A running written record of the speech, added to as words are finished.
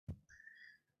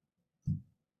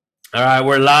All right,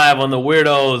 we're live on the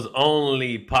Weirdos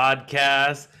Only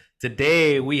podcast.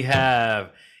 Today we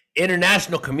have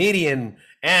international comedian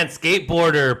and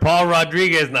skateboarder Paul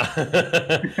Rodriguez. No.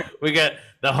 We got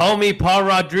the homie Paul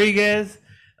Rodriguez,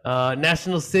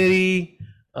 National City,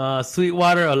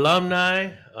 Sweetwater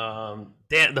alumni.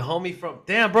 Damn, the homie from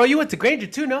bro, you went to Granger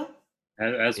too, no?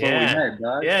 That's where we Yeah, met,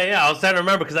 dog. yeah. I was trying to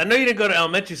remember because I know you didn't go to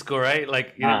elementary school, right?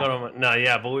 Like you didn't Nah, go to no,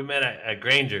 yeah, but we met at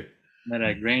Granger. met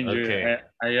at Granger. Okay.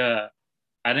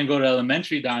 I didn't go to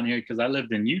elementary down here because I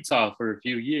lived in Utah for a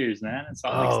few years, man. In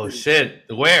Salt Lake Oh City.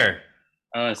 shit, where?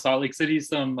 Salt Lake City,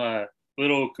 some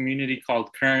little community called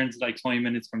Kearns, like 20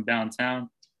 minutes from downtown.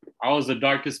 I was the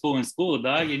darkest fool in school,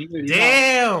 dog, and you know,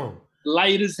 Damn.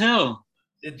 light as hell.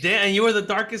 Damn, and you were the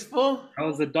darkest fool? I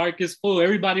was the darkest fool.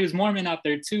 Everybody was Mormon out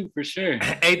there too, for sure.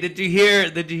 Hey, did you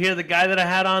hear the guy that I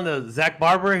had on, the Zach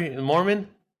Barber, Mormon?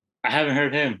 I haven't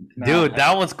heard him. Dude,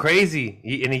 that one's crazy.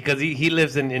 He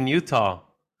lives in Utah.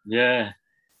 Yeah.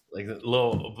 Like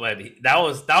little, but that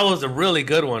was a really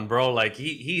good one, bro. Like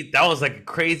he that was like a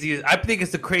crazy. I think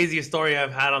it's the craziest story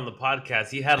I've had on the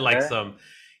podcast. Yeah.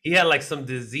 He had like some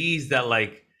disease that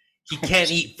like he can't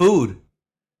eat food.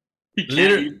 He can't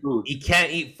Literally, eat food. he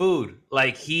can't eat food.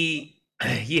 Like he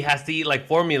has to eat like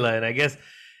formula, and I guess.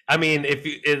 I mean,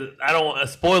 I don't want a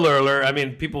spoiler alert. I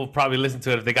mean, people probably listen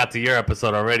to it if they got to your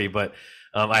episode already, but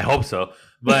I hope so.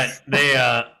 But they,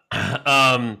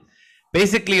 um,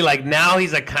 basically, like now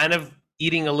he's like kind of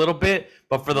eating a little bit,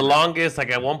 but for the longest, like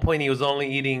at one point he was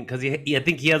only eating because I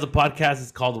think he has a podcast.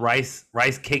 It's called Rice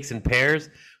Cakes and Pears.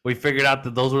 We figured out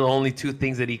that those were the only two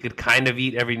things that he could kind of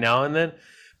eat every now and then.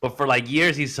 But for like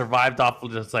years, he survived off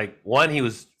of just like one. He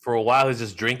was for a while. He was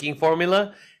just drinking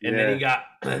formula, and then Yeah.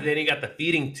 he got the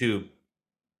feeding tube.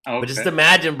 But just Okay.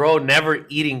 imagine, bro, never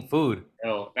eating food.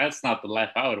 Oh, that's not the life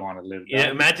I would want to live. Yeah,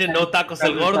 Dog. imagine no tacos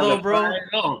el gordo, bro.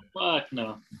 No, fuck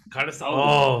no. Carne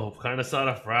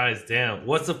asada fries. Damn.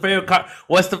 What's the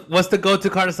go to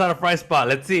carne asada fry spot?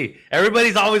 Let's see.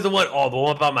 Everybody's always the one. Oh, the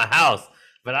one by my house.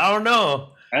 But I don't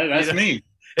know. That's You know? me.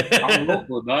 I'm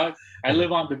local, dog. I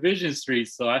live on Division Street,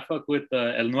 so I fuck with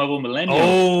El Nuevo Milenio.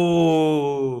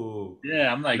 Oh.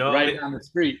 Yeah, I'm like No, right down the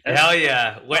street. Hell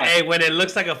yeah. Hey, when it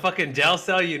looks like a fucking jail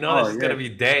cell, you know Oh, this is yeah. gonna be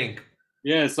dank.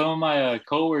 Yeah, some of my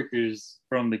coworkers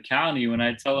from the county, when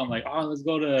I tell them like, oh, let's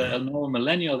go to El Nuevo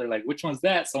Milenio, they're like, which one's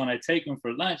that? So when I take them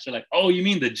for lunch, they're like, oh, you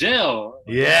mean the jail?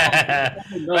 I'm like, Yeah.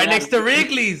 oh, no, Right next to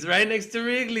Wrigley's. Right next to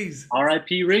Wrigley's.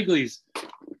 R.I.P. Wrigley's.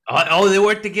 Oh, they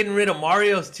were getting rid of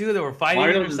Mario's too. They were fighting it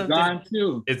or Mario's is something. gone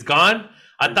too. It's gone?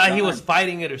 I It's thought he was gone.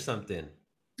 fighting it or something.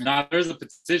 Nah, there's a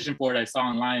petition for it I saw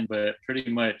online, but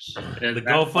pretty much The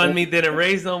GoFundMe didn't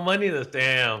raise no money.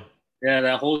 Damn. Yeah,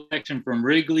 that whole section from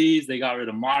Wrigley's, they got rid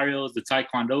of Mario's, the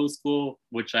Taekwondo school,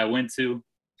 which I went to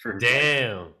for.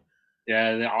 Damn.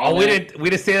 Yeah, Oh, we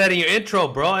didn't say that in your intro,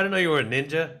 bro. I didn't know you were a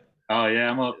ninja. Oh yeah,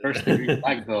 I'm a first degree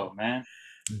black belt, man.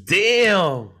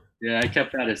 Damn. Yeah, I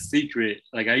kept that a secret.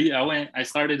 Like I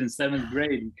started in 7th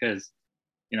grade because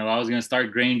I was gonna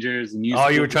start Grangers and use. Oh,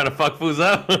 you were trying to fuck fools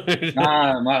up?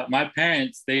 Nah, my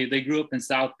parents they grew up in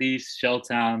Southeast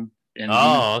Shelltown, and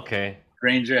Oh, okay.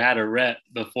 Granger had a rep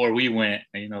before we went.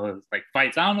 And, it was like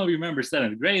fights. I don't know if you remember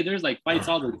 7th grade. There's like fights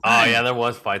all the time. Oh yeah, there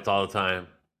was fights all the time.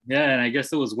 Yeah, and I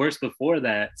guess it was worse before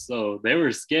that. So they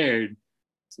were scared.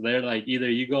 So they're like, either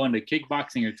you go into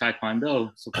kickboxing or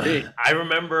taekwondo. So pick. I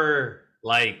remember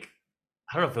like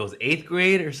I don't know if it was 8th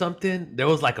grade or something. There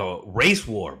was like a race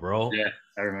war, bro. Yeah,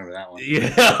 I remember that one.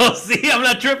 Yeah, see, I'm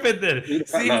not tripping then.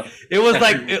 See, it was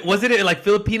like, wasn't it like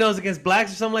Filipinos against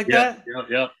blacks or something like that?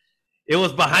 Yep. It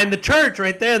was behind the church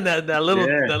right there in that little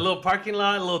Yeah. that little parking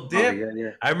lot, a little Oh, dip.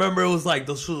 yeah. I remember it was like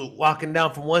those fools walking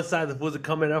down from one side, the fools are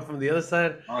coming up from the other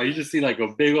side. Oh, you just see like a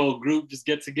big old group just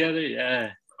get together.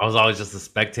 Yeah. I was always just a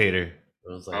spectator.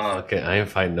 I was like, Oh. fuck it, I ain't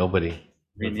fighting nobody.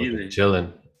 Me I'm fucking neither.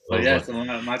 chilling. So I was yeah, like- so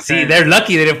my see, parents, they're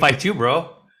lucky they didn't fight you,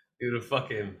 bro. You would have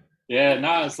fucking. yeah,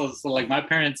 nah. So like my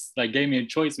parents like gave me a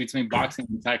choice between boxing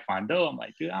and taekwondo. I'm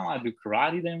like, dude, I want to do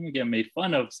karate. Then we get made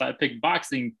fun of. So I picked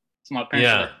boxing. So my parents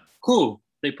were Yeah. like, cool.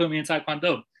 They put me in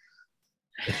taekwondo.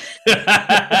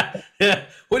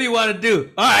 What do you want to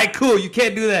do? All right, cool. You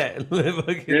can't do that.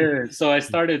 Fucking- Yeah. So I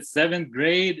started 7th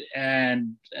grade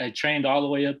and I trained all the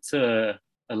way up to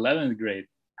 11th grade.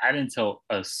 I didn't tell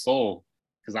a soul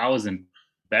because I was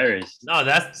embarrassed. No,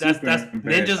 that's Super embarrassed.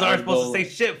 ninjas I aren't would supposed go- to say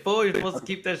shit, fool. You're supposed to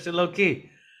keep that shit low key.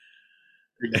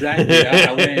 Exactly.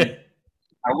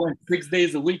 I went 6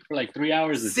 days a week for like 3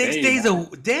 hours a Six day. days a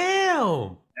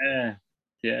damn.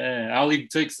 Yeah. I only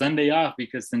took Sunday off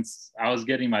because since I was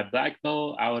getting my black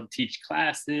belt, I would teach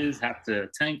classes, have to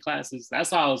attend classes. That's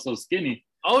how I was so skinny.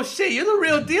 Oh shit, you're the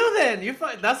real deal then. You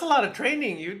that's a lot of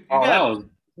training. You Oh, that got was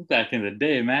back in the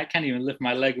day, man. I can't even lift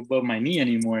my leg above my knee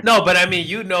anymore. No, but I mean,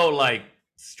 you know, like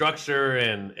structure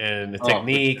and the Oh, for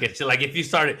technique sure. and shit. Like if you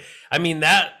started, I mean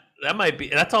that might be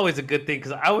that's always a good thing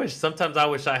because I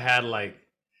wish I had like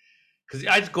because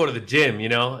I just go to the gym, you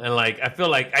know, and like I feel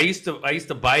like I used to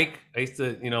bike, I used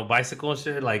to bicycle and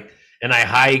shit, like and I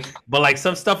hike, but like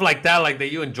some stuff like that, like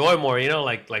that you enjoy more, you know,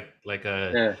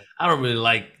 Yeah, I don't really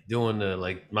like doing the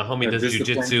like my homie the does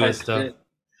discipline jujitsu and type stuff. shit.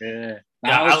 Yeah. Yeah,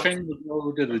 Now, I was training to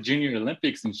go to the Junior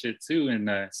Olympics and shit too in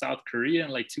South Korea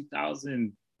in like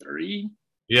 2003.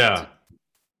 yeah.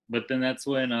 But then that's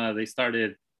when they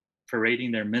started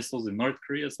parading their missiles in North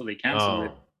Korea, so they canceled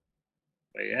it. Oh.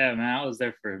 But yeah, man, I was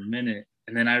there for a minute.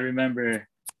 And then I remember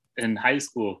in high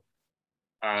school,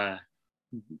 uh,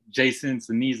 Jason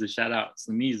Saniza, shout out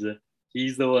Saniza,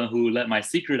 he's the one who let my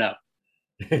secret out.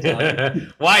 So,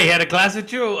 Why he had a class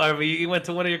with you? I mean, you went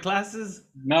to one of your classes?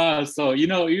 no, so you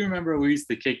remember we used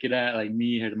to kick it at like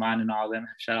me, Herman, and all them.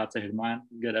 Shout out to Herman,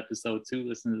 good episode too.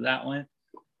 Listen to that one.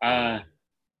 What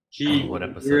We were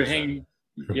episode? hanging,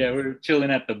 yeah, we were chilling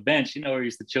at the bench. You know, we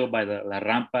used to chill by the La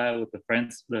Rampa with the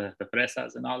friends, the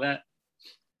fresas and all that,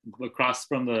 across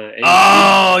from the ASB.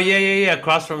 Oh yeah.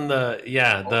 Across from the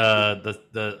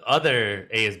other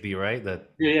ASB, right? The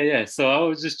Yeah. So I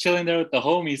was just chilling there with the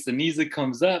homies. And Niza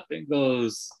comes up and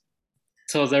tells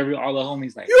all the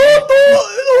homies like,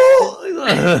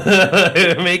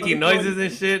 making noises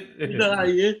and shit. you know how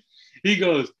he is? He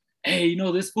goes, hey, you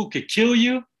know this fool could kill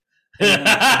you.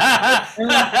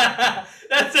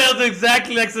 That sounds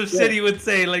exactly like some shit he would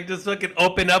say. Like just fucking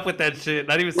open up with that shit.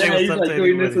 Not even say what's He's up like to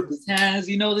doing this anybody. with his hands.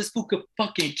 You know this fool could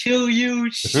fucking kill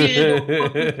you.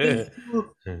 Shit.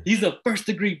 He's a first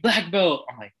degree black belt.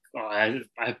 I'm like, oh,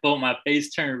 I felt my face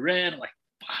turn red. I'm like,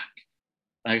 fuck.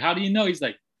 Like, how do you know? He's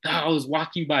like, I was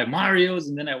walking by Mario's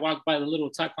and then I walked by the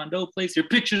little Taekwondo place. Your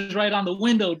picture's right on the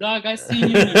window, dog. I see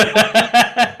you.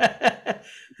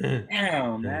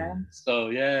 Damn, man. So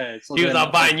yeah. So he was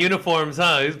out buying uniforms,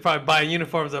 huh? He was probably buying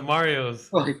uniforms at Mario's.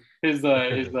 His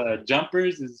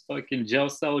jumpers, his fucking gel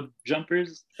cell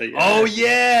jumpers. Yeah. Oh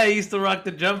yeah, he used to rock the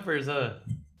jumpers, huh?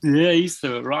 Yeah, he used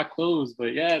to rock clothes,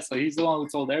 but yeah, so he's the one who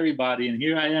told everybody, and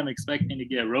here I am expecting to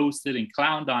get roasted and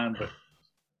clowned on, but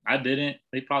I didn't.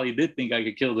 They probably did think I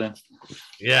could kill them.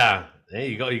 Yeah, there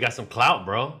you go. You got some clout,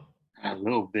 bro. A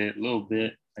little bit.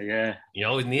 Yeah. You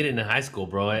always need it in high school,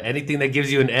 bro. Anything that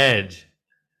gives you an edge.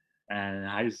 And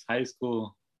high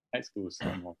school was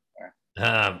something.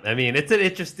 I mean, it's an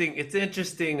interesting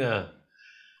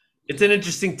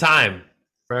time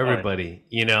for everybody,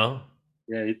 you know.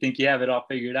 Yeah, you think you have it all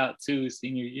figured out too.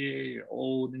 Senior year, you're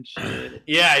old and shit.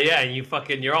 Yeah,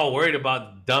 and you're all worried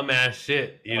about dumbass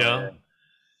shit, you know. Yeah.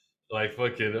 Like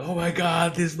fucking, oh my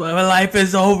god, my life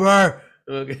is over.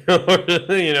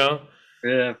 You know.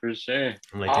 Yeah, for sure.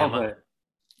 I'm like,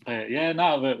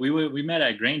 but we met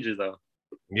at Granger though.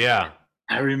 Yeah.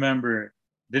 I remember.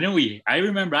 Didn't we? I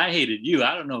remember I hated you.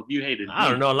 I don't know if you hated me. I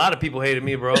don't know. A lot of people hated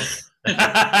me, bro.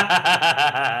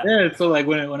 Yeah, so like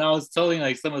when I was telling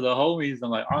like some of the homies, I'm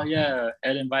like, oh yeah,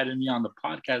 Ed invited me on the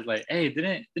podcast. Like, hey,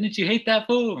 didn't you hate that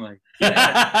fool? I'm like,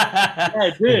 yeah,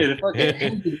 I did. I fucking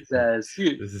hated his ass.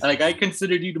 Like I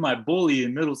considered you to my bully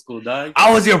in middle school, dog.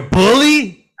 I was your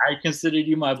bully? I considered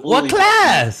you my bully. What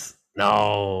class?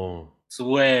 No.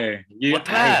 Swear. What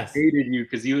class? I hated you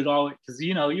because you would always, because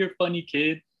you know, you're a funny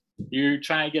kid. You're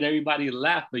trying to get everybody to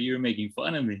laugh, but you were making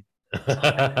fun of me.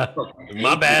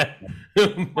 My bad.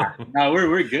 No,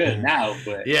 we're good now,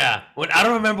 but yeah. I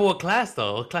don't remember what class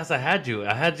though. What class I had you?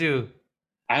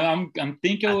 I'm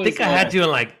thinking. I think I had you in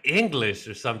like English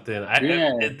or something. I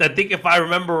think if I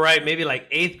remember right, maybe like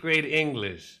 8th grade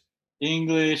English.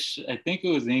 I think it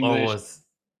was English.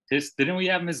 Didn't we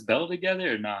have Miss Bell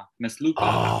together or not? Miss Luca.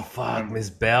 Oh fuck, Miss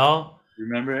Bell.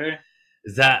 Remember her?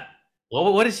 Is that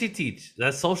what did she teach? Is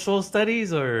that social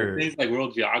studies or things like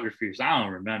world geography? Or I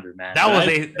don't remember, man. That was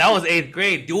 8th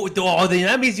grade.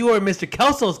 That means you were in Mr.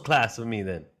 Kelso's class with me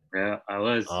then. Yeah, I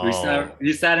was.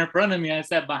 You sat in front of me. I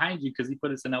sat behind you because he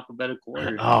put us in alphabetical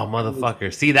order. Oh,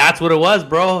 motherfucker! See, that's what it was,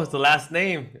 bro. It's the last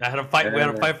name. I had to fight. Yeah. We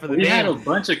had to fight for the name. We had a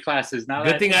bunch of classes. Now,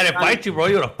 good thing I didn't fight you, bro.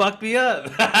 You would have fucked me up.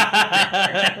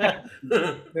 Yeah,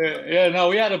 no,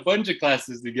 we had a bunch of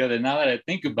classes together. Now that I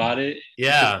think about it,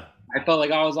 yeah, I felt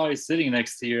like I was always sitting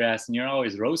next to your ass, and you're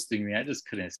always roasting me. I just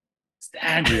couldn't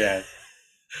stand your ass.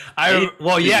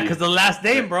 Because the last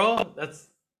name, bro. That's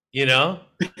the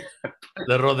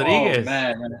Rodriguez. Oh,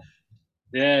 man.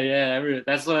 Yeah.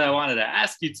 That's what I wanted to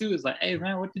ask you too. Is like, hey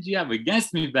man, what did you have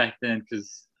against me back then?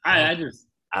 Because I don't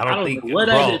think know what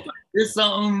bro. I did. Did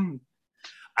something.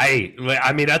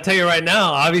 I mean, I'll tell you right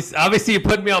now. Obviously, you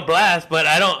put me on blast, but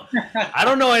I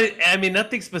don't know. I mean,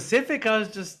 nothing specific. I was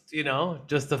just,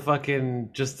 just a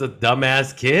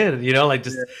dumbass kid. Like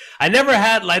just, Yeah, I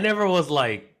never was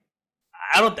like,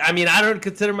 I don't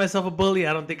consider myself a bully.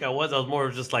 I don't think I was. I was more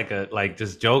of just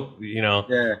just joke,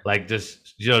 yeah. like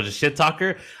just, just shit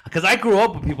talker. Because I grew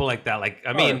up with people like that. Like,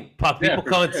 I Oh, mean, yeah, people for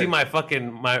come and see sure.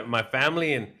 my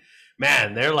family, and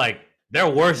man, they're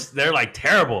worse. They're like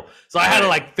terrible. So I had to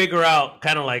Right. like figure out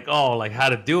kind of like, oh, like how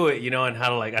to do it, and how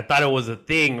to like. I thought it was a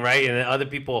thing, right? And then other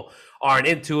people aren't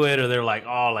into it, or they're like,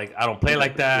 oh, like I don't play Yeah,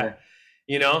 like for sure.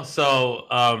 that, So,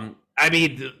 I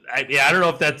mean, yeah, I don't know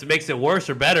if that makes it worse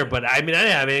or better, but I mean, I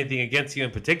didn't have anything against you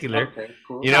in particular. Okay,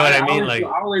 cool. You No, know what I I mean? always, Like,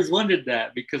 I always wondered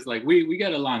that because like we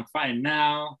get along fine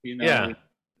now, yeah,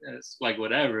 it's like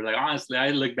whatever. Like honestly, I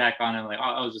look back on it like, oh,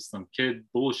 I was just some kid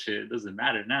bullshit. It doesn't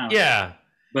matter now. yeah,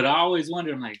 But I always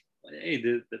wonder, I'm like, hey,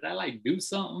 did I like do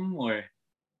something or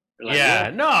like what?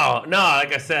 yeah. No, no.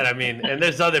 Like I said, I mean, and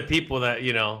there's other people that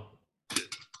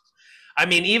I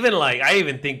mean, even like I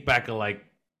even think back of like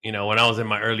when I was in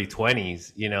my early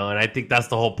 20s, and I think that's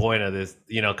the whole point of this,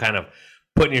 kind of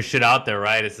putting your shit out there,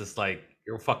 right? It's just like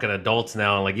you're fucking adults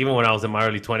now, and like even when I was in my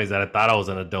early 20s, that I thought I was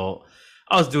an adult,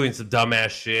 I was doing some dumbass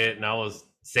shit, and I was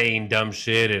saying dumb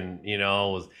shit, and I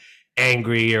was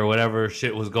angry or whatever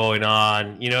shit was going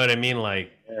on. You know what I mean?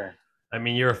 Like, Yeah, I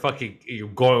mean,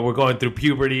 we're going through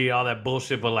puberty, all that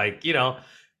bullshit, but like,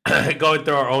 going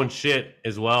through our own shit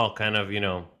as well, kind of,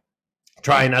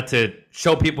 trying not to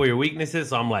show people your weaknesses.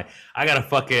 So I'm like, I gotta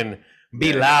fucking be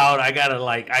yeah, loud. I gotta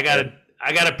like, yeah,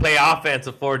 I gotta play offense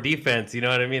before defense. You know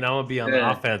what I mean? I'm gonna be on the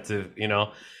yeah. offensive.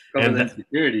 Cover the And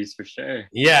insecurities for sure.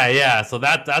 yeah, yeah. So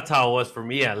that's how it was for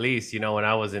me, at least. When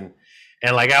I was in,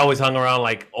 and like I always hung around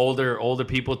like older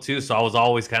people too. So I was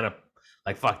always kind of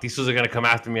like, fuck, these fools are gonna come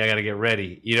after me. I gotta get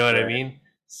ready. You know what I Right. mean?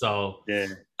 So, Yeah,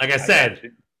 like I I got said,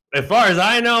 you. as far as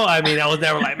I know, I mean, I was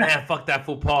never like, man, fuck that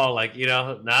fool Paul. Like,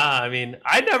 nah. I mean,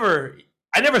 I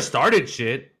never started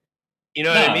shit. You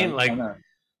know what I No, mean? no, no.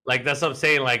 Like that's what I'm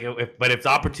saying. Like, but if the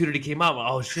opportunity came up,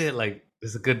 oh shit, like this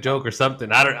is a good joke or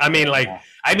something. I don't. I mean, like, Yeah.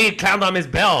 I mean, clown on Miss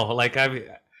Bell. Like,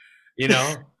 you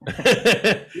know.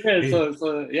 Yeah,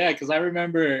 so yeah, because I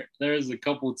remember there was a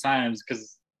couple times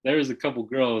because there was a couple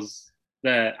girls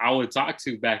that I would talk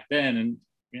to back then, and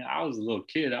I was a little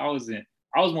kid. I was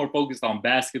more focused on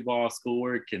basketball,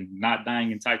 schoolwork, and not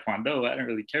dying in Taekwondo. I didn't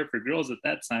really care for girls at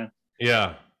that time.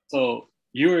 Yeah. So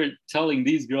you were telling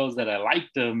these girls that I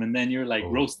liked them, and then you're like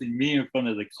Oh. roasting me in front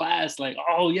of the class, like,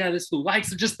 "Oh yeah, this who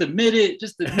likes it. Just admit it.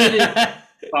 Just admit it."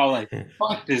 So I was like,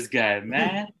 "Fuck this guy,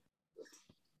 man."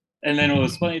 And then what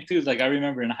was funny too is like I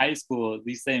remember in high school,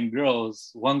 these same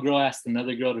girls, one girl asked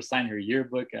another girl to sign her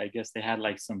yearbook. I guess they had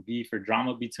like some beef or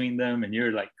drama between them, and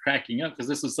you're like cracking up because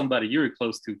this was somebody you were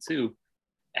close to too.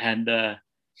 And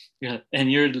yeah,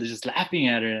 and you're just laughing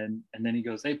at her, and then he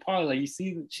goes, "Hey Paul, like you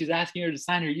see, she's asking her to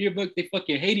sign her yearbook. They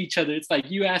fucking hate each other. It's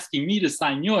like you asking me to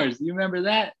sign yours. You remember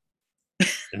that?"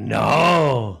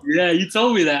 No. Yeah, you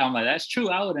told me that. I'm like, that's true.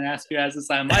 I wouldn't ask your ass to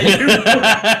sign my yearbook.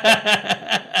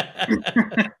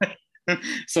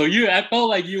 So I felt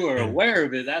like you were aware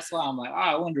of it. That's why I'm like, oh,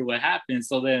 I wonder what happened.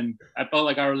 So then I felt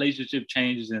like our relationship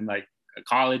changed, and like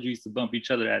college we used to bump each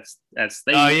other at Oh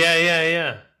state. yeah, yeah,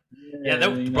 yeah. Yeah,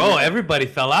 Yeah, bro, everybody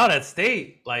fell out at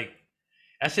state. Like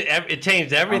that shit, it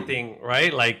changed everything,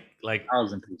 right? Like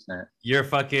 1,000%. you're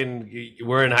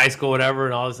we're in high school, whatever,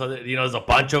 and all this other, there's a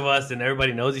bunch of us, and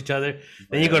everybody knows each other.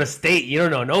 Then you go to state, you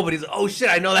don't know nobody's. Oh shit,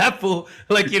 I know that fool.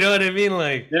 Like, you know what I mean?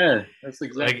 Yeah, that's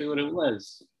exactly Like, what it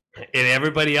was. and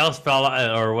everybody else fell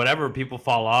or whatever. People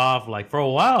fall off. Like for a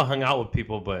while, I hung out with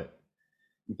people, but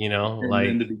In the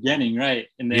like beginning, right?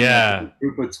 And then like yeah, a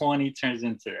group of 20 turns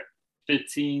into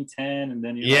 15, 10, and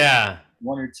then you're like yeah.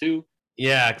 one or two.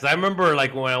 Yeah, because I remember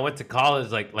like when I went to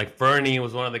college, like Fernie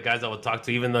was one of the guys I would talk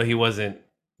to, even though he wasn't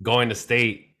going to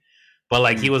state, but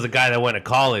like he was a guy that went to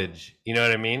college. You know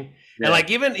what I mean? And Yeah, like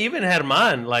even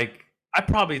Herman, like I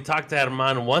probably talked to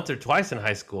Herman once or twice in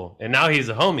high school, and now he's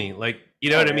a homie. Like, you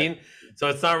know oh what I yeah, mean? So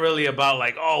it's not really about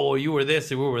like, oh well, you were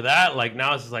this or we were that. Like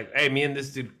now it's just like, hey, me and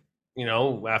this dude,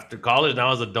 after college,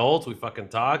 now as adults, we fucking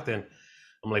talked, and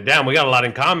I'm like, damn, we got a lot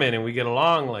in common, and we get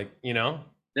along. Like.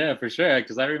 yeah, for sure.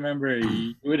 Because I remember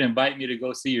you would invite me to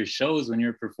go see your shows when you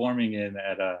were performing at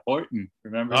Horton.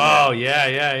 Remember that? Oh yeah,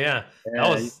 yeah, yeah. That Yeah,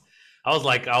 was I was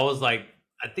like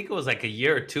I think it was like a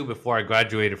year or two before I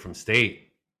graduated from state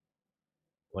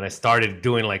when I started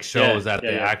doing like yeah, shows at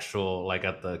yeah, the yeah. actual like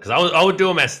at the because I would do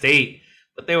them at state,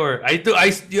 but they were I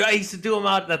used to do them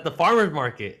out at the farmers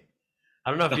market. I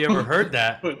don't know if you ever heard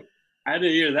that. I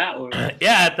didn't hear that one.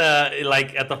 Yeah,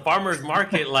 at the farmers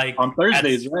market, like On at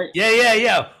Thursdays, right?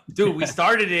 yeah, dude. We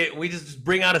started it. We just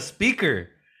bring out a speaker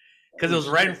because it Oh was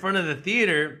right in shit. front of the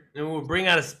theater, and we would bring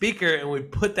out a speaker and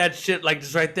we'd put that shit like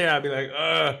just right there. I'd be like,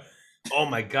 oh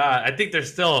my god. I think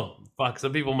there's still fuck.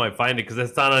 Some people might find it because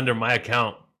it's not under my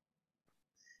account.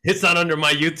 It's not under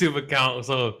my YouTube account.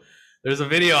 So there's a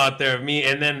video out there of me,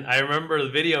 and then I remember the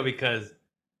video because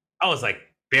I was like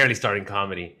barely starting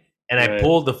comedy, and I Right.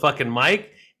 pulled the fucking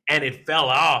mic, and it fell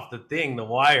off the thing, the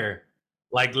wire,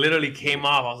 like literally came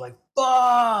off. I was like,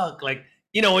 "Fuck!" Like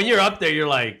when you're up there, you're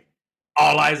like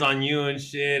all eyes on you and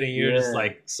shit, and you're just Yeah.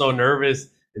 like so nervous,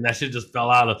 and that shit just fell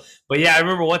out of. But yeah, I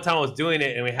remember one time I was doing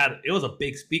it, and it was a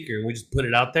big speaker, and we just put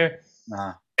it out there,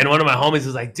 Nah. and one of my homies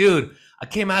was like, "Dude, I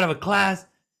came out of a class,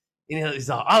 he's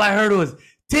all I heard was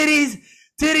titties,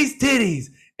 titties, titties."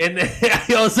 And then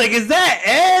I was like, "Is that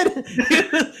Ed?"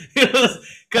 It was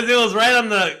because it was right on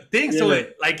the thing, so Yeah.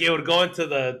 it would go into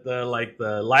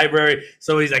the library.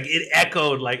 So he's like, it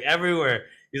echoed like everywhere.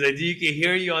 He's like, "You can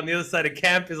hear you on the other side of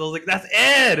campus." I was like, "That's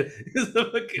Ed."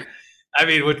 I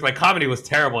mean, which my comedy was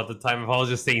terrible at the time. If I was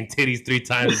just saying titties 3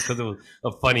 times because it was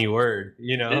a funny word,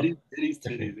 Titties, titties,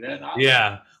 titties. Yeah. Nah.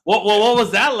 Yeah. What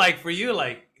was that like for you?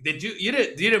 Like, you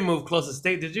didn't move close to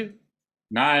state, did you?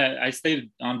 Nah, I stayed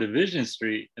on Division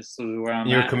Street. That's where I'm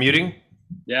You were at. commuting?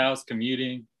 Yeah, I was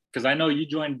commuting because I know you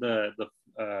joined the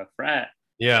frat.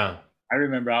 Yeah. I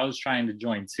remember I was trying to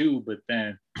join too, but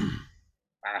then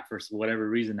for whatever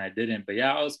reason I didn't. But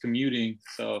yeah, I was commuting,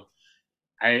 so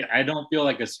I don't feel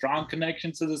like a strong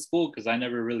connection to the school because I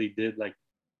never really did like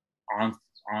on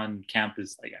on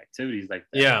campus like activities like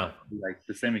that, Yeah. like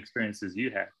the same experiences you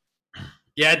had.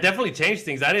 Yeah, it definitely changed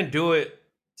things. I didn't do it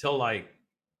till like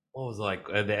what was it, like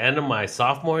at the end of my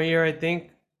sophomore year, I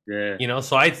think. Yeah.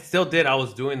 So I still did. I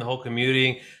was doing the whole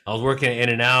commuting. I was working in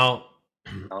and out.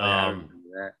 Oh yeah, I Um, remember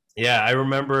that. yeah, I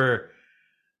remember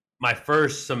my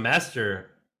first semester.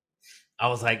 I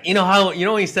was like, how when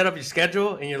you set up your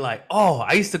schedule and you're like, oh,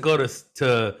 I used to go to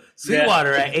Yeah.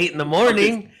 Sweetwater at 8 in the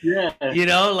morning. Yeah.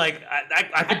 Like I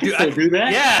I could can do. still do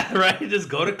that. Yeah, right. Just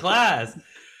go to class.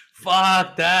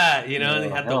 Fuck that. No, You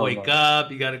have to hell wake no.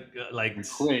 up. You gotta like. I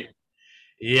quit.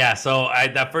 Yeah. So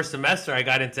that first semester I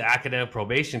got into academic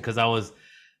probation because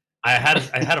I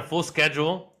had a full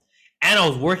schedule, and I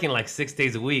was working like 6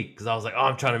 days a week because I was like, oh,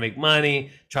 I'm trying to make money,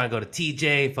 trying to go to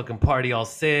TJ, fucking party all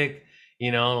sick,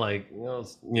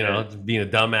 just being a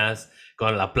dumbass,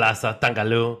 going to La Plaza,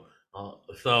 Tangaloo.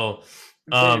 So,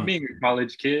 What do you mean, you're a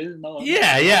college kid? No, no.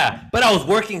 yeah. But I was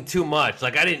working too much.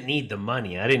 Like I didn't need the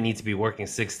money. I didn't need to be working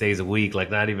 6 days a week,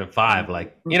 like not even five.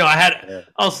 Like, Yeah.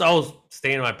 I was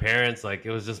staying with my parents. Like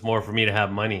it was just more for me to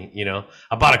have money,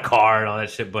 I bought a car and all that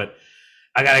shit, but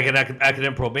I gotta get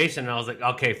academic probation. And I was like,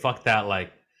 okay, fuck that.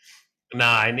 Like,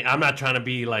 nah, I'm not trying to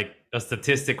be like a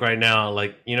statistic right now.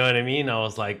 Like, you know what I mean? I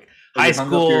was like, So high you hung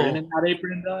up your In school. and Out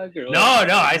apron, dog, or what?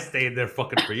 No, I stayed there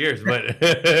fucking for years, but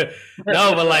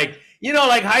no, but like,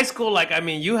 like high school, like, I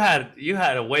mean, you had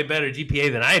a way better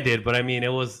GPA than I did, but I mean,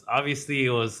 it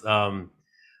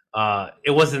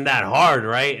wasn't that hard,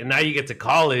 right? And now you get to Yeah.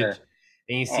 college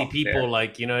and you see Oh yeah, people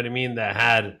like, you know what I mean, that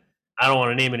had, I don't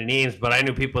want to name any names, but I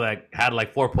knew people that had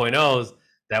like 4.0s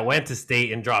that went to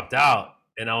state and dropped out.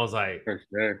 And for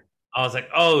sure. I was like,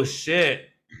 oh shit.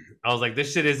 I was like,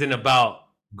 this shit isn't about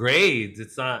grades.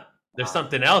 It's not, there's Wow.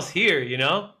 something else here, you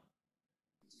know?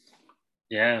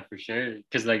 Yeah, for sure.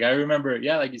 Because like I remember,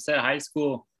 yeah, like you said, high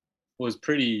school was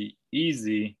pretty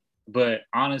easy. But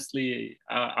honestly,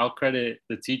 I'll credit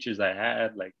the teachers I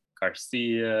had, like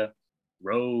Garcia,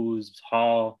 Rose,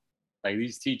 Hall. Like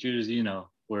these teachers,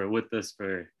 were with us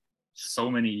for so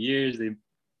many years.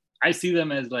 I see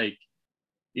them as like,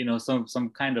 some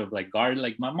kind of like guard,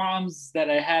 like my mom's that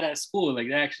I had at school. Like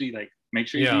they actually like make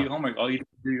sure you do Yeah. your homework. Oh, you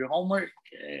do your homework.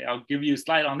 Okay, I'll give you a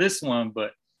slide on this one,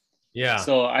 but Yeah.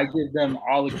 so I give them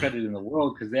all the credit in the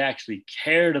world because they actually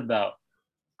cared about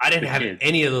I didn't the have kids.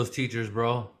 any of those teachers,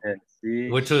 bro. Yeah, see?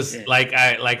 Which was Yeah. like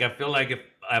I feel like if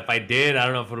I did, I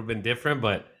don't know if it would have been different,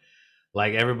 but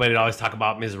like everybody would always talk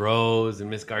about Ms. Rose and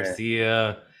Miss Yeah.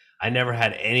 Garcia. I never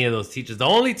had any of those teachers. The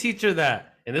only teacher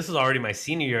that, and this was already my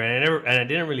senior year, and I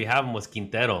didn't really have him, was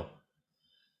Quintero.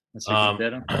 Mr. Um,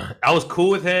 Quintero. I was cool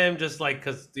with him, just like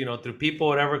because through people,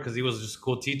 whatever, because he was just a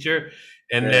cool teacher.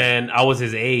 And Yeah. then I was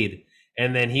his aide,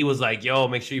 and then he was like, "Yo,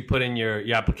 make sure you put in your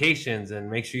applications and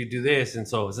make sure you do this." And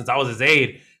so since I was his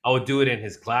aide, I would do it in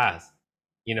his class,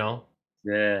 you know.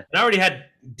 Yeah. And I already had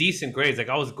decent grades. Like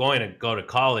I was going to go to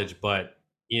college, but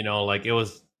like it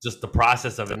was just the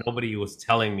process of it. Nobody was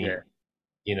telling me, Yeah.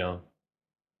 you know.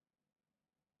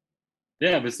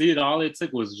 Yeah, but see, all it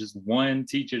took was just one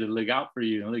teacher to look out for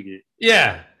you and look at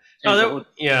Yeah. change the No, whole.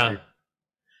 yeah.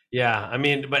 Yeah. I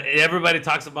mean, but everybody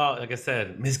talks about, like I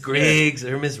said, Miss Yeah, Griggs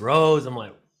or Miss Rose. I'm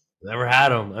like, never had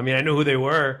them. I mean, I knew who they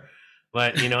were,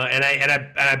 but and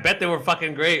I bet they were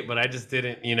fucking great, but I just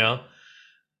didn't,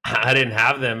 I didn't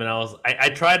have them, and I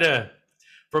tried to.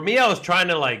 For me, I was trying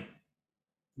to like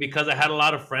because I had a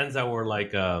lot of friends that were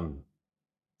like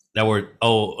that were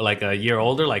like a year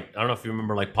older. Like I don't know if you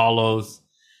remember like Paulos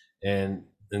and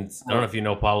I don't know oh, if you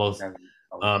know Paulos, yeah,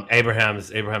 oh,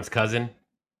 Abraham's cousin.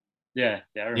 yeah,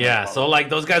 I remember Yeah, so Paulo. like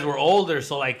those guys were older,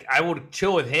 so like I would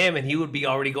chill with him, and he would be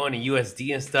already going to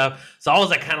USD and stuff. So I was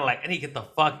like, kind of like, I need to get the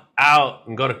fuck out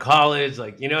and go to college,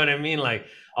 like you know what I mean? Like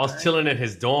I was All right. chilling in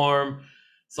his dorm.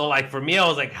 So like for me, I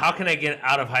was like, how can I get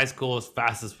out of high school as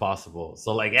fast as possible?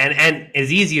 So like and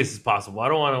as easy as possible. I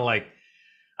don't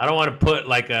want to put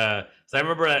like a. So I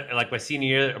remember like my senior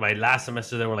year, my last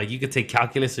semester, they were like, you could take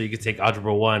calculus or you could take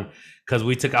algebra one, because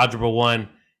we took algebra one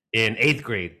in eighth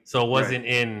grade, so it Right. wasn't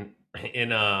in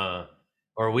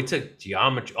or we took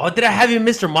geometry. Oh, did I have you in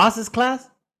Mr. Moss's class?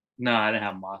 No, I didn't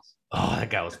have Moss. Oh, that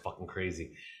guy was fucking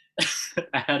crazy.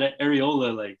 I had an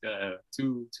areola like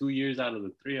 2 years out of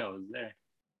the three I was there.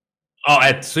 Oh,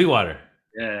 at Sweetwater.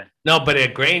 Yeah. No, but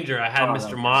at Granger, I had Oh,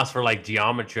 Mr. no. Moss for like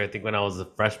geometry, I think, when I was a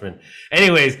freshman.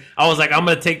 Anyways, I was like, I'm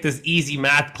going to take this easy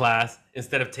math class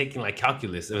instead of taking like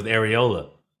calculus with areola.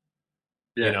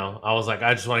 Yeah. I was like,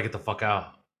 I just want to get the fuck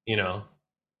out. Why Yeah.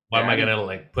 am I going to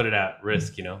like put it at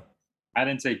risk? I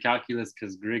didn't take calculus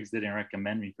because Griggs didn't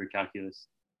recommend me for calculus.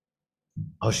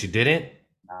 Oh, she didn't?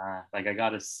 Like I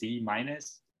got a C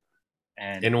minus,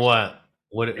 and In what?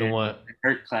 In in what?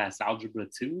 her class, algebra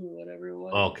 2 or whatever it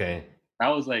was. Okay. That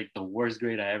was like the worst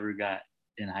grade I ever got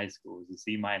in high school. It was a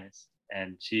C minus,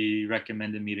 and she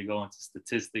recommended me to go into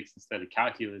statistics instead of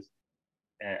calculus.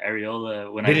 And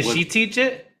Areola, when Did she teach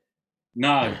it?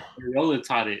 no, Areola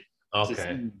taught it.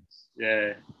 Okay.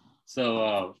 Yeah.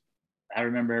 So I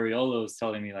remember Areola was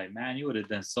telling me like, man, you would have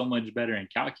done so much better in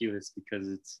calculus because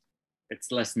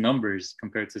it's less numbers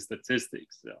compared to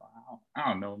statistics. So I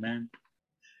don't know, man.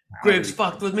 Griggs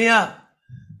fucked with me up.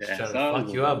 Yeah, Trying to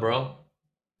fuck you up, bro.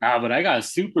 Nah, but I got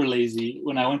super lazy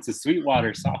when I went to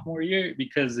Sweetwater sophomore year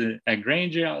because at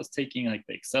Granger I was taking like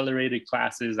the accelerated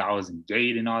classes. I was in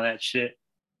GATE and all that shit.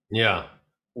 Yeah.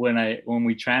 When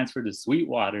we transferred to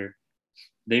Sweetwater,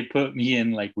 they put me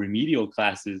in like remedial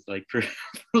classes like for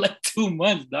like 2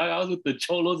 months, dog. I was with the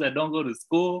cholos that don't go to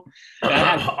school. When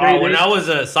I was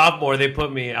a sophomore, they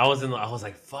put me. I was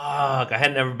like, fuck. I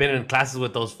had never been in classes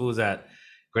with those fools at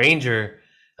Granger.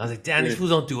 I was like, damn, these fools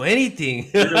don't do anything.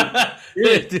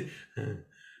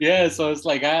 Yeah, so it's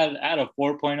like I had a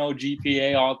 4.0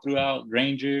 GPA all throughout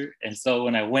Granger, and so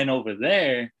when I went over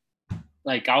there,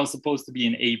 like I was supposed to be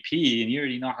in AP, and you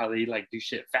already know how they like do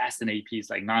shit fast in AP.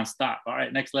 It's like nonstop. All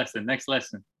right, next lesson, next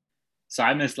lesson. So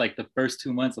I missed like the first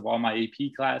 2 months of all my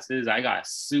AP classes. I got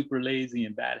super lazy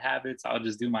and bad habits. I'll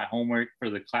just do my homework for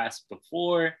the class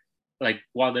before, like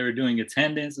while they were doing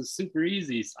attendance. It's super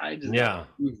easy. So I just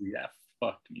easy. That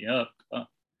fucked me up.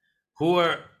 Who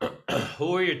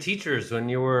were your teachers when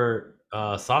you were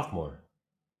sophomore?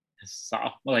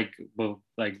 Like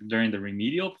during the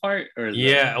remedial part, or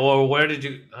or where did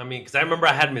you? I mean, because I remember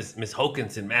I had Miss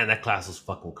Hokinson. Man, that class was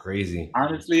fucking crazy.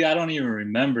 Honestly, I don't even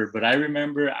remember, but I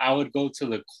remember I would go to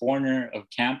the corner of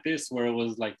campus where it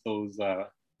was like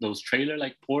those trailer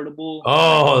like portable.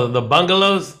 Oh, the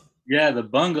bungalows. Yeah, the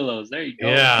bungalows. There you go.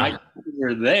 Yeah, my kids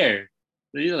were there.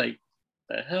 So you're like,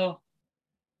 the hell?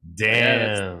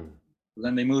 Damn.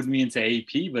 Then they moved me into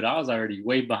AP, but I was already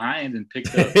way behind and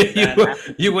picked up.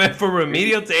 you went from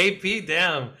remedial to AP.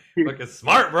 Damn, fucking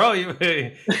smart, bro. You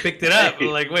picked it up.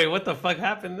 Like, wait, what the fuck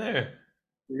happened there?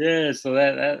 Yeah, so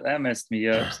that messed me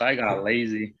up. So I got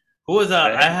lazy. Who was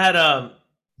I had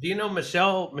do you know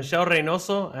Michelle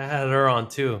Reynoso? I had her on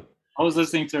too. I was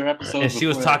listening to her episode, and she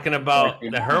was talking about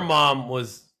that her mom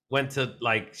went to,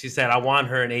 like, she said, I want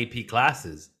her in AP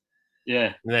classes.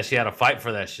 Yeah. And that she had to fight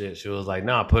for that shit. She was like,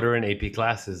 nah, put her in AP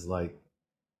classes. Like,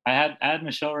 I had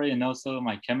Michelle Reynoso in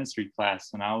my chemistry class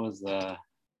when I was a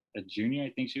junior. I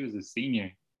think she was a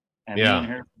senior. And me and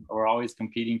her were always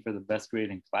competing for the best grade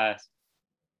in class.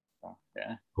 So,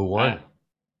 yeah. Who won?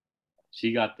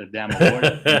 She got the damn award.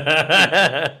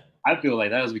 I feel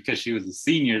like that was because she was a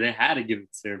senior. They had to give it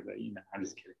to her, but I'm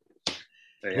just kidding.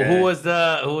 But, yeah. Who was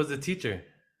the teacher?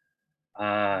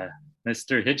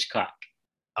 Mr. Hitchcock.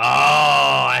 Oh,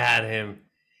 I had him.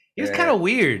 He was kind of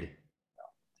weird.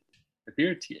 If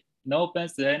you're no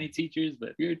offense to any teachers, but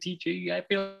if you're a teacher, I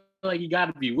feel like you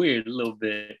got to be weird a little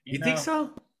bit. You think so?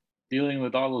 dealing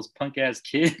with all those punk ass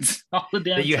kids all the That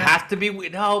damn you time. have to be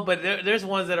no, but there's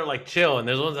ones that are like chill, and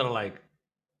there's ones that are like,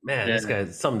 man, Yeah, this guy,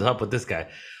 something's up with this guy.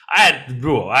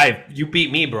 You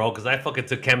beat me, bro, because I fucking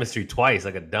took chemistry twice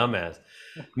like a dumbass.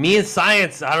 Me and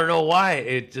science, I don't know why.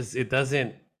 It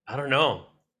doesn't. I don't know.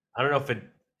 I don't know if it.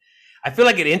 I feel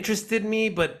like it interested me,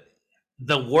 but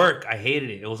the work, I hated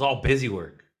it. It was all busy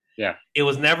work. yeah, It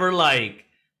was never like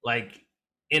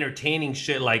entertaining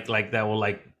shit like that. Will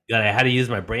like that I had to use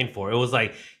my brain for. It was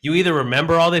like you either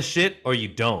remember all this shit or you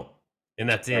don't, and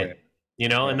that's right, it. You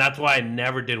know, right, and that's why I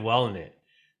never did well in it.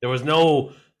 There was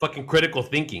no fucking critical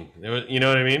thinking. There was, you know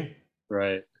what I mean?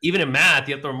 right, Even in math,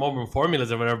 you have to remember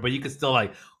formulas or whatever, but you could still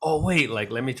like, oh wait, like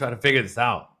let me try to figure this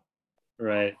out.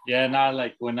 right. Yeah, not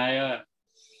like when I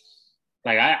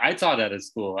taught at a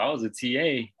school. I was a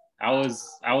TA. I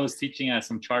was teaching at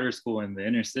some charter school in the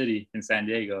inner city in San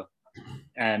Diego,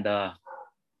 and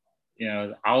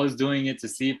I was doing it to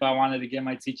see if I wanted to get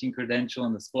my teaching credential,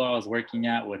 and the school I was working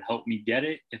at would help me get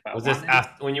it if I Was this wanted it.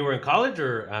 after when you were in college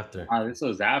or after? This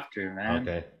was after, man.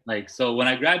 Okay. Like, so when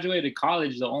I graduated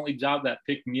college, the only job that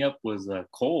picked me up was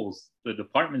Kohl's, the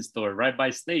department store right by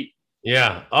State.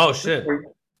 Yeah. Oh shit.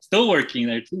 Still working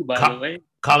there too, by the way.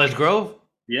 College Grove.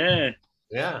 Yeah,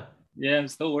 Yeah. yeah, I'm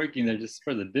still working there just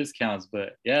for the discounts.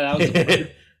 But yeah, that was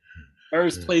the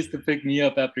first place to pick me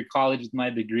up after college with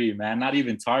my degree, man. Not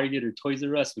even Target or Toys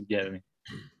R Us would get me.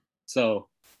 So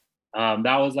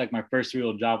that was like my first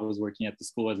real job. Was working at the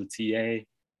school as a TA.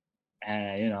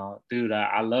 And dude,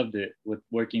 I loved it with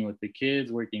working with the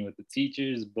kids, working with the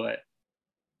teachers. But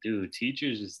dude,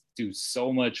 teachers just do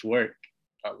so much work,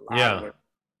 a lot of Yeah. work.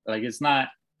 Like, it's not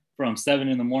from 7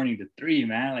 in the morning to 3,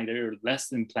 man. Like, they're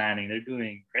lesson planning, they're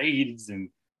doing grades, and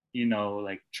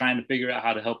like trying to figure out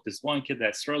how to help this one kid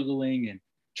that's struggling, and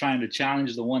trying to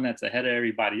challenge the one that's ahead of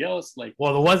everybody else. Like,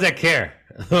 Well, the ones that care,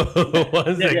 the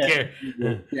ones yeah, that yeah,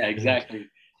 care. yeah, exactly.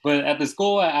 But at the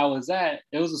school I was at,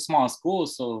 it was a small school,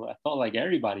 so I felt like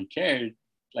everybody cared.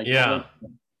 Like, Yeah. it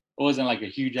wasn't like a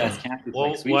huge ass campus like Well,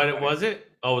 what Sweetwater. was it?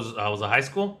 I was a high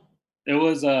school. It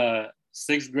was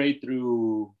sixth grade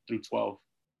through 12.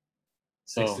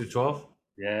 Six So through 12.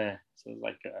 yeah, so it was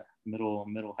like a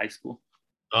middle high school.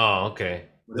 Oh, okay.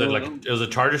 But Was it like it was a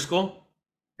charter school?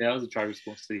 yeah, it was a charter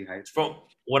school, city high school. From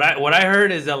what I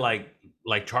heard is that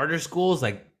like charter schools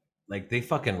like they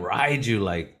fucking ride you,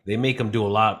 like they make them do a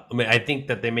lot. I mean, I think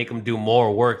that they make them do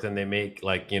more work than they make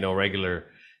like regular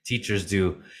teachers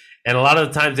do. And a lot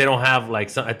of the times they don't have like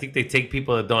some. I think they take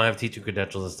people that don't have teaching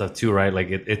credentials and stuff too, right? Like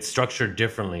it's structured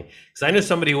differently. Because I knew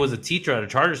somebody who was a teacher at a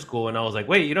charter school, and I was like,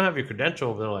 "Wait, you don't have your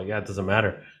credential?" They're like, "Yeah, it doesn't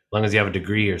matter as long as you have a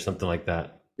degree or something like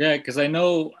that." Yeah, because I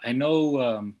know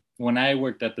when I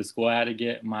worked at the school, I had to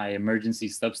get my emergency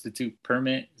substitute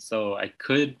permit so I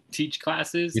could teach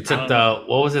classes. You I took don't know. the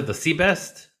what was it? The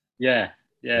CBEST? Yeah,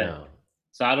 yeah. Yeah.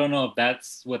 So I don't know if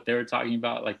that's what they were talking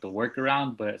about, like the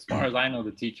workaround. But as far as I know,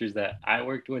 the teachers that I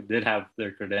worked with did have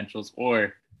their credentials,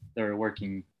 or they were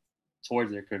working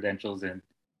towards their credentials. And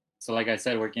so, like I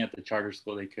said, working at the charter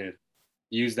school, they could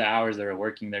use the hours they were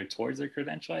working there towards their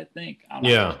credential, I think. I'm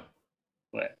not Yeah. sure.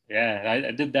 But yeah,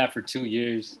 I did that for 2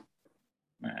 years.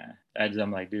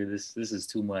 I'm like, dude, this is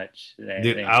too much.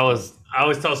 Dude, I always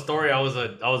tell a story. I was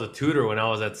a tutor when I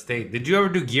was at state. Did you ever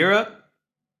do gear up?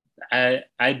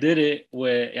 I did it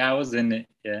with, yeah, I was in it,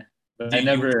 yeah, but Did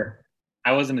you?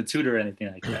 I wasn't a tutor or anything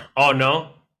like that. Oh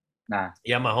no. Nah.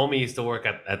 Yeah, my homie used to work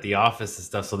at the office and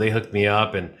stuff, so they hooked me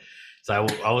up, and so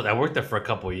I worked there for a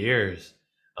couple of years,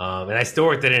 and I still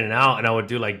worked it in and out, and I would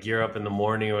do like gear up in the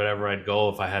morning or whatever. I'd go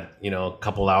if I had a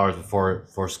couple hours before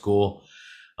school,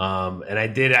 and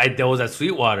I was at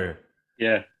Sweetwater.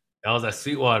 Yeah. I was at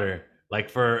Sweetwater, like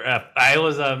for I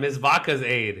was Ms. Vaca's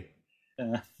aide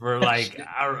for like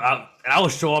I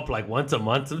would show up like once a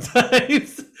month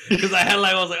sometimes because I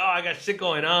was like, oh, I got shit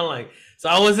going on, like, so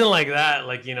I wasn't like that,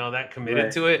 like that committed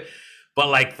Right. to it. But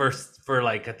like for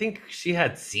like I think she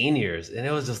had seniors, and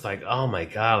it was just like, oh my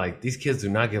god, like these kids do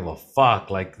not give a fuck,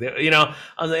 like I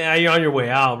was like, yeah, you're on your way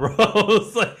out, bro.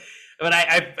 It's like, but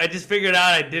I just figured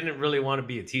out I didn't really want to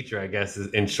be a teacher, I guess,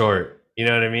 in short, you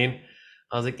know what I mean.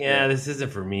 I was like, yeah, this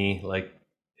isn't for me. Like,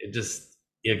 it just,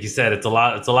 like you said, it's a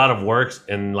lot of work,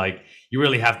 and like you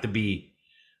really have to be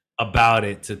about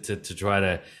it to try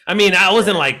to. I mean, I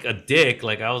wasn't like a dick.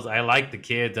 Like I like the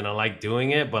kids and I like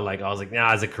doing it, but like I was like,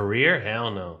 nah, as a career,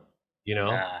 hell no. You know?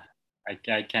 Nah,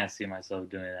 I can't see myself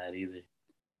doing that either.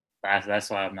 That's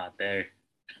why I'm not there.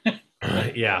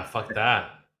 Yeah, fuck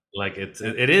that. Like it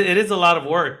is a lot of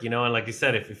work, and like you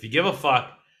said, if you give a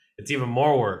fuck, it's even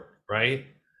more work, right?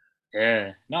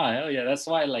 Yeah. No, hell yeah. That's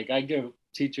why, like, I give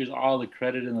teachers all the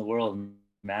credit in the world.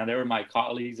 man. They were my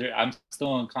colleagues. I'm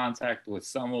still in contact with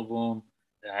some of them.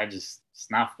 It's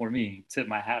not for me. Tip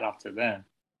my hat off to them.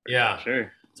 For Yeah.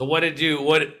 sure. So what did you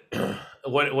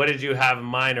have in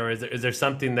mind, or is there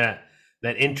something that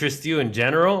interests you in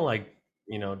general, like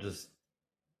just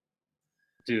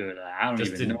Dude, I don't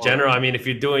just even in know. general? I mean, if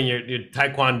you're doing your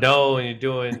taekwondo and you're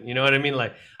doing, you know what I mean?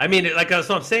 Like, like that's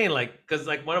what I'm saying. Like, because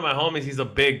like one of my homies, he's a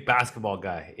big basketball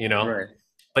guy, Right.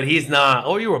 but he's not.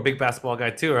 Oh, you were a big basketball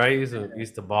guy too, right? He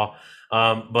used to ball.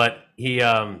 But he's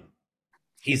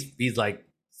like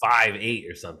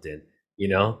 5'8" or something, you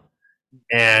know.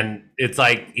 And it's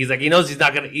like he's like he knows he's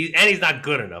not gonna, and he's not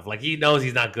good enough. Like he knows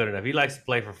he's not good enough. He likes to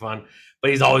play for fun,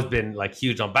 but he's always been like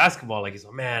huge on basketball. Like he's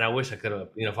like, man, I wish I could have,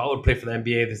 if I would play for the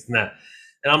NBA, this and that.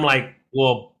 And I'm like,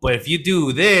 well, but if you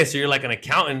do this, or you're like an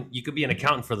accountant, you could be an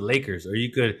accountant for the Lakers, or you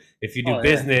could, if you do Oh yeah.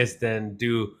 business, then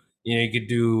you could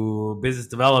do business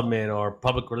development or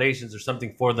public relations or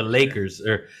something for the Lakers,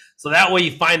 or so that way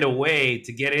you find a way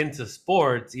to get into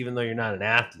sports, even though you're not an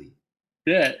athlete.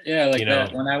 Yeah, yeah, You like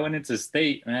that. know, When I went into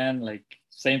state, man, like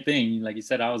same thing. Like you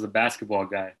said, I was a basketball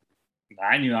guy.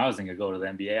 I knew I wasn't gonna go to the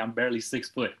NBA. I'm barely 6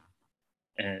 foot.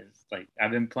 And it's like I've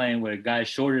been playing with guys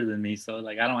shorter than me, so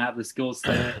like I don't have the skill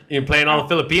set. you're playing all the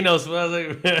Filipinos.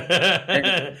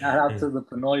 Hey, shout out to the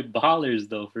Pinoy ballers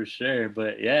though, for sure.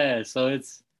 But yeah, so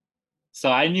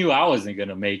I knew I wasn't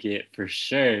gonna make it for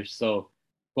sure. So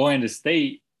going to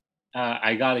state,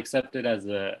 I got accepted as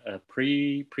a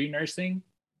pre nursing,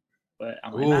 but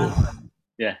I'm like, Ooh, nah,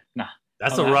 yeah, nah.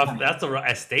 that's I'm a not, rough. That's a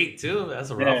at state too. That's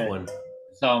a rough yeah. one.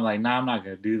 So I'm like, nah, I'm not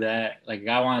gonna do that. Like,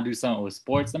 I want to do something with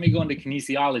sports. Let me go into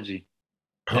kinesiology.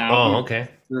 And I'll Oh, be okay.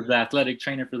 the athletic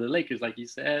trainer for the Lakers, like you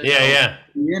said. Yeah, I'll yeah,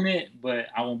 be in it, but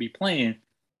I won't be playing.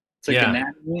 Took yeah,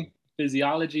 anatomy,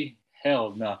 physiology.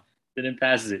 Hell no, didn't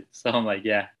pass it. So I'm like,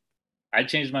 yeah, I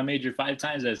changed my major 5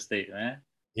 times at state, man.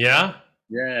 yeah.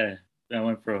 Yeah, I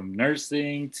went from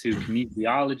nursing to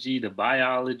kinesiology to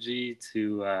biology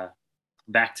to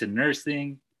back to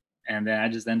nursing, and then I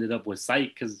just ended up with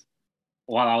psych because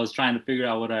while I was trying to figure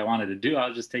out what I wanted to do, I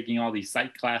was just taking all these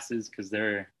psych classes because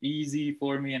they're easy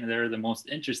for me and they're the most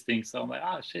interesting. So I'm like,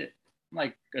 oh shit, I'm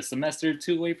like a semester or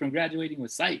two away from graduating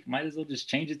with psych. Might as well just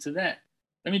change it to that.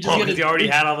 Let me just Oh, get a because degree. you already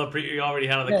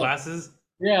had all the Yeah, classes.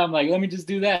 yeah. I'm like, let me just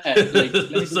do that. Like,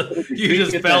 let me just So get a you degree,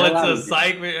 just get the fell hell out into of here.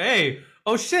 psych. Hey,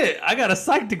 oh shit! I got a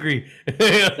psych degree.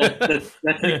 That's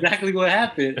exactly what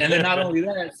happened. And then not only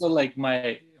that, so like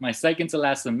my second to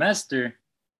last semester,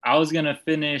 I was gonna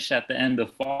finish at the end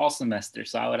of fall semester,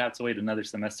 so I would have to wait another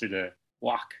semester to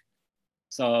walk.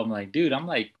 So I'm like, dude, I'm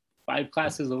like 5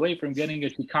 classes away from getting a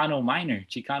Chicano minor,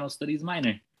 Chicano studies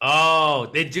minor. Oh,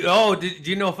 did you? Oh, did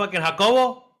you know fucking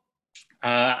Jacobo?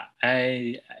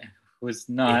 I was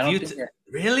no, I If don't you think.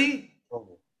 really,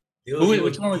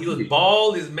 Which one was he was he?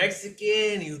 bald, he's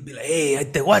Mexican. He would be like, "Hey, I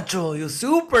te guacho." He was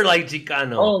super like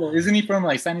Chicano. Oh, isn't he from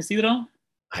like San Isidro?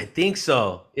 I think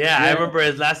so. Yeah, I Yeah, remember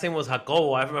his last name was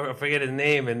Jacobo. I forget his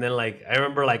name, and then like I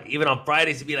remember like even on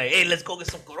Fridays he'd be like, "Hey, let's go get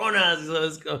some Coronas." So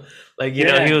let's go. Like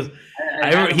yeah. he was. I I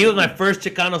had remember him. he was my first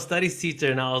Chicano studies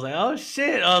teacher, and I was like, "Oh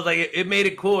shit!" I was like, it made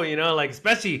it cool, like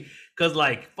especially because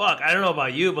like fuck, I don't know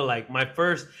about you, but like my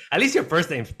first, at least your first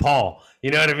name's Paul.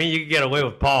 You know what I mean? You can get away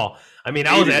with Paul. I mean,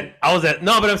 Hated it. I was at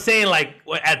no, but I'm saying like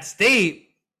at state,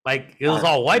 like it was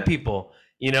all white people.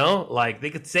 Like they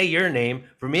could say your name.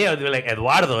 For me, I would be like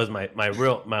Eduardo is my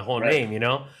whole Right.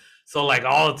 name. So like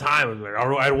all the time, it was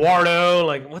like Eduardo.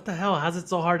 Like what the hell? How's it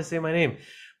so hard to say my name?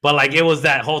 But like it was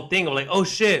that whole thing of like, oh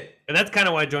shit, and that's kind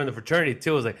of why I joined the fraternity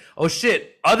too. It was like, oh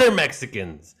shit, other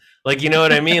Mexicans. Like you know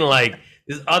what I mean? Like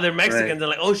these other Right. Mexicans. They're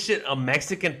like, oh shit, a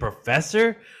Mexican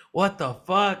professor. What the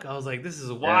fuck? I was like, this is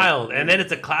Yeah. wild. And then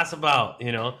it's a class about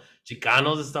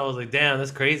Chicanos and stuff. I was like, damn,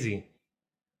 that's crazy.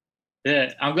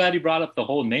 Yeah, I'm glad you brought up the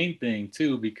whole name thing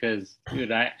too, because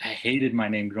dude, I hated my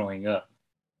name growing up. Oh,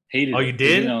 Hated you it.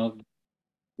 Because did?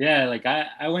 yeah, like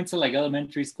I went to like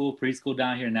elementary school, preschool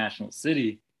down here in National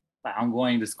City. Like, I'm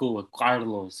going to school with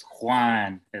Carlos,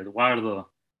 Juan, Eduardo, and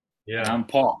Yeah. I'm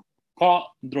Paul.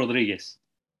 Paul Rodriguez.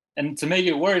 And to make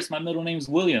it worse, my middle name's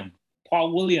William.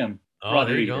 Paul William Oh,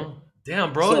 there you Rodriguez. go.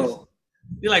 Damn, bro. So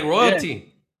You're like yeah,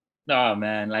 royalty. oh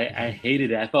man, like I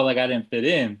hated it. I felt like I didn't fit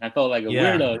in. I felt like a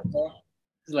Yeah. weirdo.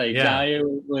 It's like Yeah. down here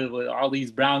with all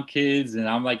these brown kids, and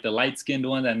I'm like the light skinned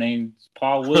one that named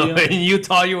Paul William. In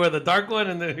Utah, you were the dark one,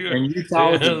 and then you And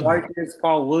Utah was the were. darkest,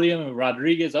 Paul William and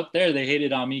Rodriguez. Up there, they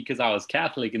hated on me because I was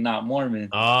Catholic and not Mormon.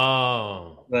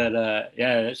 Oh. But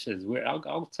yeah, that shit's weird.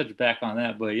 I'll touch back on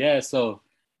that. But yeah, so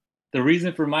the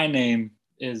reason for my name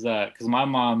is because my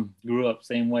mom grew up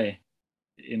same way.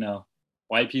 You know,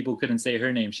 white people couldn't say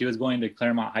her name. She was going to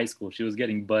Claremont High School. She was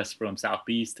getting bused from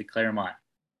Southeast to Claremont.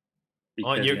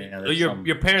 Oh, because there's your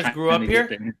some parents grew trying up to get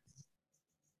here?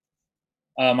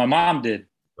 there. My mom did.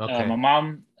 My Okay.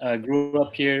 mom grew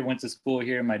up here, went to school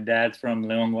here. My dad's from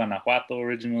León, Guanajuato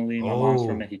originally. My mom's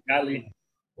from Oh, Mexicali.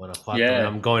 Guanajuato, man. Yeah.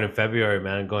 I'm going in February,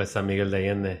 man. I'm going to San Miguel de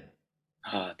Allende.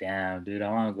 Oh damn, dude, I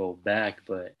want to go back,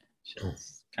 but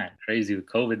shit's kind of crazy with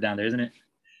COVID down there, isn't it?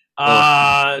 Well,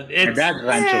 my It's dad's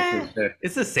rancho for sure.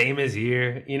 it's the same as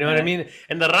here. You know what I Yeah, mean?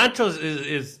 And the ranchos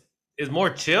is more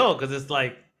chill because it's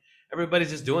like everybody's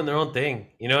just doing their own thing.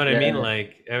 You know what I mean? yeah,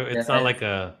 Like it's not yeah. like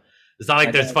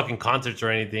My there's dad, fucking concerts or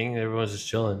anything. Everyone's just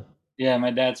chilling. yeah,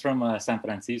 my dad's from San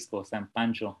Francisco, San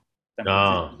Pancho, San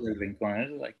Francisco, Oh, Rincon.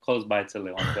 It's like close by to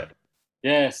León, but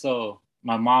yeah. So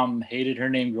my mom hated her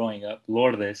name growing up,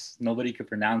 Lourdes. Nobody could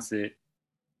pronounce it,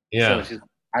 so yeah, she's.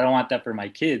 I don't want that for my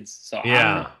kids. So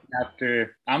yeah.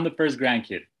 I'm the first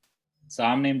grandkid. So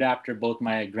I'm named after both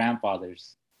my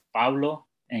grandfathers, Pablo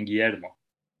and Guillermo.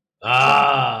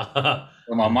 Ah,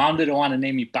 So my mom didn't want to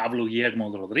name me Pablo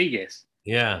Guillermo Rodriguez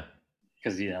yeah.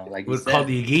 because like you We're called said,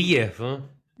 the Igiyef, huh?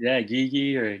 yeah,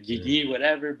 Gigi or Yeah. Gigi,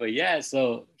 whatever. But yeah,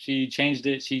 so she changed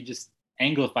it. She just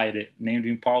anglified it, named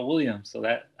me Paul William. So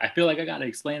that I feel like I gotta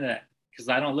explain that because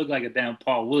I don't look like a damn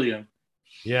Paul William.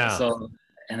 Yeah. So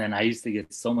and then I used to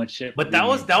get so much shit for But being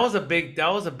named that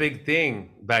was a big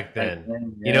thing back back then.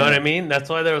 then. You know what Yeah, I mean? That's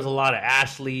why there was a lot of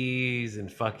Ashleys and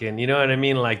fucking, you know what I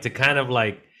mean? Like to kind of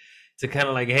like,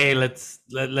 hey, let's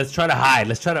try to hide.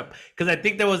 Let's try to because I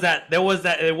think there was that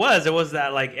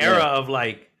like era yeah, of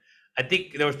like I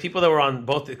think there was people that were on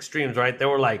both extremes, right? They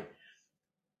were like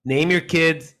name your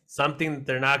kids something that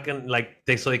they're not gonna like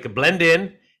they so they could blend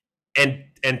in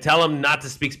and tell them not to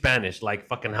speak Spanish, like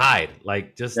fucking hide,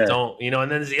 like just yeah, don't, you know.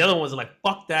 And then there's the other ones like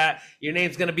fuck that, your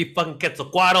name's gonna be fucking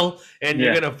Quetzalcoatl, and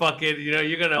you're yeah. gonna fucking, you know,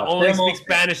 you're gonna only speak Temo.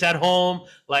 Spanish at home,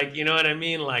 like you know what I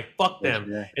mean, like fuck them.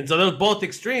 Yeah. And so those both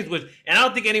extremes, which and I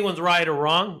don't think anyone's right or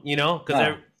wrong, you know,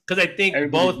 Huh. because I think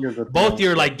Everybody deals with their both own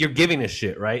you're shit. like you're giving a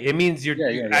shit, right? It means Yeah, you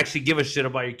yeah, yeah. actually give a shit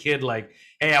about your kid, like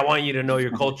hey, I want you to know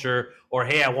your culture, or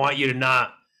hey, I want you to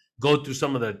not go through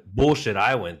some of the bullshit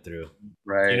I went through. You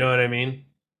Right. know what I mean?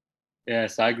 Yeah,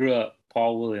 so I grew up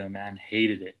Paul William, man.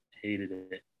 Hated it. Hated it.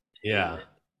 Hated Yeah. it.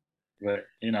 But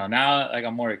now like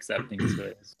I'm more accepting to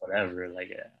it. It's whatever. Like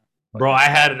yeah. Bro,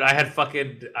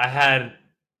 Fucking I had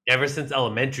ever since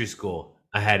elementary school,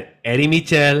 I had Eddie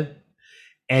Michel,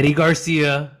 Eddie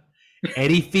Garcia,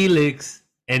 Eddie Felix,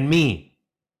 and me.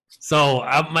 So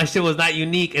my shit was not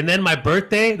unique. And then my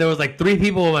birthday, there was like 3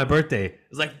 people on my birthday. It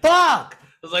was like, fuck.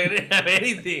 I was like, I didn't have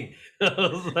anything. I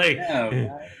was like, yeah,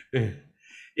 man.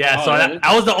 yeah. So Oh, that is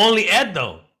I was the only Ed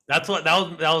though. That was what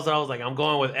I was like. I'm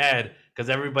going with Ed because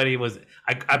everybody was.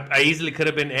 I easily could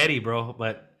have been Eddie, bro,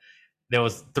 but there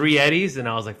was 3 Eddies, and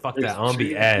I was like, fuck that. I'm gonna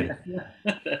be Ed.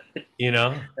 You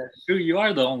know? That's true. You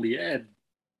are the only Ed.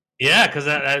 Yeah, because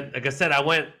like I said, I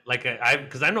went like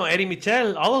because I know Eddie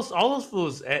Michel, all those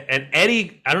fools, and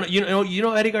Eddie. I don't know. You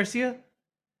know Eddie Garcia,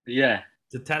 Yeah.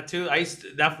 the tattoo.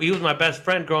 He was my best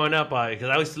friend growing up because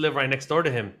I used to live right next door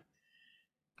to him.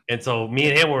 And so me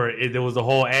and him there was a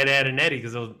whole Ed, and Eddie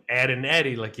because it was Ed and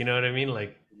Eddie, like you know what I mean,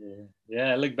 like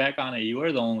Yeah. I look back on it. You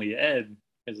were the only Ed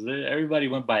because everybody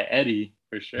went by Eddie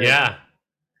for sure. yeah,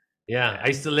 yeah. I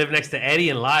used to live next to Eddie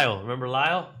and Lyle. Remember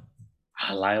Lyle?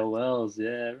 Lyle Wells. Yeah,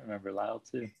 I remember Lyle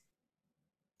too.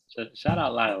 Shout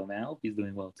out Lyle, man. I hope he's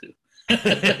doing well too.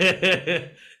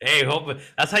 Hey, hope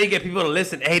that's how you get people to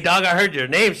listen. Hey, dog, I heard your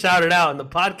name shouted out in the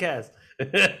podcast.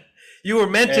 You were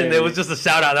mentioned. Hey. It was just a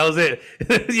shout out. That was it.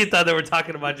 You thought they were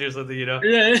talking about you or something, you know?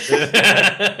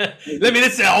 Yeah. Let me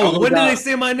listen. Oh, when did they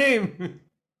say my name?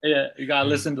 Yeah, you gotta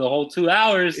listen to the whole 2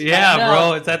 hours. Yeah,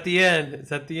 bro. It's at the end.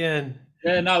 It's at the end.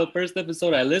 Yeah, no, the first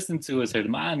episode I listened to is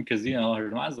Herman because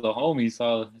Herman's the homie.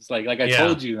 So it's like I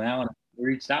told you, man, when I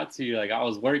reached out to you, like I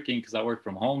was working because I work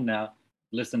from home now,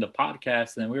 listen to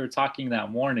podcasts, and we were talking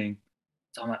that morning.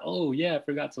 So I'm like, oh yeah, I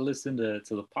forgot to listen to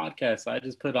the podcast. So I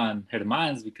just put on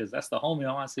Herman's because that's the homie.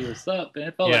 I want to see what's up. And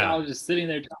it felt like I was just sitting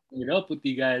there talking it up with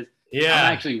you guys. Yeah.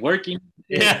 I'm actually working.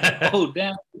 Yeah. Oh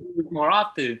damn, more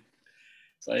often.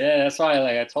 So yeah, that's why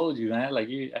like I told you, man. Like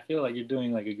I feel like you're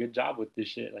doing like a good job with this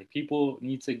shit. Like people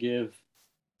need to give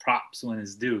props when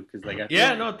it's due because like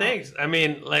no thanks. I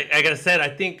mean, like I said, I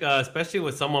think especially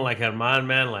with someone like Herman,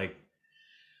 man, like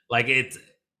it's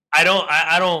I don't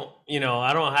I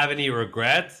don't have any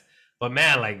regrets, but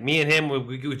man, like me and him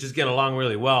we would just get along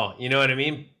really well, you know what I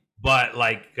mean? But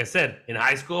like I said, in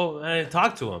high school I didn't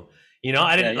talk to him, you know.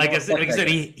 I didn't like I said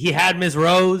he had Miss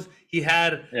Rose, he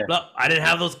had I didn't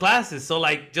have those classes, so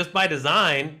like just by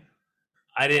design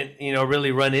I didn't,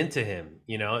 really run into him,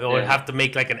 or have to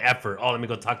make like an effort. Oh, let me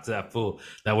go talk to that fool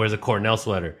that wears a Cornell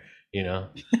sweater. you know.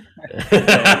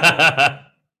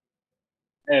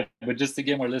 Yeah, but just to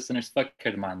get more listeners, fuck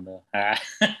Hermando.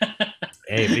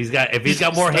 Hey, if he's got Just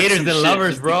more start haters some than shit lovers,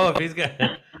 just to bro. If he's got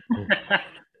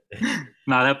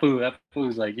Nah, that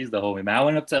fool's like he's the homie, man. I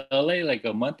went up to LA like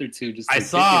a month or two just I to kick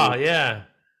saw, it. yeah.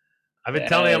 I've been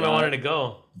telling Yeah, him I nah, wanted to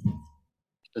go.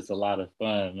 it's a lot of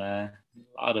fun, man.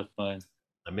 A lot of fun.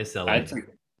 I miss I LA. took,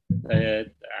 uh,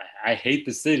 I hate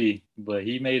the city, but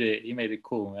he made it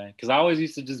cool, man. Because I always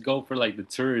used to just go for like the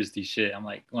touristy shit. I'm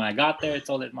like, when I got there, I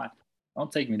told it,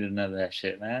 don't take me to none of that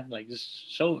shit, man. Like,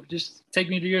 just take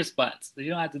me to your spots. You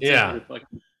don't have to take me Yeah. to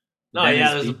fucking No, yeah,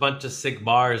 Venice there's a Beach. bunch of sick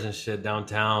bars and shit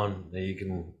downtown that you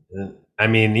can. I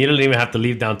mean, you don't even have to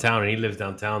leave downtown, and he lives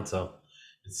downtown, so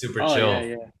it's super Oh yeah, chill.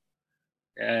 yeah,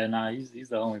 yeah. Nah, he's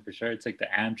the homie for sure. Took the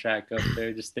Amtrak up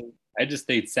there. I just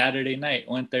stayed Saturday night.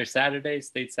 Went there Saturday,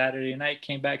 stayed Saturday night,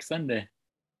 came back Sunday.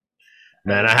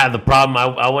 Man, I had the problem.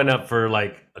 I went up for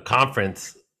like a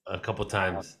conference a couple Uh,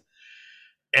 times,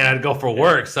 and I'd go for yeah.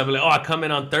 work. So I'd be like, "Oh, I come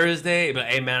in on Thursday, but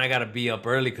hey, man, I gotta be up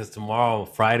early because tomorrow,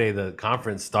 Friday, the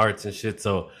conference starts and shit.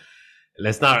 So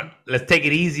let's take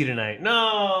it easy tonight."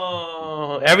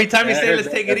 No, every time you Yeah, I say heard let's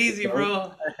that take it easy, episode.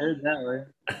 bro, I heard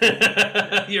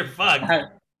that you're fucked. one.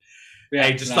 Hey,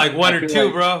 Yeah, just no, like one I or feel two,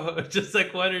 like, bro. Just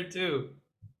like one or two.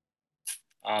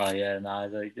 oh yeah, no,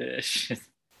 like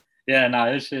yeah,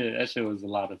 no, that shit was a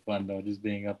lot of fun though, just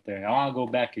being up there. I want to go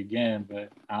back again, but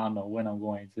I don't know when I'm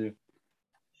going to.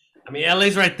 I mean,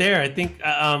 LA's right there. I think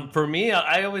for me,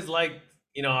 I always like,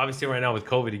 obviously right now with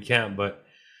COVID, you can't, but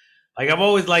like I've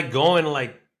always liked going to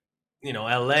like,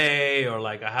 LA, or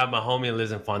like I have my homie that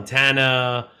lives in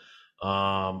Fontana.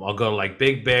 I'll go to like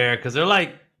Big Bear because they're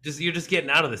like you're just getting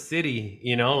out of the city,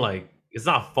 like it's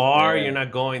not far. You're Yeah,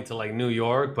 not going to like New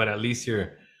York, but at least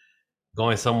you're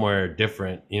going somewhere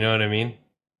different. You know what I mean?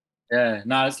 yeah,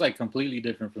 no, it's like completely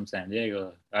different from San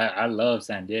Diego. I love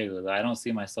San Diego. I don't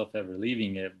see myself ever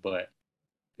leaving it, but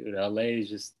dude, LA is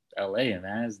just LA,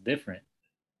 man. It's different.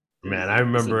 Man, I It's a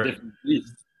remember, different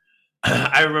beast.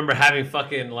 I remember having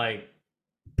fucking like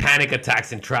panic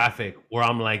attacks in traffic where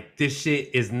I'm like, this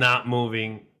shit is not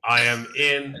moving. I am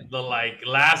in the like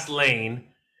last lane.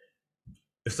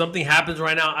 If something happens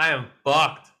right now, I am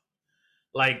fucked.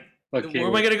 Like, where am I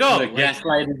Okay, gonna the go? Like,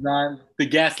 gaslight is on. The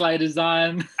gaslight is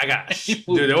on. I got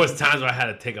dude. There was times where I had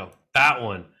to take a fat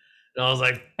one, and I was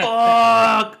like,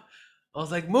 fuck. I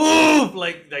was like, move,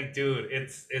 dude.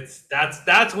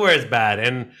 That's where it's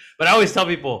bad. But I always tell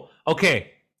people,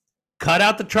 okay, cut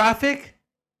out the traffic.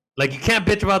 Like you can't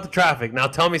bitch about the traffic. Now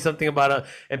tell me something about it.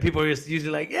 And people are just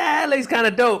usually like, yeah, LA's kind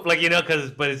of dope. Like,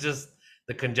 but it's just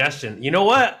the congestion. You know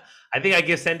what? I think I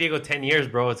give San Diego 10 years,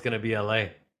 bro. It's going to be LA.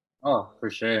 Oh, for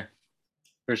sure.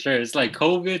 For sure. It's like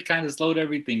COVID kind of slowed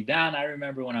everything down. I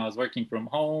remember when I was working from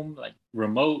home, like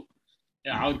remote,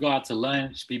 yeah, I would go out to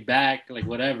lunch, be back, like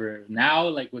whatever. Now,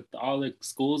 like with all the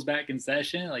schools back in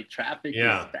session, like traffic is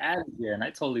Yeah. bad here. And I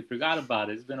totally forgot about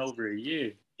it. It's been over a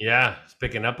year. Yeah. It's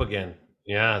picking up again.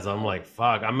 Yeah. So I'm like,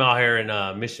 fuck. I'm out here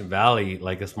in Mission Valley.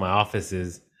 Like, it's my office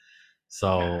is.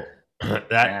 So Yeah,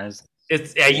 that it's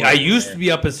it's, horrible I used to there.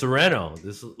 be up in Sereno.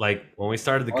 This was like when we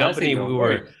started the Oh, that's company, even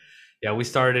worse. we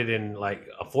started in like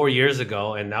 4 years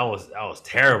ago, and that was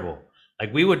terrible.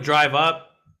 Like we would drive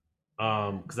up,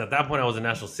 because at that point I was in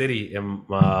National City, and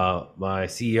my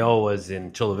CEO was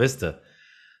in Chula Vista.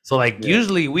 So like Yeah,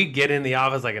 usually we get in the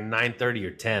office like at 9:30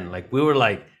 or 10. Like we were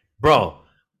like, bro,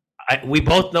 we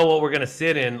both know what we're gonna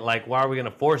sit in. Like, why are we gonna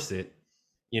force it?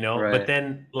 But right.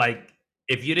 then like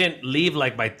if you didn't leave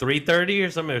like by 3:30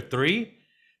 or something, or 3,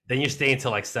 then you're staying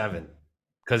till like 7,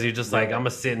 because you're just like, I'm Right. gonna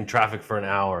sit in traffic for an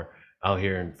hour out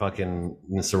here in fucking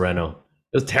in Sereno.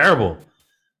 It was terrible.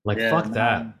 Like, Yeah, fuck no.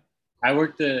 that. I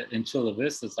worked in Chula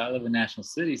Vista, so I live in National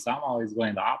City, so I'm always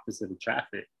going the opposite of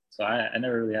traffic. So I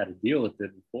never really had to deal with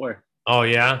it before. Oh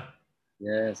yeah.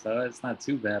 Yeah, so it's not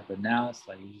too bad, but now it's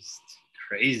like just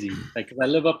crazy. Like, 'cause I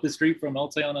live up the street from El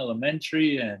Tejon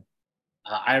Elementary, and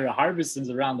Ira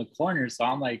Harbison's around the corner. So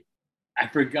I'm like, I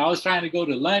forgot. I was trying to go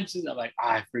to lunch. And I'm like,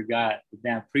 I forgot the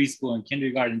damn preschool and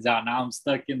kindergarten's out. Now I'm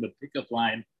stuck in the pickup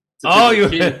line to pick Oh, up you.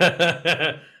 kids.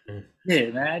 Yeah,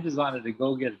 man, I just wanted to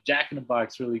go get a Jack in the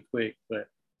Box really quick, but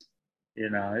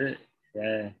yeah.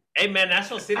 Hey man,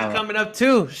 National City's I, coming up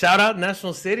too. Shout out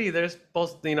National City. They're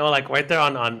supposed to, like right there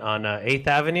on 8th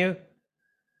Avenue.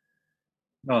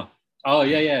 no, oh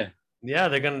yeah. Yeah,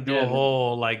 they're gonna do a Yeah,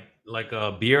 whole like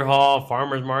a beer hall,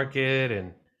 farmers market,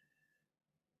 and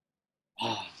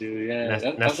oh, dude, yeah. That's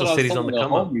National what I was City's on telling the the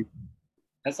come up. homies.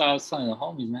 That's what I was telling the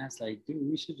homies, man. It's like, dude,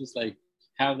 we should just like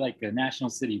have like a National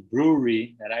City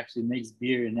brewery that actually makes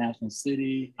beer in National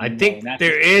City. I And, think National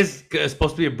there is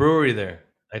supposed to be a brewery there.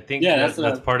 I think Yeah,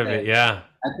 that's part of it. Yeah.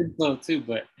 I think so too.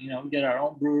 But we get our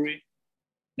own brewery.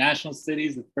 National City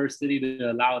is the first city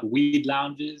to allow weed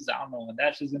lounges. I don't know when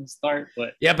that's just gonna start,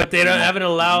 but Yeah, but they haven't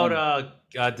allowed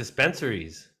yeah.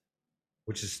 dispensaries,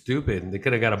 which is stupid. They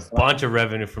could have got a So, bunch of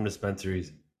revenue from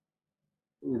dispensaries.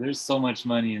 there's so much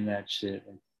money in that shit.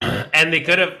 And they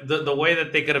could have the way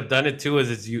that they could have done it too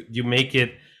is you make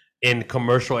it in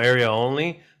commercial area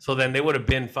only. So then they would have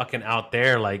been fucking out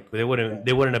there, like they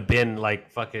wouldn't have been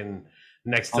like fucking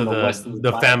next to On the west of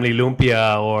the the family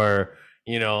lumpia or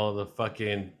the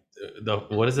fucking the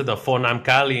what is it, the Fonam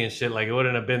Cali and shit. Like it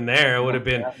wouldn't have been there. It would have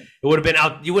been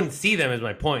out. You wouldn't see them, is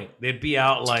my point. They'd be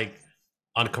out like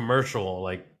on commercial,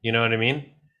 like you know what I mean,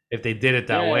 if they did it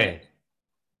that yeah, way.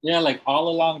 yeah, like all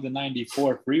along the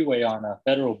 94 freeway on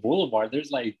Federal Boulevard,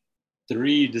 there's like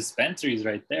 3 dispensaries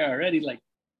right there already, like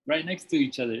right next to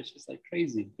each other. It's just like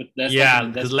crazy. But that's like Yeah,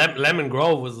 an because investment. Lemon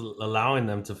Grove was allowing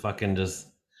them to fucking just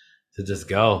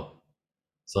go.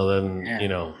 So then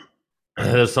Yeah,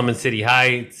 there's some in City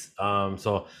Heights.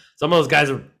 So some of those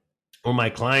guys were my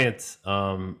clients.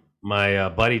 My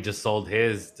buddy just sold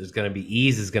his. There's gonna be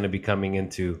Ease is gonna be coming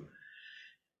into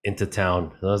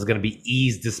town. There's gonna be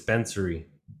Ease dispensary.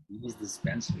 use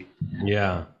dispensary.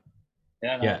 Yeah,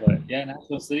 Yeah, no, yeah. but yeah,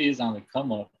 National City is on the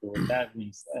come up. But with that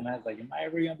being said, and I was like, am I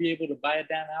ever gonna be able to buy a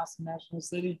damn house in National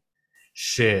City?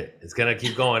 Shit, it's gonna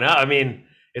keep going up. I mean,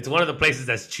 it's one of the places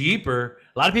that's cheaper.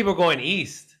 A lot of people are going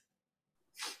east,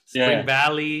 Spring Yeah,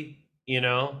 Valley.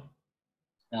 no,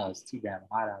 it's too damn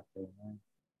hot out there, man.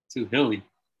 Too hilly.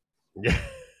 Yeah,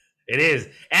 it is,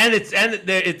 and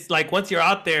it's like once you're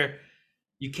out there,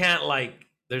 you can't like.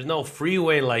 There's no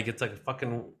freeway. Like it's like a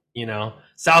fucking.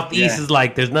 Southeast Yeah, is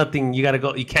like there's nothing. You gotta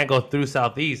go. You can't go through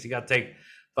Southeast. You gotta take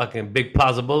fucking Big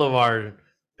Plaza Boulevard,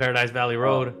 Paradise Valley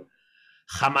Road, oh,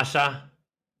 Hamasha.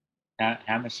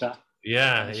 Hamishaw,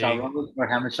 Yeah, Hamishaw yeah. Road or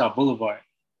Hamishaw Boulevard.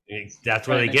 That's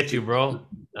where Right they next get to you, each bro. other.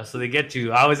 That's where they get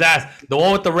you. I always ask the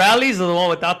one with the rallies or the one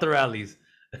without the rallies.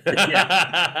 Yeah,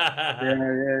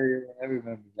 yeah. I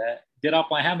remember that. Get off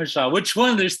my Hamishaw. Which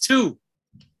one? There's 2.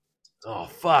 Oh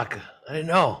fuck! I didn't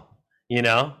know. You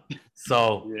know.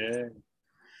 So Yeah.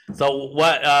 so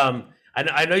what?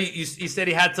 I know you said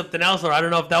he had something else, or I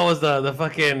don't know if that was the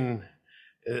fucking.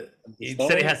 The You said he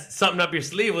story? has something up your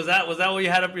sleeve. Was that what you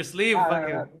had up your sleeve? No,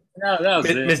 Fucking no, that was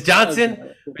it. Miss That was Johnson.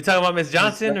 it. We talking about Miss Miss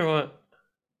Johnson or what?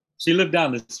 She lived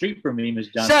down the street from me, Miss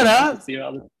Shut Johnson. I used to up. see her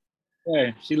all the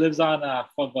time. She lives on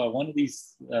one of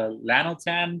these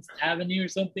Lanotan Avenue or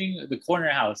something, the corner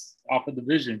house off of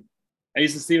Division. I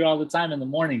used to see her all the time in the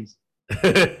mornings.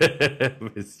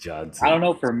 Miss I Johnson. don't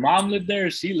know if her mom lived there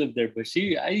or she lived there, but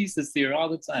I used to see her all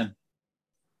the time.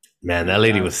 Man, Miss that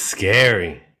lady was Johnson.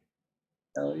 scary.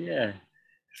 Oh yeah.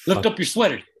 Lift Fuck. up your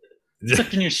sweater.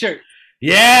 Tuck in your shirt.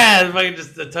 Yeah, fucking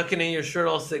just tucking in your shirt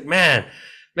all sick. Man,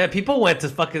 people went to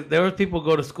fucking. There was people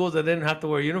go to schools that didn't have to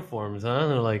wear uniforms, huh?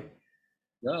 They're like,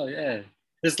 Oh yeah.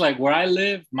 It's like where I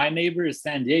live, my neighbor is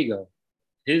San Diego.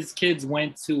 His kids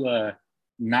went to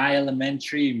Nye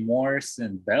Elementary, Morse,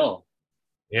 and Bell.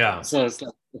 yeah. So it's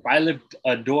like if I lived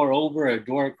a door over, a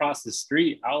door across the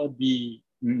street, I would be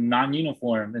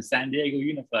non-uniform in San Diego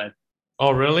Unified.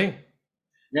 Oh, really?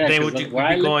 Yeah, Then because would you where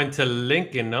I be live, going to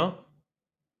Lincoln? No.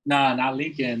 nah, not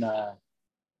Lincoln.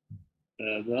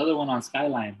 The other one on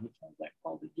Skyline. Which one's that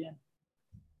called again?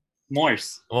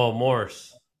 Morse. Oh,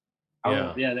 Morse.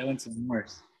 Yeah. Yeah, they went to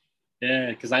Morse.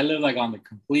 Yeah, because I live like on the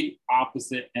complete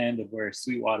opposite end of where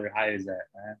Sweetwater High is at,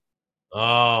 man. It's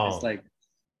Oh. like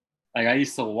I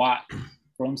used to walk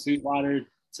from Sweetwater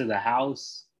to the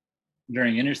house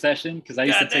during intercession because I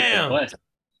used to take the Goddamn. bus.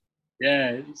 Yeah,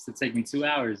 it used to take me 2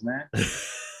 hours, man.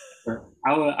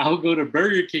 I would go to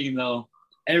Burger King though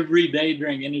every day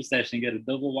during intercession, get a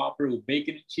double Whopper with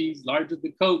bacon and cheese, large with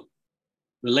the Coke.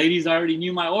 The ladies already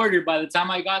knew my order. By the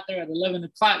time I got there at 11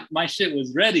 o'clock, my shit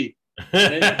was ready.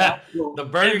 The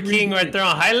Burger King right there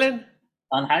on Highland.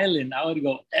 On Highland, I would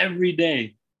go every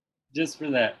day just for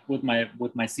that with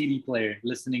my CD player,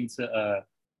 listening to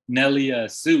Nelly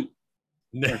Suit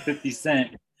or 50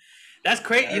 Cent. That's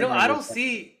great. I I remember don't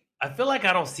see. I feel like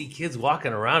I don't see kids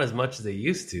walking around as much as they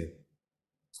used to.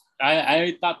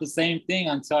 I thought the same thing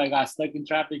until I got stuck in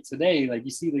traffic today. Like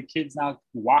you see the kids now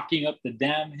walking up the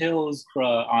damn hills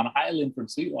on Highland from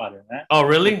Sweetwater, man. Oh, With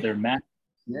really? their mat.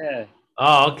 Yeah.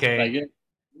 Oh, okay. Like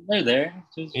they're there.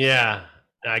 Just, Yeah.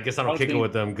 I guess I don't kick it think,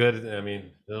 with them. Good. I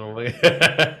mean, they don't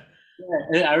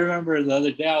yeah, I remember the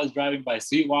other day I was driving by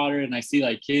Sweetwater and I see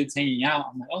like kids hanging out.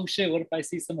 I'm like, oh shit, what if I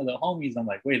see some of the homies? I'm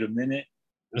like, wait a minute.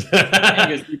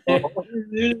 I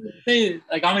guess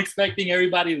like I'm expecting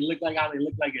everybody to look like how they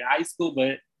look like in high school,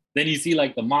 but Then you see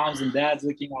like the moms and dads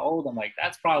looking old. I'm like,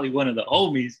 that's probably one of the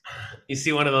homies. You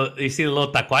see the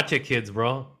little tacuache kids,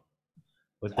 bro,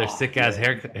 with their Oh sick ass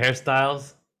yeah.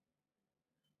 hairstyles.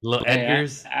 Little Hey,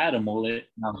 Edgars. I had a mullet.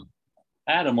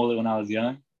 I had a mullet when I was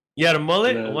young. You had a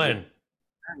mullet? The When?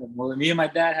 I had a mullet. Me and my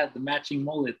dad had the matching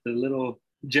mullet, the little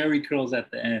Jerry curls at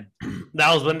the end.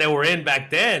 That was when they were in back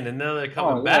then, and now they're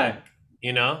coming Oh yeah. back.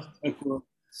 You know, Cool.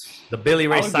 the Billy I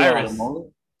Ray would grow out a Cyrus.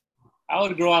 mullet. I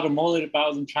would grow out a mullet if I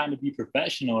wasn't trying to be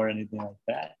professional or anything like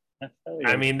that. I tell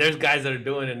I you. mean, there's guys that are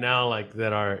doing it now, like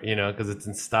that are, you know, because it's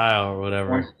in style or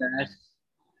whatever. Mustache.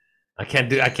 I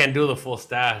can't do the full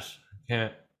stash. I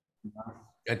can't.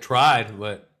 I tried,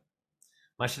 but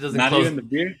my shit doesn't Not close. even the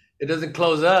beard. It doesn't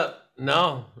close up.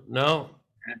 No, no.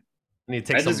 I need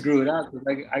to I take just some. grew it out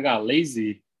because I got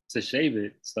lazy to shave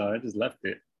it, so I just left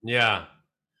it. Yeah.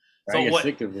 I So get what?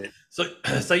 sick of it. So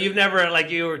so you've never,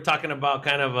 like you were talking about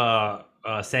kind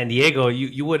of San Diego.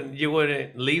 You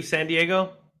wouldn't leave San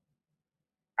Diego.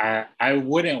 I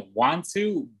wouldn't want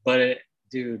to, but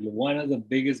dude, one of the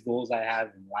biggest goals I have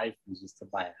in life is just to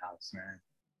buy a house, man.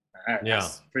 Yeah.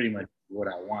 That's pretty much what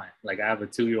I want. Like I have a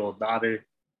 2-year-old daughter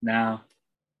now.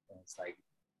 And it's like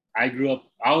I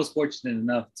was fortunate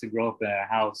enough to grow up in a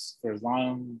house for as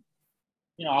long,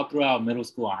 all throughout middle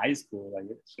school and high school. Like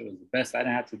it was the best. I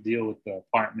didn't have to deal with the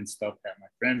apartment stuff that my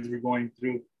friends were going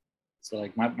through. So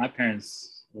like my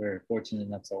parents were fortunate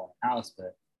enough to own a house,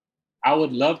 but I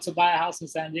would love to buy a house in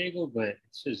San Diego, but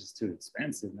it's just too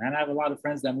expensive, man. I have a lot of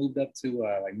friends that moved up to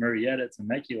like Murrieta,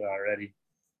 Temecula already,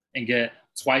 and get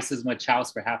twice as much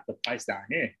house for half the price down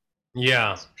here.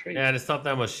 Yeah. It's crazy. And it's not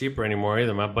that much cheaper anymore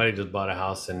either. My buddy just bought a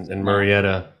house in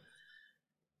Murrieta.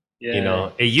 Yeah. You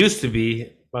know, it used to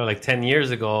be probably like 10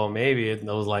 years ago, maybe it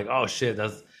was like, oh shit,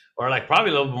 that's, or like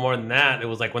probably a little bit more than that. It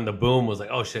was like when the boom was like,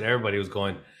 oh shit, everybody was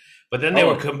going. But then then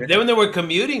when they were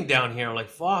commuting down here, I'm like,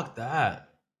 fuck that.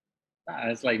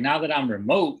 It's like now that I'm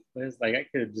remote, it's like I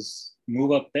could just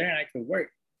move up there and I could work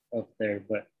up there.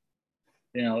 But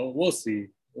we'll see.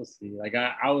 We'll see. Like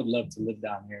I would love to live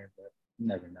down here, but you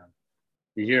never know.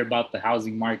 You hear about the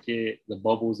housing market, the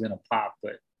bubble's gonna pop,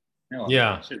 but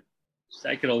yeah,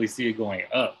 I could only see it going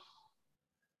up.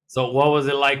 So what was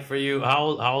it like for you?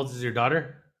 How old is your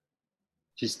daughter?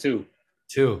 She's 2.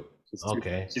 2. She's 2.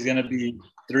 Okay. She's gonna be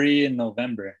 3 in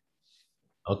November.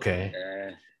 Okay.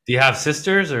 Do you have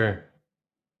sisters or?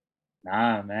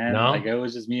 Nah, man. No? Like it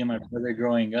was just me and my brother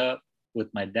growing up with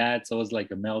my dad, so it was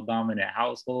like a male dominant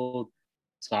household.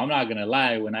 So I'm not gonna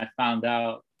lie, when I found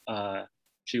out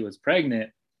she was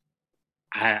pregnant,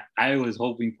 I was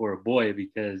hoping for a boy,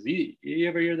 because you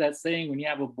ever hear that saying, when you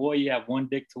have a boy, you have one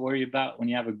dick to worry about. When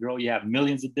you have a girl, you have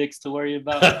millions of dicks to worry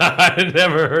about. I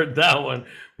never heard that one.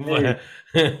 But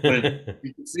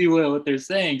you can see what they're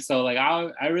saying. So like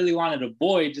I really wanted a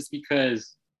boy just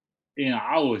because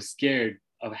I was scared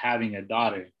of having a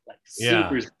daughter, like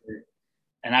super scared.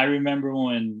 And I remember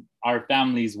when our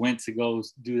families went to go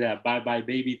do that bye-bye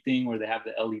baby thing where they have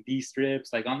the LED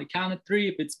strips, like on the count of 3,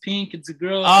 if it's pink, it's a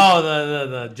girl. Oh,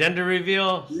 the gender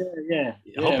reveal? Yeah.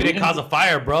 I hope you didn't cause a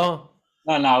fire, bro.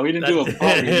 No, we didn't do a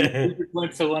party. We just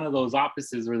went to one of those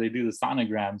offices where they do the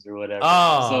sonograms or whatever.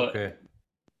 Oh, okay.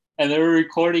 And they were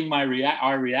recording our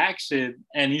reaction,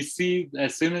 and you see,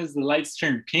 as soon as the lights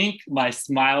turn pink, my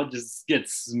smile just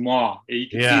gets small. You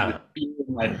can see the fear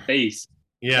in my face.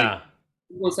 Yeah. Like,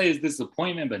 people say it's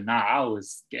disappointment, but nah, I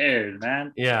was scared,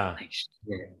 man. Yeah. Like,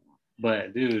 shit.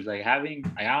 But dude, like I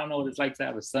don't know what it's like to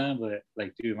have a son, but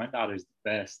like, dude, my daughter's the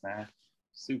best, man.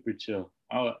 Super chill.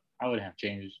 I wouldn't have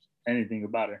changed anything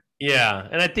about her. Yeah,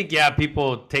 and I think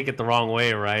people take it the wrong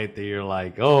way, right? That you're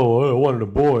like, oh, I wanted a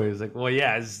boy. It's like, well,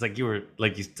 yeah, it's just like you were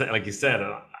like you said,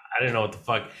 I didn't know what the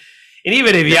fuck. And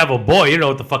even if you have a boy, you don't know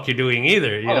what the fuck you're doing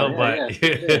either, you know. But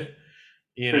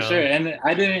for sure. And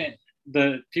I didn't.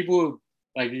 The people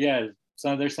like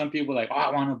So there's some people like, oh,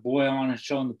 I want a boy. I want to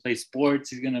show him to play sports.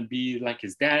 He's gonna be like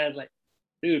his dad. Like,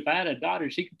 dude, if I had a daughter,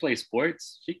 she could play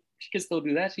sports. She could still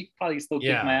do that. She could probably still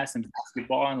kick my ass in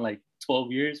basketball in like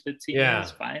 12 years, 15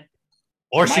 years, fine.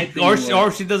 Or she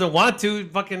doesn't want to.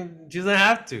 Fucking, she doesn't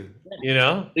have to. You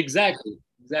know. Exactly.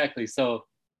 So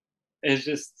it's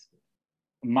just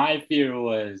my fear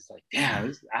was like,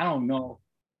 damn, I don't know.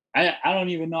 I don't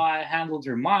even know I handled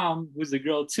her mom, who's a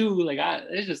girl too. Like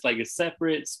it's just like a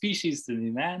separate species to me,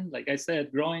 man. Like I said,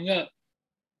 growing up,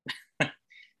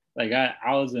 like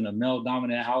I was in a male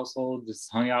dominant household,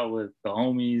 just hung out with the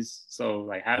homies. So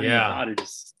like having a daughter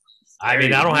just. I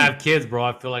mean, I don't have kids, bro.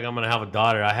 I feel like I'm gonna have a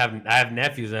daughter. I have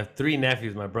nephews. I have 3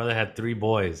 nephews. My brother had 3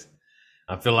 boys.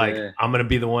 I feel like I'm gonna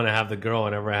be the one to have the girl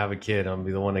whenever I have a kid. I'm gonna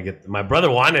be the one to get. My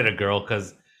brother wanted a girl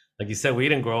because, like you said, we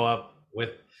didn't grow up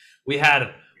with. We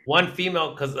had one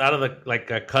female, because out of the like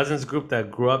a cousins group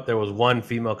that grew up, there was one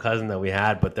female cousin that we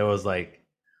had, but there was like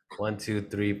one, two,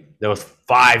 three. There was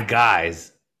five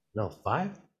guys. No,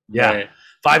 five. Yeah, Right.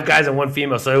 five guys and one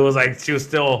female. So it was like she was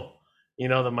still,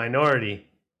 the minority.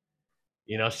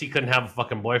 She couldn't have a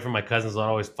fucking boyfriend. My cousins would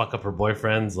always fuck up her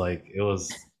boyfriends. Like it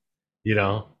was, you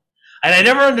know, and I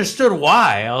never understood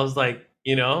why. I was like,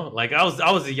 like I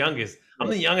was the youngest. I'm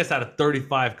the youngest out of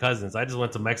 35 cousins. I just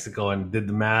went to Mexico and did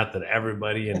the math and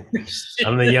everybody, and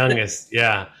I'm the youngest.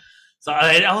 Yeah. So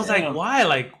I was like, Yeah.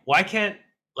 why? Why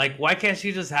can't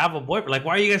she just have a boyfriend? Like,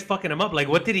 why are you guys fucking him up? Like,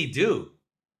 what did he do?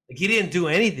 Like, he didn't do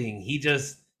anything. He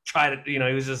just tried to,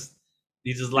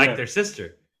 he just liked Yeah. their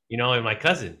sister, and my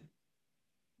cousin.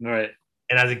 Right.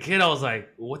 And as a kid, I was like,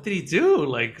 what did he do?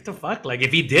 Like, what the fuck? Like,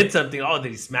 if he did something, oh,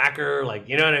 did he smack her? Like,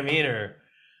 you know what I mean? Or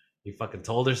he fucking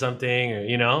told her something,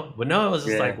 or. But no, it was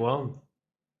just Yeah. like, well,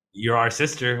 you're our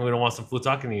sister. We don't want some fool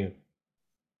talking to you.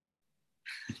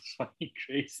 It's fucking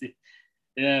crazy.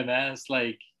 Yeah, man. It's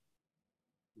like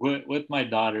with my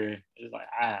daughter, it's like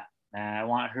man, I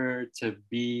want her to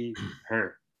be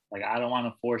her. Like I don't want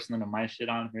to force none of my shit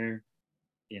on her.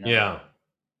 You know, Yeah.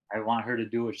 I want her to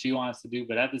do what she wants to do.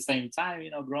 But at the same time,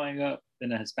 growing up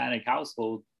in a Hispanic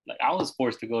household, like I was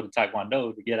forced to go to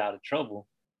Taekwondo to get out of trouble.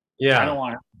 I don't Yeah.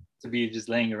 want her to be just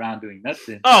laying around doing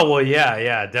nothing. Oh, well, yeah,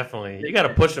 yeah, definitely. You got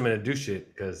to push them into do shit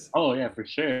because, Oh yeah, for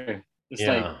sure. It's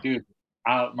like, yeah. dude,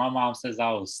 my mom says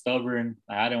I was stubborn.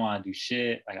 Like I didn't want to do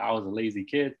shit. Like I was a lazy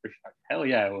kid. For sure. Hell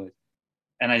yeah, I was.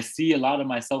 And I see a lot of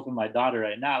myself in my daughter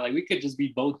right now. Like we could just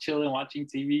be both chilling, watching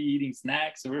TV, eating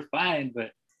snacks, and we're fine.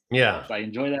 But Yeah. I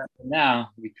enjoy that now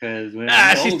because when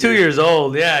She's 2 years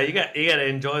old. Yeah, you got to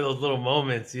enjoy those little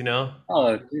moments.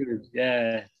 oh, dude,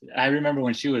 yeah. I remember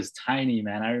when she was tiny,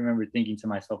 man. I remember thinking to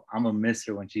myself, I'm gonna miss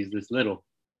her when she's this little.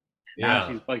 Now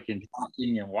Yeah. she's fucking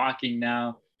talking and walking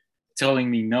now, telling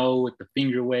me no with the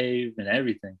finger wave and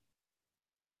everything.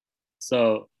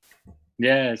 So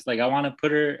yeah, it's like I want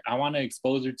to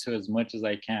expose her to as much as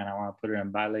I can. I want to put her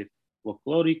in ballet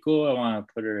folklorico. I want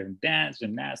to put her in dance,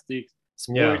 gymnastics,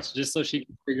 Yeah. sports, just so she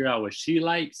can figure out what she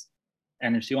likes.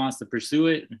 And if she wants to pursue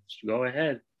it, she go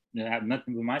ahead. I have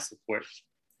nothing but my support.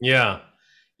 Yeah.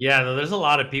 Yeah, no, there's a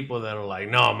lot of people that are like,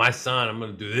 no, my son, I'm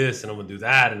gonna do this and I'm gonna do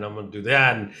that and I'm gonna do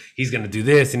that and he's gonna do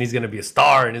this and he's gonna be a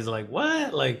star and he's like,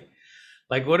 what? Like,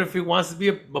 what if he wants to be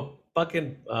a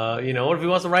fucking, what if he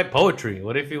wants to write poetry?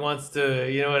 What if he wants to,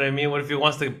 you know what I mean? What if he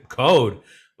wants to code?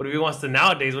 What if he wants to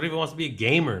nowadays? What if he wants to be a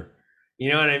gamer?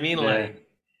 You know what I mean? Yeah, Like,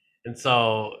 and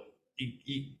so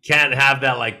you can't have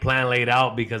that like plan laid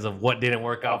out because of what didn't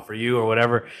work out for you or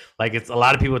whatever. Like it's a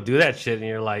lot of people do that shit, and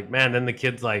you're like, man. Then the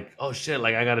kid's like, oh shit,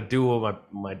 like I gotta do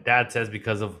what my dad says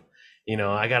because of,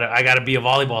 I gotta be a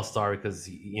volleyball star because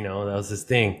that was his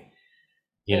thing.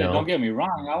 You yeah. Don't know. get me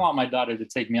wrong. I want my daughter to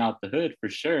take me out the hood for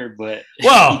sure, but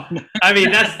Well, I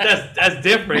mean that's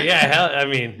different. Yeah, hell, I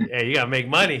mean, yeah, you gotta make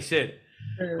money, shit.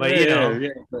 But yeah.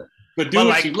 But do but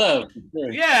what like, you love. For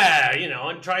sure. yeah,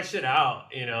 and try shit out,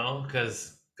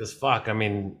 because fuck, I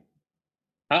mean,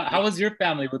 How was your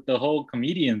family with the whole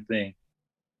comedian thing?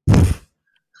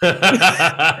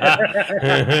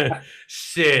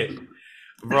 shit,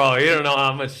 bro, you don't know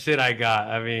how much shit I got.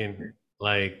 I mean,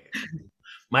 like,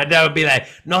 my dad would be like,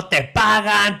 "No te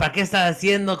pagan, ¿para qué estás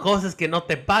haciendo cosas que no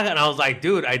te pagan?" I was like,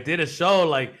 dude, I did a show,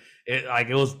 like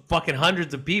it was fucking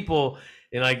hundreds of people,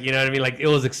 and like, you know what I mean, like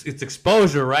it's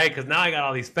exposure, right? Because now I got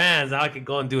all these fans. Now I can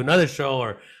go and do another show,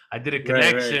 or I did a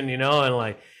connection, and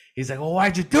like. He's like, well,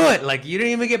 why'd you do it? Like, you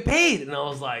didn't even get paid. And I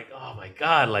was like, oh my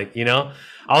God. Like, I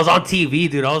was on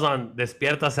TV, dude. I was on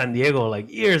Despierta San Diego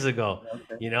like years ago,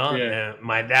 Okay. Yeah. and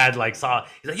my dad like saw,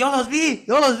 he's like, yo los vi.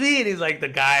 And he's like, the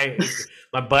guy,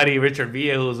 my buddy, Richard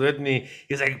Villa, who was with me,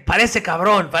 he's like, parece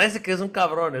que es un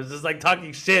cabrón. It was just like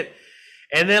talking shit.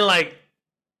 And then like,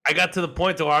 I got to the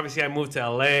point where obviously I moved to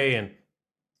LA and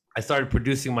I started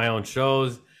producing my own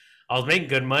shows. I was making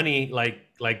good money, like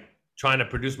trying to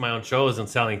produce my own shows and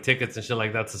selling tickets and shit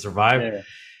like that to survive. Yeah.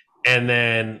 And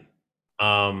then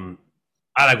I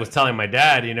like was telling my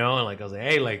dad, and like I was like,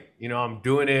 hey, like, I'm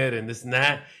doing it and this and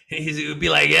that. And he would be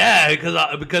like, yeah,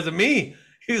 because of me.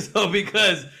 So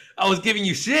because I was giving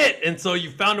you shit, and so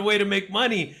you found a way to make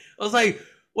money. I was like,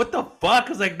 what the fuck? I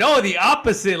was like, no, the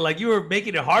opposite. Like you were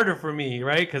making it harder for me,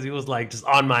 right? Because he was like just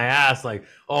on my ass, like,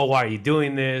 oh, why are you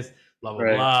doing this? Blah blah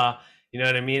Right. blah. You know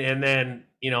what I mean? And then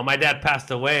my dad passed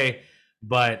away.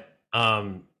 But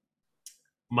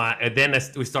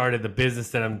we started the business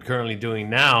that I'm currently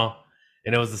doing now,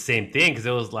 and it was the same thing because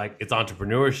it was like it's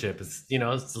entrepreneurship. It's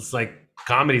just like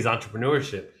comedy's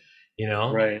entrepreneurship.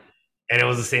 Right. And it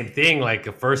was the same thing. Like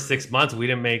the first 6 months, we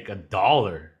didn't make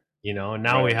 $1. you know. And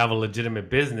now we Right. have a legitimate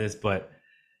business, but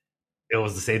it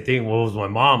was the same thing. What was my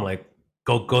mom like?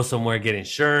 Go somewhere, get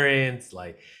insurance,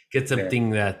 like get Yeah. something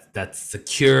that's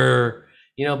secure,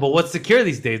 you know. But what's secure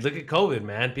these days? Look at COVID,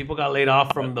 man. People got laid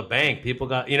off from the bank. People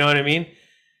got, you know what I mean?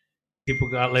 People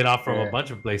got laid off from a Yeah. bunch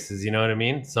of places. You know what I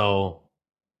mean? So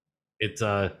it's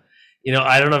you know,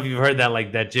 I don't know if you've heard that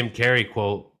like that Jim Carrey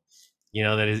quote. You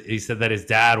know that he said that his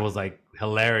dad was like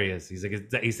hilarious. He's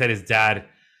like he said his dad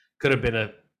could have been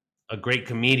a great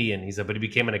comedian. He said, but he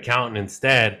became an accountant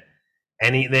instead.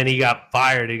 And then he got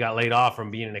fired. He got laid off from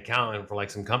being an accountant for like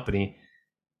some company.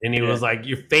 And he was Yeah. like,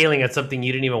 "You're failing at something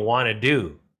you didn't even want to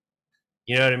do."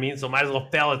 You know what I mean? So might as well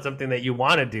fail at something that you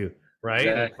want to do, right?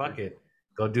 Like Exactly. fuck it,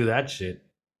 go do that shit.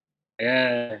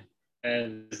 Yeah.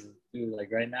 And dude,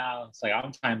 like right now, it's like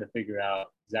I'm trying to figure out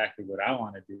exactly what I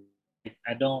want to do.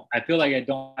 I feel like I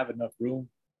don't have enough room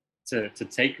to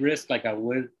take risks like I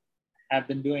would have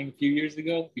been doing a few years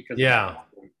ago because of my Yeah,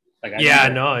 mom. Like I yeah,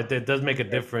 gotta, no, it does make a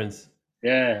difference.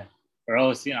 yeah. Or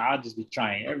else, I'll just be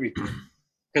trying everything.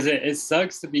 Because it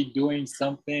sucks to be doing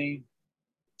something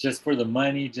just for the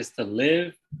money, just to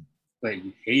live, but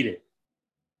you hate it.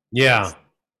 Yeah, It's,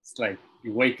 it's like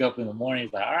you wake up in the morning,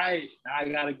 it's like, all right, now I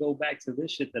gotta go back to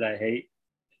this shit that I hate.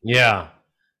 yeah,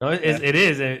 no, Yeah. it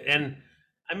is, and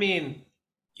I mean,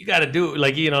 you got to do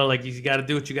like, you know, like you got to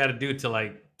do what you got to do to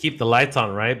like keep the lights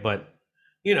on, right? But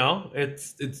you know,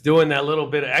 it's doing that little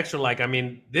bit of extra. Like, I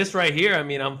mean, this right here, I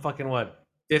mean, I'm fucking what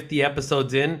 50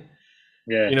 episodes in,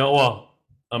 Yeah. you know. Well,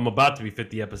 I'm about to be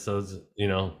 50 episodes, you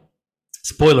know.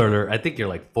 Spoiler alert, I think you're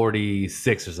like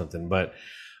 46 or something, but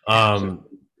Damn, shit.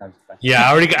 um yeah,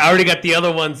 I already got the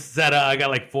other ones set up. I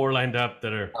got like 4 lined up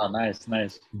that are, Oh, nice,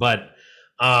 nice. but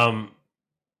um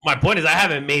my point is I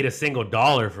haven't made a single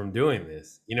dollar from doing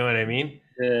this. You know what I mean?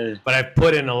 Yeah, But I've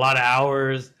put in a lot of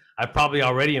hours. I probably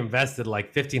already invested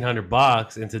like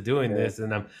 $1,500 into doing yeah, this,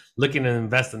 and I'm looking to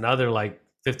invest another like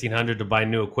 1,500 to buy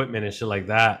new equipment and shit like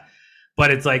that.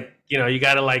 But it's like, you know, you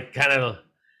gotta like kind of,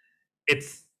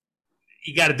 it's,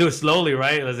 you got to do it slowly,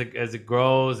 right? As it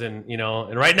grows, and you know,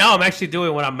 and right now I'm actually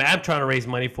doing what I'm trying to raise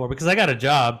money for because I got a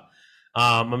job.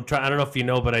 I'm trying. I don't know if you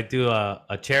know, but I do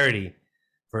a charity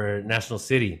for National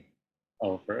City.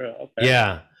 oh, for real. Okay.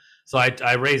 Yeah, so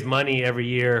I raise money every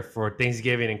year for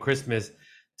Thanksgiving and Christmas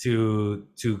to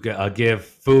give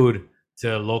food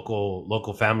to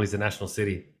local families in National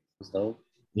City. So,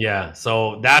 Yeah,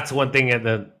 so that's one thing. And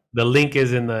the link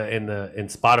is in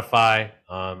Spotify,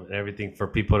 and everything for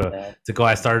people yeah, to go.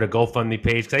 I started a GoFundMe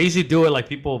page because I usually do it like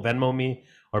people Venmo me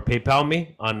or PayPal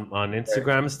me on right.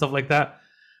 Instagram and stuff like that.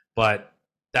 But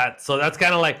that's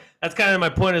kind of like, that's kind of my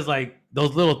point, is like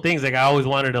those little things. Like I always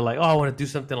wanted to like, oh, I want to do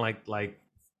something like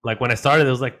when I started, it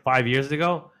was like 5 years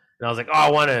ago, and I was like, oh,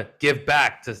 I want to give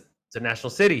back to National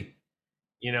City,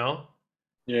 you know,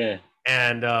 Yeah.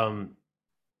 and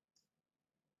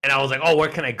and I was like, oh, where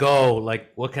can I go?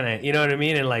 Like, what can I, you know what I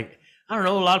mean? And like, I don't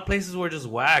know, a lot of places were just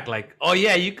whack. Like, oh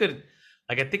yeah, you could,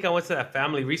 like, I think I went to that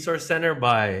Family Resource Center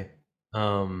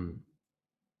um,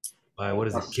 by what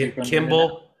is Across it, the street from you right now.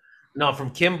 Kimball? No, from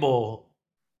Kimball.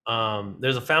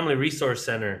 There's a Family Resource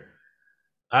Center.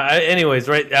 Anyways,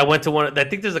 right? I went to one. I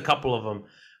think there's a couple of them,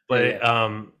 Yeah,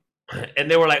 yeah. but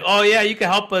and they were like, "Oh yeah, you can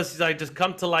help us." He's like, "Just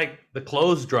come to like the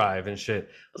clothes drive and shit."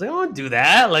 I was like, "I want to do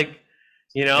that," like,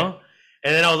 you know.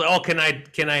 And then I was like, "Oh,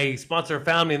 can I sponsor a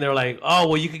family?" And they're like, "Oh,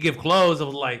 well, you could give clothes." I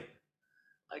was like,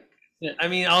 Yeah, I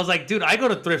mean, I was like, "Dude, I go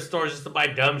to thrift stores just to buy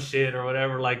dumb shit or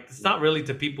whatever. Like, it's not really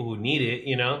to people who need it,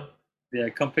 you know." yeah.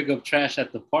 Come pick up trash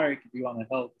at the park if you want to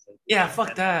help. It's like, Yeah,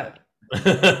 fuck that.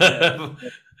 yeah,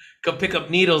 Come pick up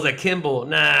needles at Kimball.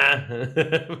 Nah.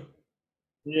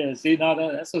 yeah. See,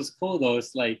 no, that's what's cool though.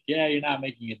 It's like, yeah, you're not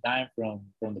making a dime from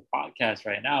the podcast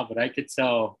right now, but I could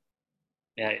tell,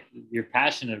 yeah, you're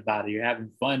passionate about it. You're having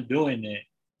fun doing it.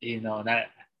 That,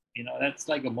 that's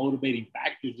like a motivating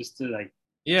factor just to like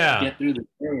Yeah. get through the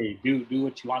day, do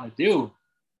what you want to do.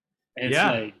 And it's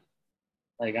Yeah.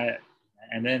 like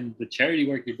and then the charity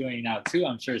work you're doing now too,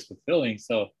 I'm sure is fulfilling.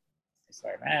 So it's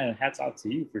like, man, hats off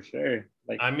to you for sure.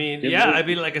 Like, I mean, give yeah. it. I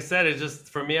mean, like I said, it's just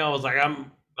for me. I was like,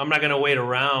 I'm not gonna wait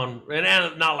around,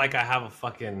 and not like I have a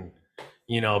fucking,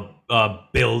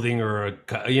 building or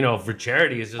for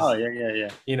charity. It's Oh just, yeah, yeah,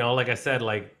 yeah. like I said,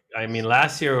 like I mean,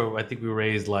 last year I think we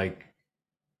raised like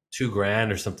 2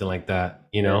 grand or something like that,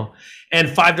 Yeah, and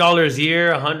 $5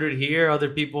 here, 100 here. Other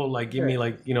people like give sure, me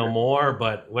like sure. more,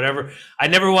 but whatever. I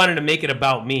never wanted to make it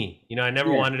about me. I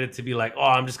never Yeah. wanted it to be like, oh,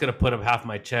 I'm just gonna put up half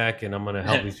my check and I'm gonna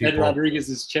help these Ed people.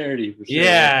 Rodriguez's charity for sure. Yeah.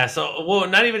 Yeah. So, well,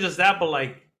 not even just that, but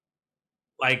like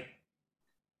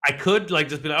I could like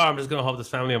just be like, oh, I'm just gonna help this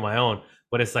family on my own.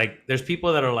 But it's like there's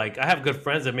people that are like, I have good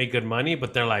friends that make good money,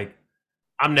 but they're like,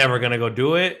 I'm never gonna go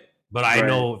do it. But I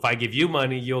know if I give you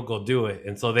money, you'll go do it.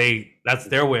 And so that's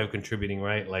their way of contributing,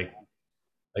 right? Like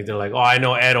they're like, oh, I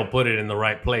know Ed will put it in the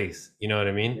right place. You know what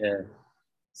I mean? Yeah.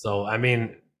 So I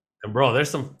mean, and bro, there's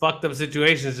some fucked up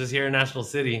situations just here in National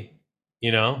City.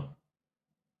 You know,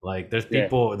 like there's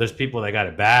people that got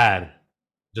it bad,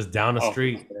 just down the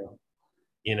street.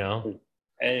 You know.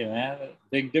 Hey man,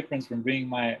 big difference from being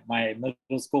my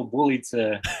middle school bully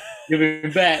to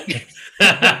giving back.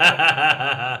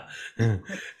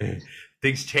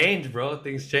 Things change, bro.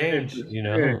 Things change. You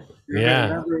know.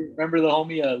 Yeah. Remember the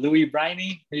homie Louis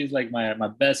Briney? He's like my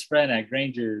best friend at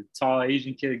Granger, tall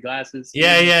Asian kid, glasses.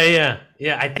 Yeah.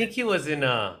 I think he was in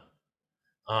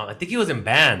I think he was in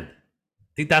band.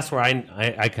 I think that's where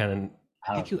I kind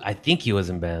of I think he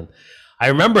was in band. I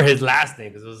remember his last name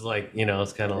because it was like, you know,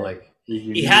 it's kind of like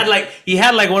he had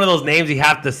like one of those names you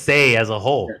have to say as a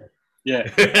whole. Yeah.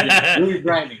 Louis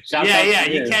Briney. Yeah.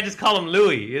 You can't just call him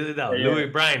Louis. Louis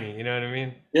Briney. You know what I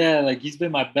mean? Yeah, like he's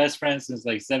been my best friend since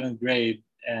like 7th grade.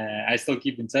 And I still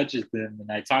keep in touch with him.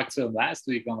 And I talked to him last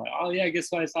week. I'm like, oh yeah,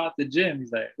 guess what I saw at the gym?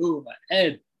 He's like, ooh, my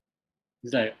head.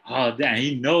 He's like, oh damn,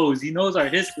 he knows our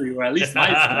history, or at least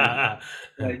my side.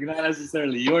 Like, not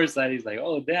necessarily your side. He's like,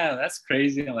 oh damn, that's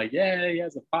crazy. I'm like, yeah, he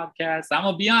has a podcast. I'm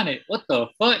gonna be on it. What the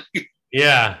fuck?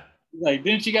 Yeah. He's like,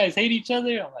 didn't you guys hate each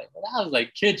other? I'm like, well, that was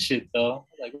like kid shit though.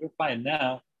 Like, we're fine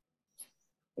now.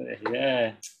 But,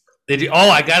 yeah. Did you?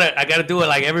 Oh, I gotta do it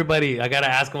like everybody. I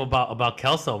gotta ask him about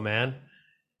Kelso, man.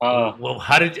 Well,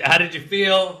 how did you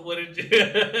feel? What did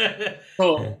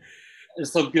you?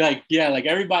 So like, yeah, like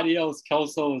everybody else,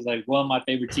 Kelso was like one of my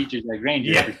favorite teachers at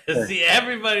Granger. Yeah, sure. See,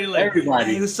 everybody,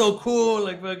 he was so cool,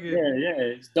 like fucking. Yeah,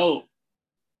 it's dope.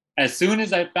 As soon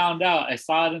as I found out, I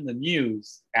saw it in the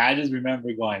news. I just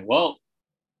remember going, well,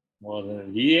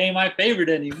 he ain't my favorite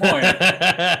anymore.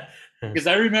 Because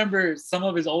I remember some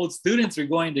of his old students were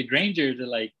going to Granger to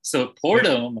like support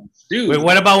him. Dude, wait,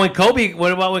 what about when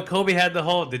Kobe had the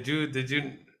whole? Did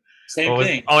you? Same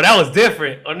thing. Oh, that was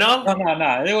different. Oh no?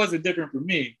 No. It wasn't different for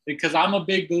me because I'm a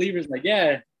big believer. It's like,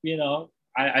 yeah, you know,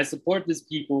 I support these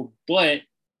people, but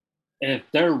if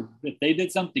they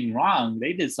did something wrong,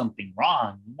 they did something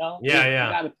wrong. You know? Yeah.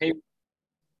 They gotta pay.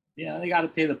 They gotta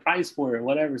pay the price for it,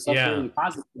 whatever. Suffer the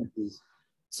consequences.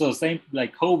 So same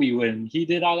like Kobe, when he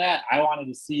did all that, I wanted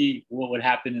to see what would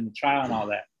happen in the trial and all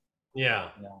that. Yeah.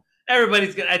 You know?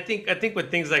 Everybody's gonna. I think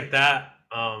with things like that,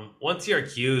 once you're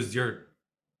accused,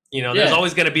 there's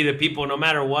always going to be the people, no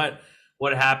matter what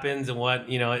happens and what,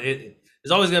 there's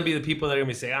always going to be the people that are going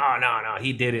to be saying, oh, no,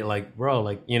 he did it. Like, bro,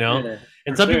 like,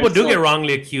 and some people do get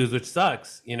wrongly accused, which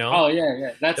sucks, Oh,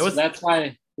 yeah. That's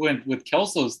why with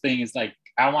Kelso's thing, it's like,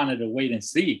 I wanted to wait and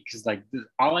see because, like,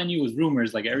 all I knew was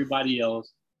rumors, like everybody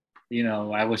else.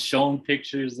 I was shown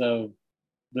pictures of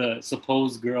the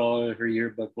supposed girl, her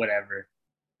yearbook, whatever.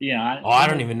 I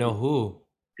don't even know who.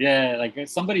 Yeah, like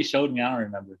somebody showed me. I don't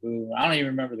remember who. I don't even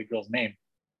remember the girl's name.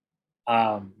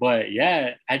 But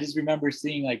yeah, I just remember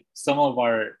seeing like some of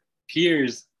our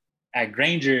peers at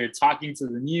Granger talking to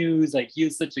the news. Like, he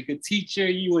was such a good teacher,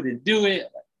 you wouldn't do it.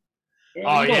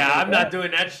 Like, I'm not doing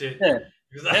that shit. Yeah.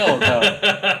 Hell no.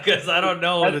 Because I don't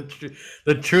know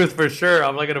the truth for sure.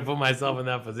 I'm not gonna put myself in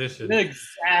that position.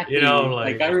 Exactly.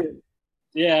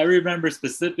 I remember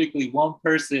specifically one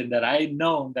person that I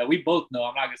know that we both know.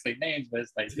 I'm not gonna say names, but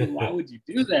it's like, dude, why would you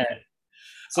do that?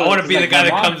 So I want to be the guy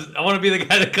that comes. I want to be the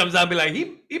guy that comes out and be like,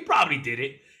 he probably did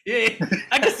it. Yeah,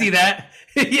 I can see that.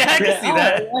 Yeah, I can see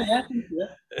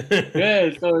that.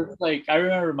 Yeah. So it's like, I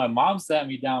remember my mom sat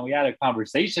me down. We had a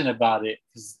conversation about it.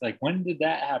 Cause like, when did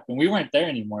that happen? We weren't there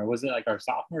anymore. Was it like our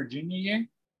sophomore, junior year?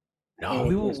 No,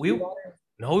 we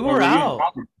were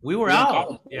out. We were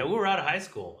out. Yeah, we were out of high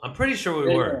school. I'm pretty sure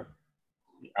we were.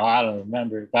 Oh, I don't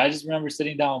remember. But I just remember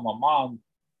sitting down with my mom.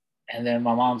 And then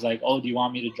my mom's like, oh, do you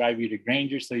want me to drive you to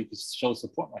Granger so you can show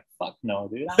support? I'm like, fuck no,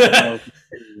 dude. I don't know if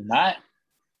you're not.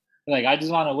 Like, I just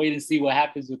want to wait and see what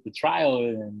happens with the trial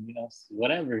and,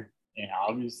 whatever. And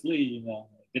obviously,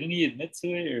 didn't he admit to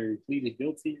it or pleaded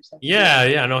guilty or something?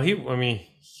 Yeah. No, he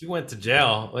went to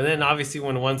jail. And then obviously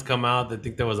when ones come out, I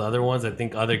think there was other ones. I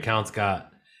think other counts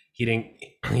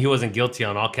he wasn't guilty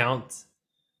on all counts.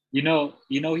 He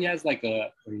has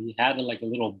he had a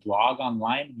little blog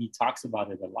online and he talks about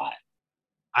it a lot.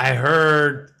 I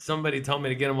heard somebody tell me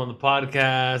to get him on the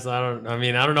podcast. I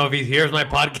don't know if he hears my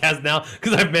podcast now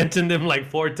because I've mentioned him like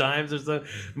 4 times or so.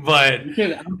 But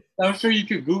I'm sure you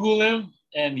could Google him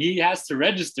and he has to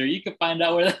register. You can find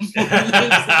out where that fool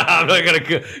I'm lives. not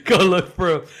gonna go look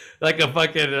for like a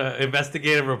fucking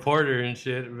investigative reporter and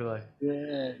shit. And be like,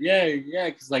 Yeah.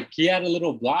 Because like he had a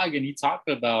little blog and he talked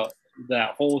about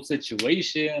that whole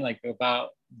situation, like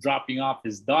about dropping off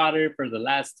his daughter for the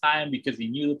last time because he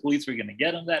knew the police were gonna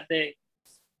get him that day.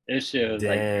 This shit was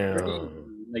like crazy.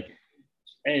 damn. Like,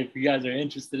 hey, if you guys are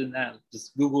interested in that,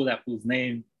 just Google that fool's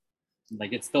name.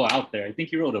 Like, it's still out there. I think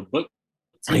he wrote a book.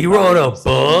 He wrote a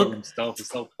book. Himself, a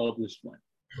self-published one.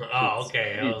 Oh,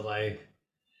 okay. I was like,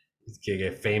 this kid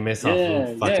get famous Yeah, off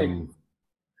of fucking.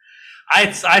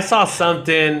 yeah. I saw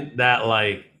something that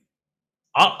like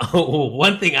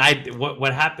one thing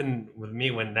what happened with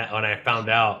me when I found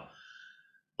out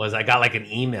was I got like an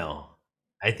email.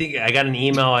 I think I got an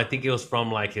email. I think it was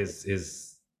from like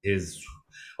his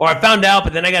or I found out,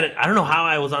 but then I don't know how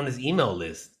I was on this email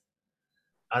list.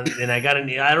 And I got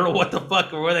I don't know what the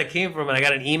fuck or where that came from. And I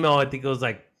got an email. I think it was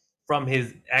like from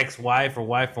his ex-wife or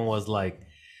wife, and was like,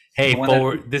 "Hey,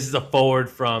 forward. This is a forward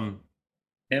from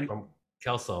him, from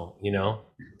Kelso." You know,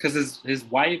 because his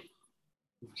wife,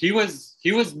 he was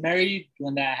married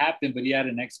when that happened, but he had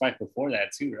an ex-wife before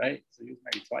that too, right? So he was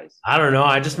married twice. I don't know.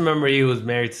 I just remember he was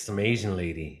married to some Asian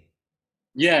lady.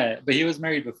 Yeah, but he was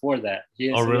married before that. He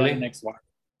really? had an ex-wife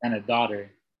and a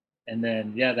daughter, and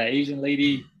then that Asian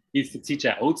lady used to teach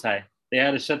at Otay. They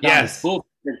had to shut down the school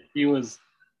because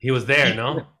he was there.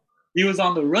 No, he was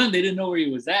on the run. They didn't know where he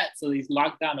was at, so they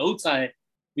locked down Otay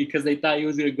because they thought he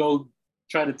was gonna go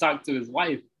try to talk to his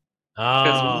wife.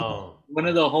 Oh, one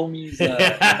of the homies.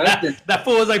 That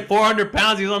fool was like 400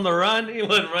 pounds. He was on the run. He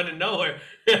wasn't running nowhere.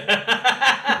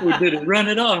 We didn't run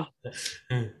it off.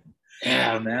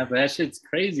 Yeah, man, but that shit's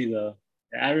crazy though.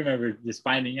 I remember just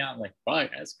finding out, like,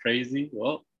 fuck, that's crazy.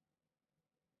 Well,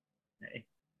 hey.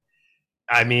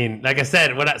 I mean, like I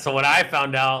said, when I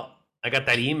found out, I got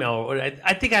that email.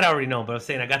 I think I'd already known, but I was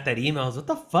saying I got that email. I was, what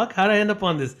the fuck? How did I end up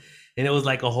on this? And it was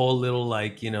like a whole little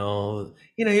like, he was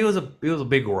a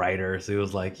big writer, so he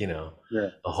was like, a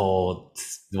whole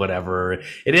whatever. It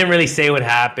didn't really say what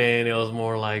happened. It was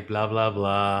more like blah blah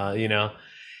blah, Yeah.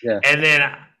 And then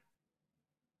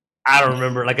I don't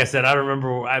remember. Like I said, I don't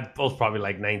remember. I was probably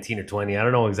like 19 or 20. I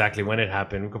don't know exactly when it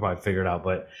happened. We could probably figure it out,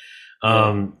 but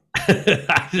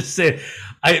I just said,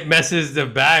 I messaged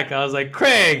him back. I was like,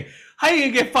 Craig, how you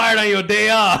gonna get fired on your day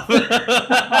off?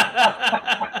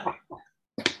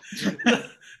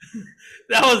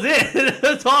 That was it.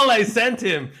 That's all I sent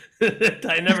him.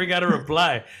 I never got a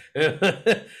reply.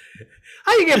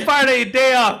 How you get fired on your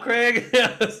day off, Craig?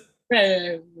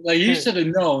 Like, you should have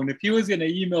known if he was gonna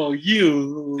email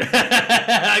you.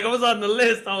 I was on the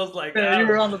list. I was like, you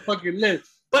were on the fucking list.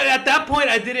 But at that point,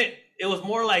 I didn't. It was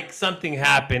more like something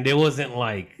happened. It wasn't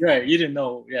like you didn't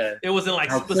know. Yeah, it wasn't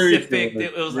like specific.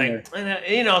 It was like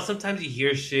sometimes you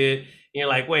hear shit and you're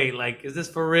like, wait, like, is this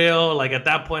for real? Like at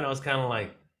that point, I was kind of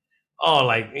like, oh,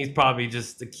 like he's probably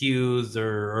just accused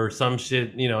or some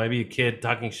shit. Maybe a kid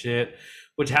talking shit,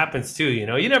 which happens too. You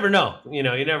never know. You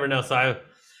never know. So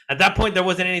at that point, there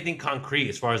wasn't anything concrete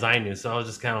as far as I knew. So I was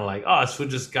just kind of like, oh, this fool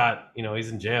just got, he's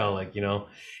in jail, like, and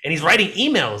he's writing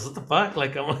emails. What the fuck?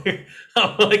 Like, I'm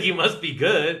like, he must be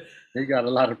good. You got a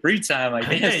lot of free time, I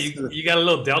guess. Yeah, you got a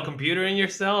little Dell computer in your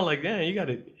cell? Like, yeah, you got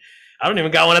it. I don't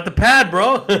even got one at the pad,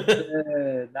 bro.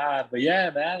 But yeah,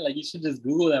 man, like, you should just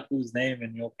Google that fool's name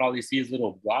and you'll probably see his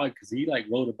little blog because he like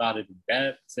wrote about it in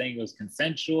depth, saying it was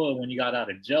consensual. And when he got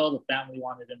out of jail, the family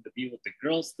wanted him to be with the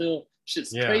girl still.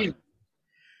 Shit's crazy.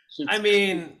 I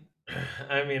mean,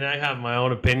 I have my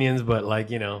own opinions, but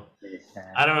like, I don't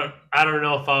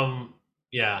know if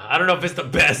I don't know if it's the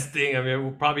best thing. I mean,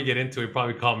 we'll probably get into it.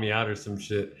 Probably call me out or some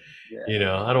shit.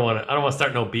 Yeah. I don't want to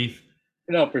start no beef.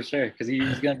 No, for sure, because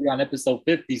he's gonna be on episode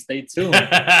 50. Stay tuned.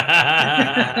 Trying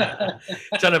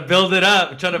to build it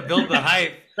up. Trying to build the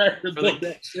hype for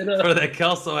the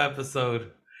Kelso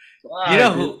episode.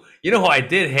 Wow, you know who I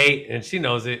did hate, and she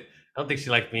knows it. I don't think she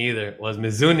liked me either. Was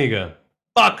Mizuniga.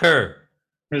 Fuck her.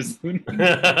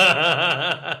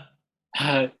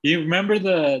 You remember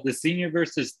the senior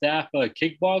versus staff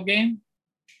kickball game?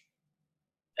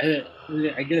 I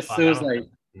guess it was like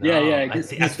I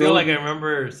feel like I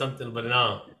remember something, but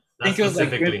no, not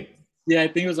specifically. I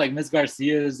think it was like Miss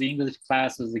Garcia's English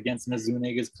class was against Miss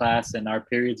Zuniga's class, and our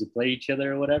periods would play each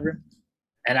other or whatever.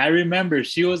 And I remember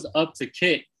she was up to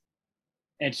kick,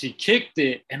 and she kicked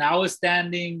it, and I was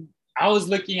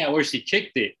looking at where she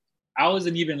kicked it. I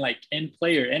wasn't even like in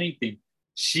play or anything.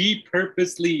 She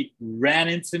purposely ran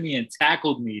into me and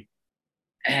tackled me.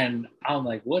 And I'm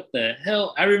like, what the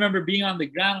hell? I remember being on the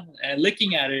ground and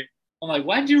looking at her. I'm like,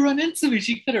 why'd you run into me?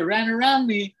 She could have ran around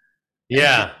me.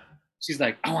 Yeah. She's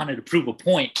like, I wanted to prove a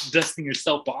point, dusting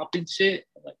herself off and shit.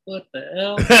 I'm like, what the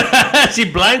hell? She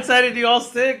blindsided you all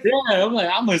sick? Yeah, I'm like,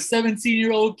 I'm a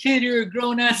 17-year-old kid. You're a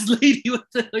grown ass lady. What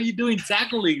the hell are you doing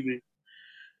tackling me?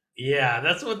 Yeah,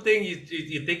 that's one thing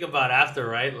you think about after,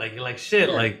 right? Like you're like, shit,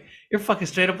 Yeah. like you're fucking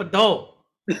straight up adult.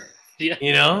 Yeah.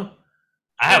 You know?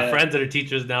 I have Yeah. friends that are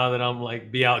teachers now that I'm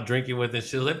like be out drinking with and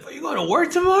shit. Like, are you going to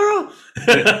work tomorrow?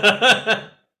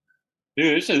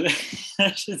 Dude, it's just,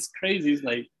 that's just crazy. It's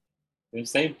like the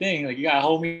same thing. Like you got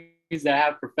homies that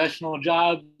have professional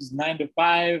jobs 9 to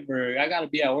 5, or I gotta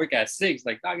be at work at 6.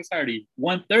 Like, dog, it's already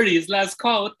 1:30. It's last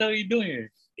call. What the hell are you doing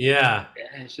here? Yeah.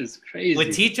 Yeah, it's just crazy.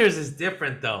 With teachers is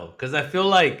different though, because I feel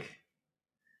like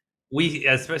we,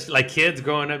 especially like kids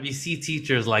growing up, you see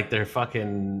teachers like they're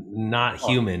fucking not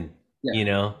human, yeah. you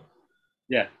know?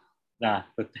 Yeah. Nah,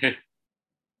 but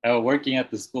they're working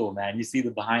at the school, man. You see the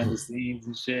behind the scenes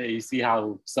and shit. You see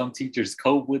how some teachers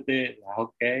cope with it.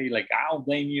 Okay, like I don't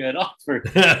blame you at all for.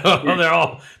 They're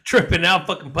all tripping out,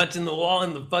 fucking punching the wall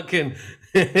in the fucking.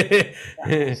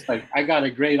 It's like I got to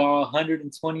grade all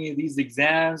 120 of these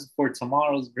exams for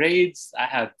tomorrow's grades. I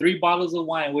have 3 bottles of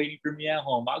wine waiting for me at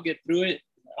home. I'll get through it.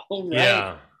 All right.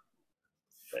 Yeah.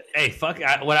 Hey, fuck!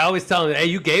 What I always tell them, hey,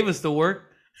 you gave us the work.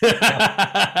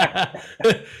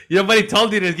 Nobody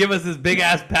told you to give us this big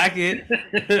ass packet.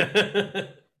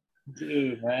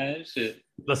 Dude, man, shit.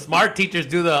 The smart teachers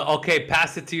do the okay,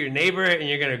 pass it to your neighbor, and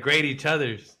you're gonna grade each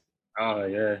other's. Oh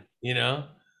yeah. You know,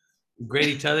 grade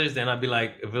each other's. Then I'd be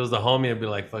like, if it was the homie, I'd be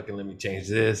like, fucking, let me change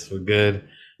this. We're good.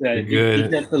 Yeah, We're good. You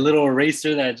get the little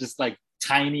eraser that just like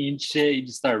tiny and shit. You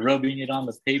just start rubbing it on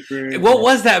the paper. What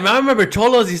was that? I remember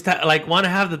Cholos used to like want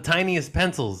to have the tiniest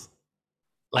pencils.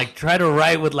 Like try to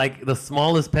write with like the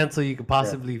smallest pencil you could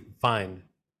possibly find.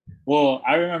 Well,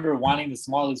 I remember wanting the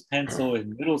smallest pencil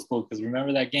in middle school because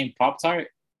remember that game Pop-Tart?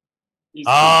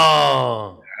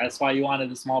 Oh. That's why you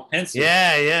wanted the small pencil.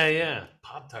 Yeah.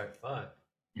 Pop-Tart, fuck.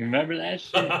 You remember that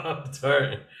shit?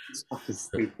 Pop-Tart. It's fucking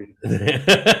stupid.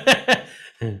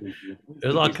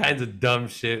 There's all kinds of dumb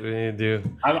shit we need to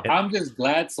do. I'm just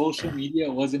glad social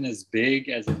media wasn't as big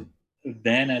as it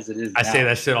is now. I say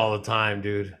that shit all the time,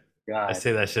 dude. God. I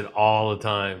say that shit all the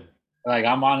time. Like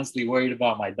I'm honestly worried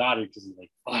about my daughter because like,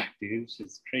 fuck, dude, it's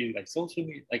just crazy. Like social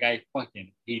media, like I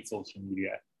fucking hate social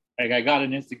media. Like I got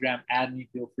an Instagram, add me,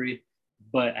 feel free,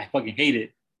 but I fucking hate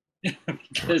it.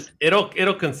 Because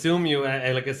it'll consume you.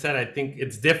 And like I said, I think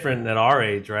it's different at our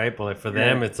age, right? But like for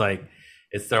them, it's like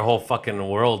it's their whole fucking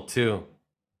world too.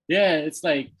 Yeah, it's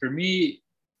like for me,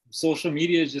 social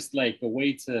media is just like a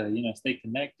way to stay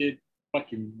connected.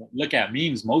 Fucking look at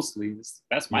memes mostly.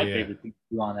 That's my favorite thing to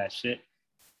do on that shit.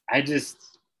 I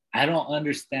don't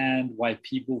understand why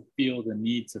people feel the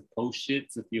need to post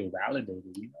shit to feel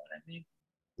validated. You know what I mean?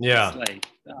 Yeah.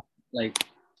 It's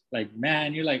like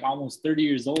man, you're like almost 30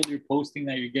 years old. You're posting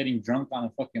that you're getting drunk on a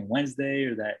fucking Wednesday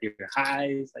or that you're high.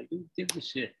 It's like, who gives a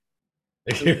shit?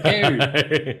 Who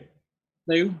cares?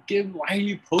 Why are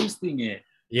you posting it?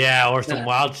 Yeah, or some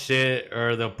wild shit,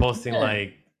 or they're posting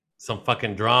like some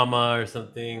fucking drama or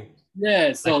something.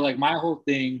 Yeah, so like my whole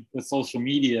thing with social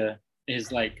media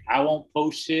is like I won't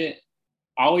post shit.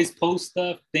 I always post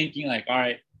stuff thinking like, all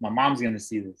right, my mom's gonna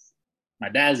see this, my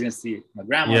dad's gonna see it, my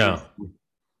grandma's gonna see it.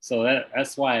 So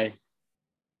that's why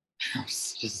I'm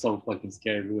just so fucking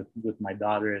scared with my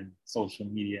daughter and social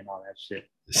media and all that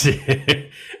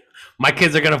shit. My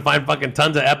kids are gonna find fucking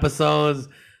tons of episodes.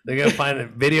 They're gonna find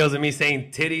videos of me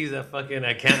saying titties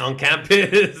on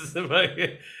campus.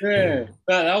 Yeah,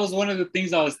 that was one of the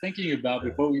things I was thinking about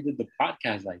before we did the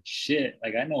podcast. Like, shit,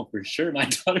 like I know for sure my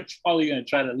daughter's probably gonna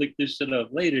try to look this shit up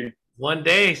later. One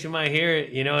day she might hear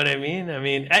it. You know what I mean?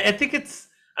 I think it's.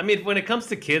 I mean, when it comes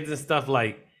to kids and stuff,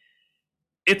 like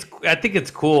I think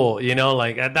it's cool. You know,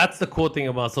 like that's the cool thing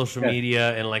about social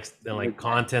media and like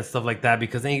content stuff like that,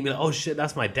 because then you can be like, oh shit,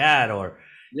 that's my dad, or.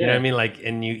 You know what I mean? Like,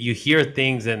 and you hear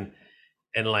things and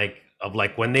like of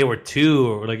like when they were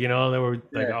 2 or like, they were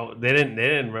like, oh, they didn't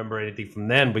remember anything from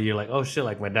then, but you're like, oh shit,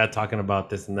 like my dad talking about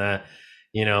this and that,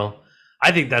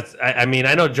 I think that's, I mean,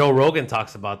 I know Joe Rogan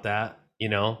talks about that,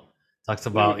 talks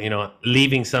about,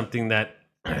 leaving something that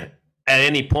at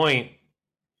any point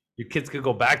your kids could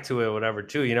go back to it, whatever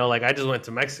too, like I just went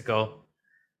to Mexico,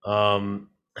 to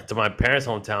my parents'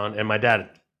 hometown, and my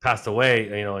dad passed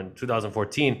away, in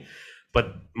 2014.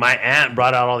 But my aunt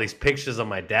brought out all these pictures of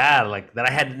my dad, like that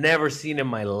I had never seen in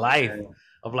my life,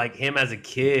 of like him as a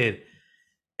kid.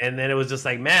 And then it was just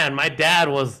like, man, my dad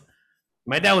was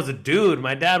a dude.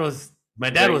 My dad was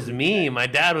me. My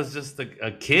dad was just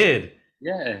a kid.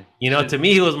 Yeah. To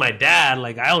me, he was my dad.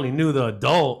 Like I only knew the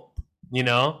adult,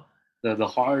 the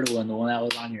hard one, the one that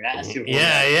was on your ass your whole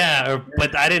Yeah, life. yeah.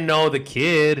 But I didn't know the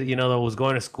kid, that was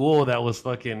going to school that was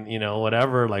fucking,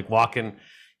 whatever, like walking,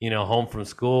 home from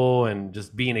school and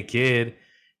just being a kid,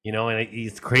 and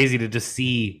it's crazy to just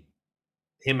see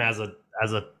him as a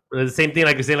the same thing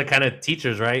like you're saying, like kind of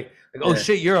teachers, right? Like, oh Yeah,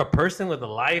 shit, you're a person with a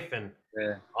life and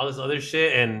yeah, all this other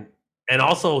shit, and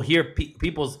also hear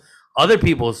other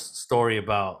people's story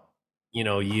about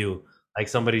you, like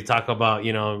somebody talk about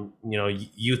you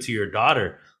to your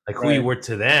daughter, like who you right, were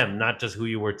to them, not just who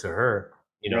you were to her.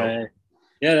 right.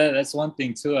 Yeah, that's one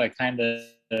thing too. I kind of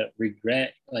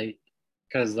regret, like,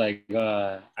 because like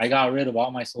I got rid of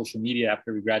all my social media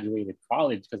after we graduated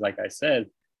college. Because like I said,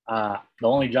 the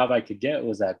only job I could get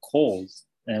was at Kohl's,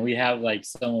 and we have like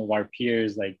some of our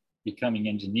peers like becoming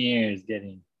engineers,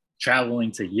 getting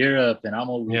traveling to Europe, and I'm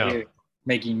over Yeah, here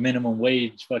making minimum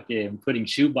wage, fucking putting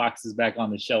shoe boxes back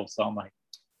on the shelf. So I'm like,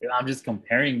 I'm just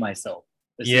comparing myself.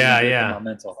 This isn't yeah, good for my yeah,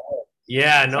 mental health.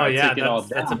 yeah. So No, I yeah, took it all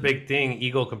that's a down. big thing,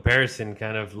 ego comparison,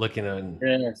 kind of looking at.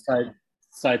 Yeah,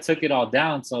 so I took it all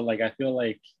down. So like I feel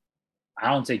like I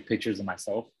don't take pictures of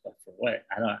myself. But for what?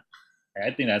 I don't.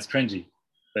 I think that's cringy.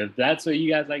 But if that's what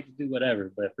you guys like to do,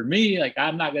 whatever. But for me, like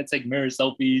I'm not gonna take mirror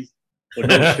selfies with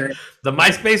no shirt. The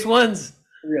MySpace ones,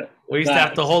 Yeah, we used to have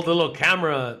that, to hold the little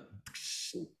camera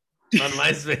on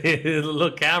MySpace, the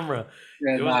little camera.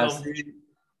 yeah, It was nah,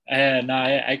 see, nah,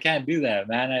 I can't do that,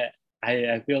 man.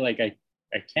 I feel like I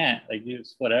can't. Like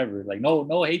it's whatever. Like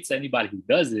no hates to anybody who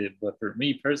does it, but for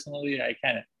me personally, I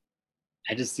can't.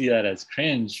 I just see that as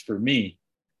cringe for me.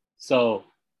 So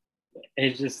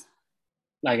it's just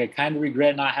like I kind of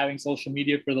regret not having social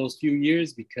media for those few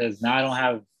years because now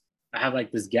I have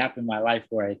like this gap in my life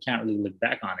where I can't really look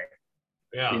back on it.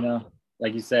 You yeah. know,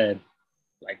 like you said,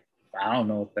 like I don't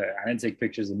know if I didn't take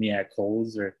pictures of me at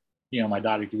Kohl's or my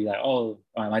daughter could be like, oh,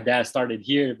 my dad started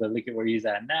here, but look at where he's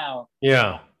at now.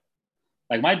 Yeah.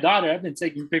 Like my daughter, I've been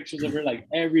taking pictures of her like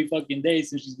every fucking day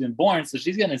since she's been born, so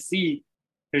she's gonna see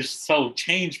her so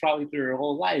change probably through her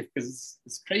whole life because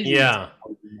it's crazy. Yeah.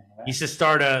 You should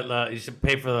start you should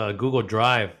pay for the Google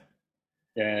Drive,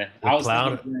 Yeah, the I was thinking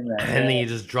cloud, of doing that. and Yeah, then you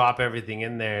just drop everything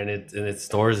in there and it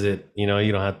stores it. You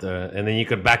don't have to, and then you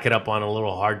could back it up on a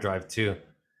little hard drive too.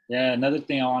 yeah. Another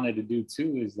thing I wanted to do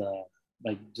too is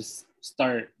like just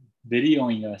start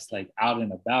videoing us like out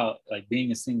and about, like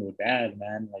being a single dad,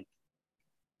 man. Like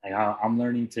I'm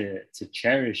learning to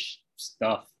cherish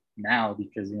stuff now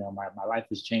because my life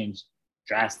has changed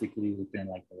drastically within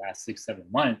like the last 6 7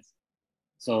 months.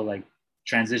 So like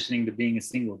transitioning to being a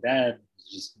single dad is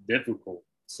just difficult.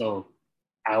 So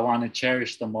I want to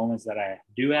cherish the moments that I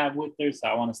do have with her. So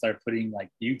I want to start putting like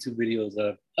YouTube videos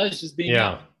of us just being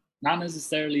out. Yeah. Not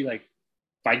necessarily like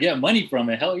if I get money from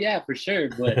it, hell yeah, for sure.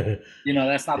 But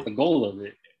that's not the goal of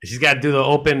it. She's got to do the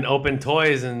open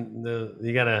toys, and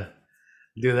you gotta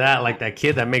do that like that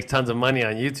kid that makes tons of money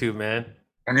on YouTube, man.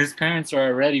 And his parents are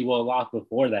already well off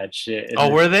before that shit. Oh,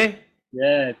 And were they?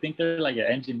 yeah, I think they're like an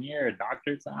engineer, a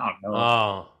doctor. So I don't know.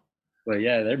 Oh, But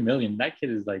yeah, they're million. That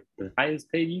kid is like the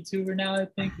highest paid YouTuber now, I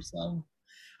think, or something.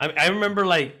 I remember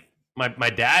like my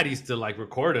dad used to like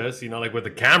record us, like with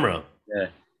a camera, Yeah.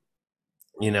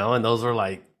 and those are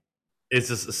like, it's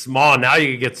just small. Now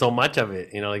you can get so much of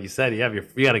it, like you said, you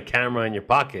got a camera in your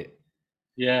pocket,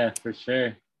 Yeah, for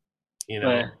sure. you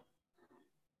But know.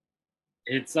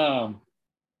 it's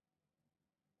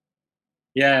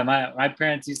yeah, my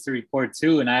parents used to record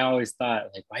too, and I always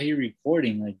thought like, why are you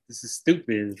recording? Like this is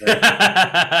stupid.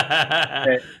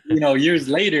 Like years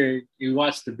later you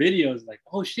watch the videos like,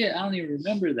 oh shit, I don't even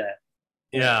remember that.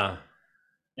 Yeah.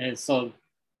 And so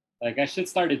like I should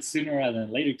start it sooner rather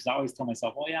than later because I always tell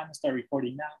myself, oh yeah, I'm gonna start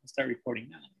recording now. I'm gonna start recording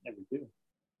now. I never do.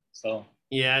 So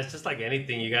Yeah, it's just like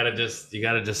anything. You gotta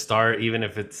just start, even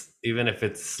if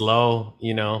it's slow.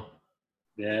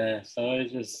 yeah, so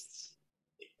it's just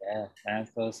yeah, man.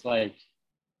 So it's like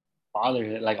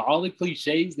fatherhood, like all the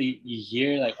cliches that you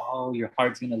hear, like oh your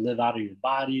heart's gonna live out of your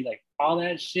body, like all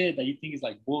that shit that you think is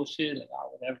like bullshit, like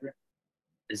oh whatever,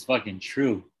 is fucking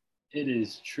true. It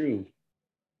is true.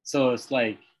 So it's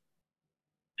like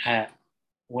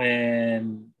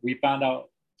when we found out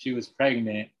she was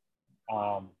pregnant,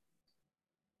 um,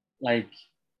 like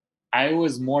I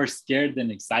was more scared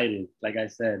than excited. Like I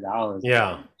said, I was like,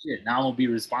 Yeah. shit, now I'm gonna be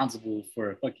responsible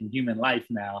for a fucking human life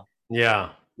now. Yeah.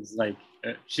 It's like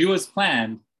she was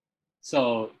planned,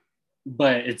 so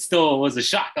but it still was a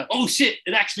shock. Like, oh shit,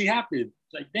 it actually happened.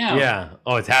 Like damn. Yeah.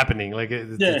 Oh, it's happening. Like Yeah.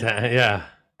 yeah.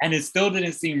 And it still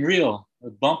didn't seem real. The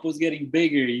bump was getting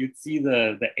bigger. You'd see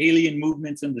the alien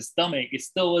movements in the stomach. It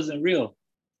still wasn't real.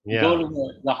 You go Yeah.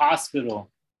 to the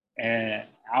hospital, and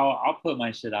I'll put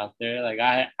my shit out there. Like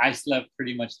I slept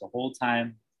pretty much the whole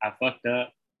time. I fucked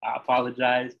up. I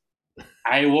apologize.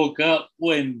 I woke up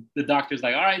when the doctor's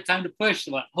like, "All right, time to push."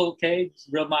 I'm like, okay, just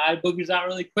rub my eye boogers out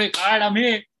really quick. All right, I'm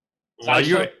here. So Oh, I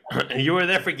you showed, were you were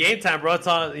there for game time, bro. It's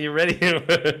all you ready.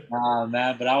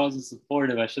 man, but I wasn't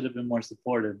supportive. I should have been more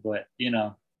supportive, but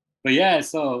but yeah,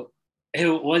 so it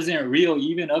wasn't real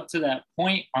even up to that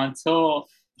point until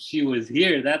she was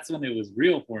here. That's when it was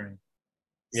real for me.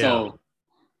 Yeah, So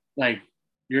like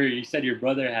you said your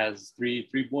brother has three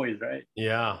boys, right?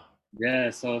 yeah, Yeah,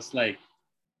 so it's like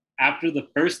after the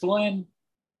first one,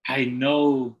 I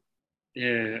know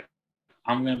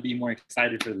I'm gonna be more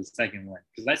excited for the second one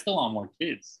because I still want more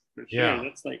kids for sure. yeah,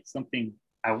 That's like something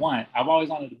I want. I've always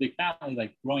wanted a big family.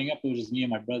 Like growing up, it was just me and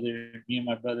my brother. Me and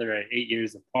my brother are 8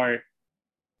 years apart,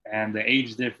 and the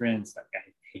age difference,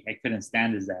 like I couldn't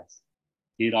stand his ass.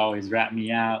 He'd always rat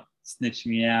me out, snitch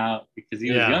me out because he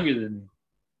was yeah. younger than me.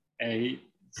 And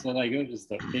so like it was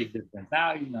just a big difference.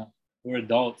 Now we're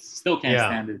adults, still can't Yeah.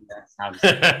 stand his ass,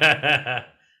 obviously.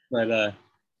 But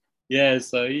yeah,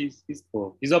 so he's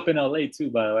cool. He's up in LA too,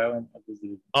 by the way. I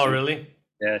visited him Oh, too. really?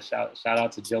 Yeah, shout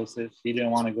out to Joseph. He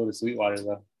didn't want to go to Sweetwater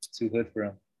though. Too hood for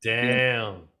him. He went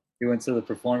Damn. he went to the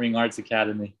Performing Arts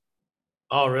Academy.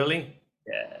 Oh, really?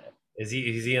 Yeah. Is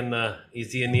he in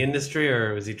the industry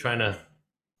or is he trying to?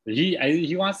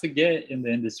 He wants to get in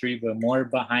the industry, but more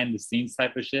behind the scenes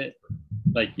type of shit.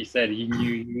 Like he said, he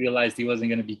realized he wasn't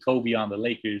gonna be Kobe on the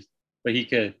Lakers, but he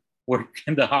could work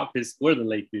in the office for the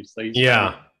Lakers. So he's trying to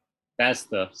Yeah. do that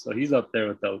stuff. So he's up there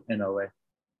with the in LA.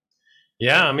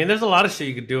 Yeah. I mean, there's a lot of shit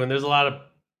you could do, and there's a lot of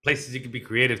places you could be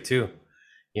creative too.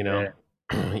 You know,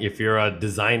 Yeah. if you're a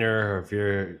designer or if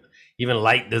you're even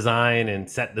light design and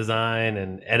set design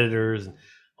and editors,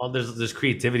 all there's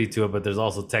creativity to it, but there's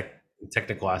also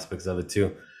technical aspects of it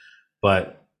too.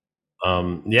 But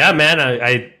yeah, man,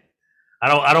 I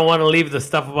don't want to leave the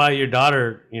stuff about your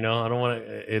daughter. You know, I don't want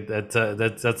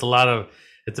to. That's a lot of.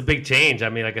 It's a big change. I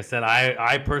mean, like I said,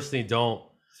 I personally don't.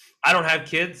 I don't have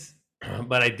kids,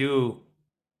 but I do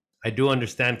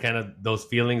understand kind of those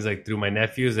feelings like through my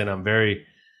nephews, and I'm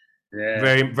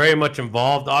Yeah. very much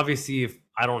involved. Obviously, if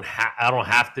I don't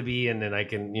have to be, and then I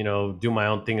can do my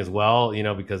own thing as well.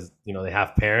 Because they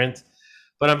have parents,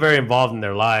 but I'm very involved in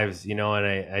their lives. And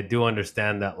I do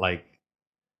understand that like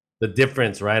the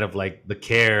difference, right, of like the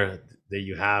care that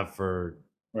you have for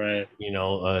Right.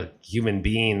 a human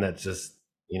being that's just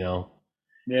you know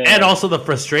and Yeah. also the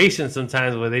frustration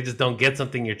sometimes where they just don't get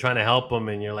something, you're trying to help them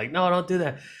and you're like, no, don't do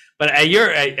that. But at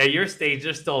your stage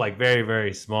they're still like very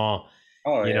very small.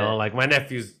 Oh yeah. Like my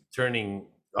nephew's turning,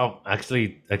 oh,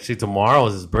 actually tomorrow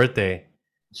is his birthday.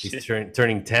 He's Shit.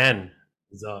 turning 10.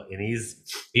 So, and he's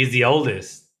the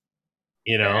oldest,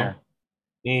 you know Yeah.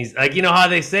 he's like, how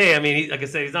they say, I mean, like I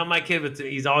said, he's not my kid, but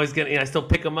he's always gonna, I still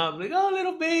pick him up like, oh,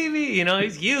 little baby,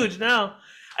 he's huge now.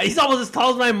 He's almost as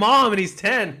tall as my mom and he's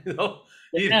 10. you know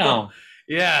Damn.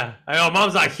 yeah, I know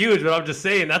mom's not huge, but I'm just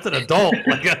saying that's an adult.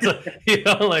 Like that's a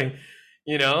like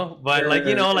but like like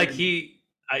Yeah.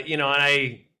 and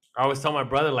I always tell my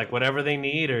brother like whatever they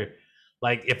need, or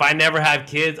like if I never have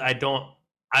kids, I don't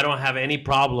have any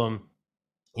problem,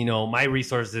 my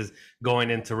resources going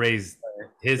in to raise For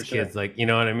his sure. kids, like, you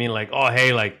know what I mean, like, oh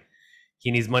hey, like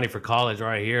he needs money for college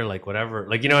right here, like whatever,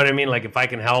 like, you know what I mean, like if I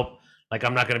can help, like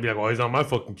I'm not gonna be like, oh, he's not my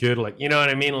fucking kid, like, you know what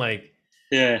I mean,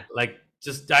 Yeah. like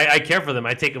just I care for them.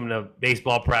 I take them to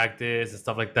baseball practice and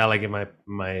stuff like that, like if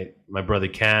my brother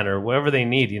can, or whatever they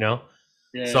need, so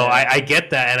Yeah. I get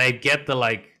that, and I get the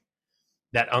like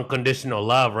that unconditional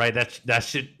love, right? That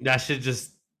should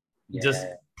just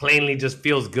Yeah. plainly just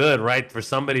feels good, right? For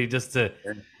somebody just to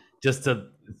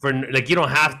for like, you don't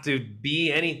have to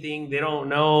be anything. They don't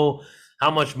know how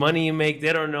much money you make.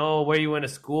 They don't know where you went to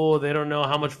school. They don't know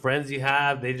how much friends you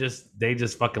have. They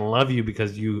just fucking love you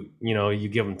because you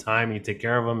give them time and you take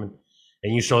care of them,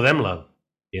 and you show them love.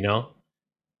 You know?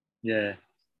 Yeah.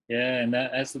 Yeah. And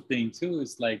that's the thing too.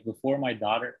 It's like before my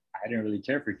daughter, I didn't really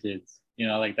care for kids.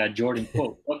 Like that Jordan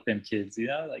quote, fuck them kids,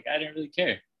 like I didn't really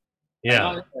care. Like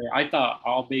Yeah. I thought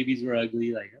all babies were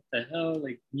ugly. Like what the hell?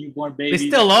 Like newborn They babies.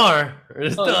 still are. They're Oh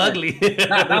still yeah. ugly.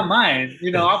 Not mine.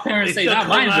 Our They parents say still not come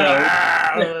mine, bro.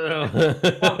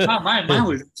 out. Not mine. Mine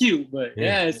was cute, but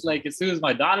Yeah. yeah, it's like as soon as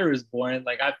my daughter was born,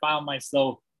 like I found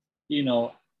myself, you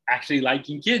know, actually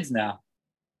liking kids now.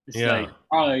 It's like, Yeah.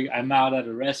 oh, I'm out at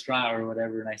a restaurant or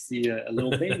whatever, and I see a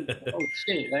little baby. Oh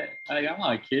shit! I'm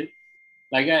not a kid.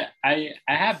 Like I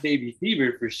have baby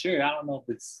fever for sure. I don't know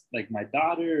if it's like my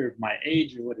daughter or my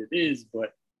age or what it is,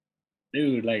 but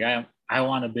dude, like I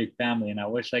want a big family, and I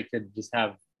wish I could just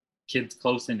have kids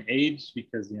close in age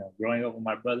because growing up with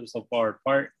my brother so far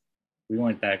apart, we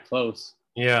weren't that close.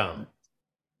 Yeah.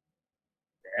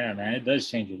 Yeah, man, it does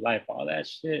change your life. All that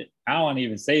shit. I don't want to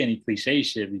even say any cliche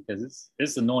shit because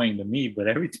it's annoying to me, but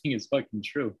everything is fucking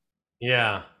true.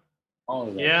 Yeah. All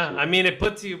of that Yeah. shit. I mean, it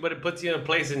puts you in a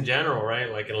place in general, right?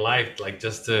 Like in life, like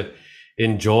just to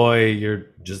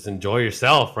just enjoy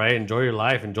yourself, right? Enjoy your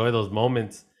life, enjoy those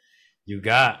moments you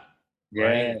got, Yeah.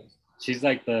 right? She's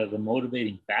like the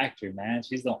motivating factor, man.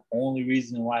 She's the only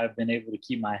reason why I've been able to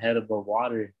keep my head above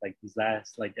water like these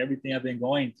last like everything I've been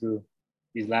going through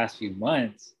these last few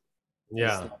months. It's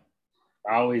Yeah. like,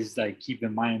 I always like keep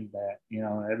in mind that, you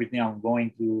know, everything I'm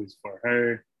going through is for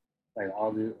her. Like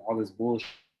all this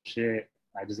bullshit.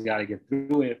 I just gotta get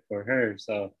through it for her.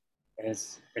 So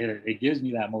it gives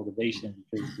me that motivation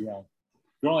because, you know,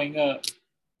 growing up,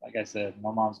 like I said,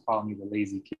 my mom's calling me the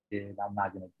lazy kid. I'm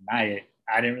not gonna deny it.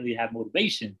 I didn't really have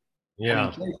motivation. I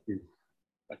Yeah. didn't care to.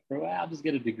 Like, bro, I'll just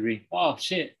get a degree. Oh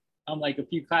shit. I'm like a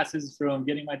few classes from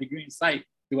getting my degree in psych.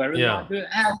 Do I really Yeah. want to do it?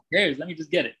 Who cares? Let me just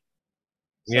get it.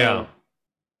 Yeah. So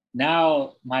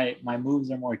now my moves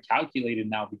are more calculated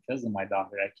now because of my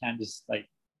daughter. I can't just like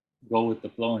go with the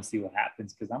flow and see what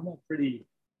happens because I'm a pretty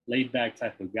laid back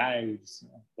type of guy who just, you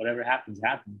know, whatever happens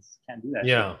happens. Can't do that shit.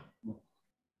 Yeah.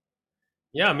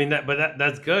 Yeah, I mean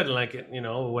that's good. Like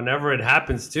whenever it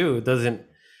happens too, it doesn't.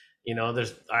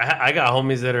 There's I got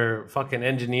homies that are fucking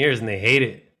engineers and they hate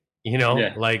it.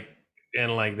 Yeah, Like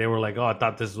and like they were like, oh, I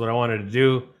thought this is what I wanted to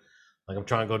do. Like I'm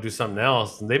trying to go do something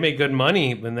else, and they make good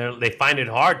money, and they find it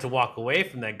hard to walk away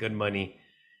from that good money.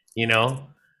 You know,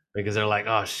 because they're like,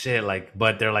 oh shit, like,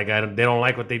 but they're like, they don't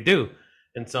like what they do,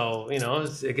 and so it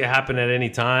can happen at any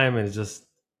time, and it's just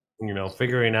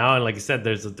figuring out. And like you said,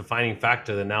 there's a defining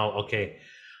factor that now, okay,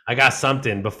 I got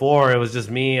something. Before it was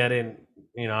just me. I didn't,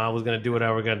 I was gonna do what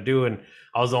I was gonna do, and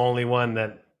I was the only one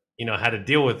that had to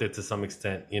deal with it to some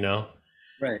extent. right,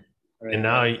 And right,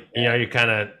 now right. Yeah, you kind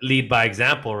of lead by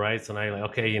example, right? So now you're like,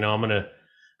 okay, I'm gonna,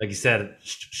 like you said,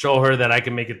 show her that I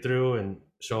can make it through, and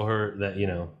show her that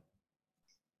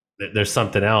there's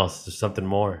something else, there's something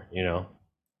more.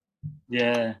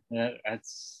 yeah, yeah.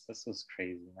 That's what's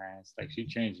crazy, man. It's like she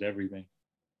changed everything.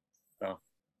 So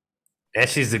And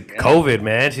she's a yeah, COVID,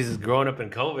 man. She's growing up in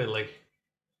COVID. Like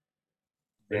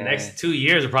the yeah, next 2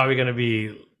 years are probably gonna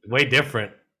be way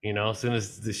different. As soon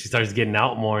as she starts getting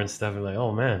out more and stuff, and like,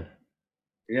 oh man,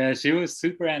 yeah. She was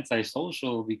super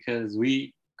antisocial because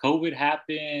we COVID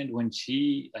happened when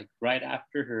she like right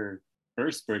after her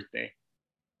first birthday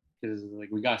because like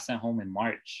we got sent home in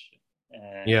March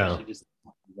and yeah, she just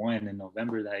won in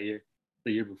November that year,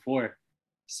 the year before.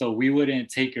 So we wouldn't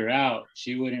take her out.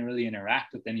 She wouldn't really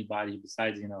interact with anybody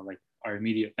besides, you know, like our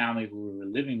immediate family who we were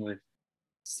living with.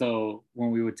 So when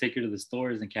we would take her to the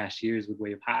stores and cashiers would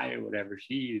wave hi or whatever,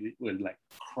 she would like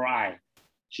cry.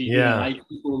 She didn't yeah. like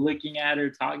people looking at her,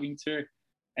 talking to her.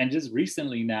 And just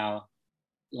recently now,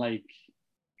 like,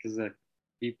 because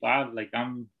people,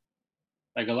 I'm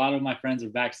like a lot of my friends are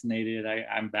vaccinated.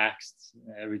 I'm vaxxed,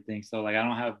 everything. So like I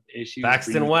don't have issues Waxed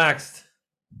and bringing waxed.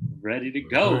 ready to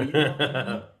go. You know what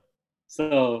I mean?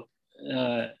 So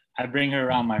I bring her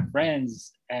around my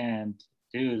friends, and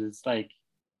dude, it's like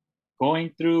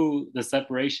going through the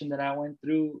separation that I went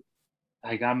through.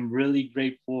 Like I'm really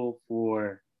grateful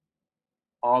for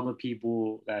all the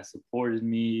people that supported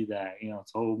me, that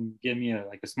told give me a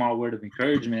small word of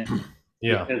encouragement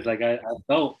Yeah, because like I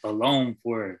felt alone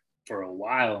for a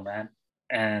while, man.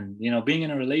 And being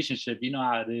in a relationship, you know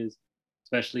how it is,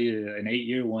 especially an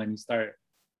 8-year one. You start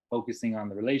focusing on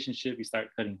the relationship, you start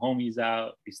cutting homies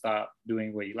out, you stop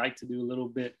doing what you like to do a little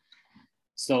bit.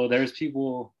 So there's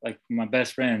people like my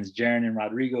best friends, Jaron and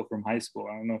Rodrigo from high school.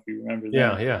 I don't know if you remember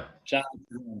yeah, them. yeah. Shout out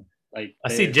to them. Like I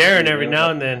see Jaron every they're now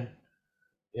like, and then.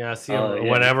 Yeah, I see him oh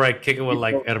yeah, whenever I kick it with he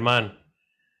like told, Herman.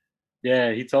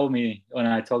 yeah, he told me when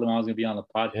I told him I was gonna be on the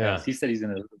podcast. Yeah. He said he's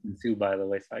gonna listen too, by the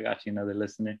way. So I got you another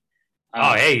listener.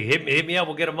 Oh, Um, hey, hit me up.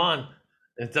 We'll get him on.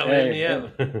 And tell him hit hey, me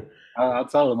hey, up. I'll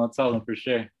tell him for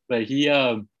sure. But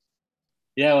yeah,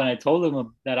 when I told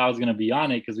him that I was gonna be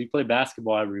on it, because we play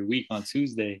basketball every week on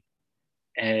Tuesday,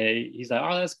 and he's like,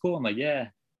 "Oh, that's cool." I'm like, "Yeah."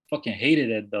 Fucking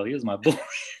hated it though. He was my boy.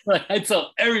 Like I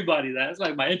tell everybody that. It's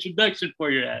like my introduction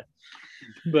for your ass.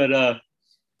 But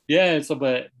yeah. So,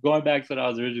 but going back to what I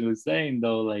was originally saying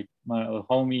though, like my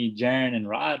homie Jaron and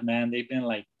Rod, man, they've been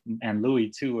like, and Louis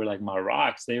too, were like my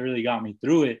rocks. They really got me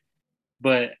through it.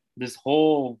 But this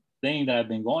whole thing that I've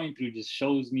been going through just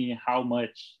shows me how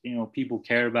much people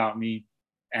care about me,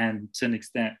 and to an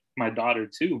extent, my daughter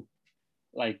too.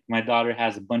 Like my daughter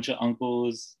has a bunch of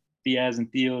uncles, tias and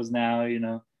tios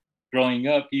now. Growing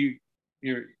up, you're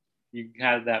you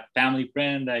had that family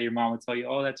friend that your mom would tell you,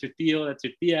 oh, that's your tio, that's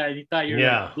your tia, and you thought you're like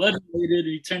Yeah. blood related,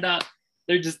 and you turned out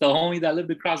they're just the homie that lived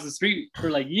across the street for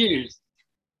like years.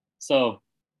 So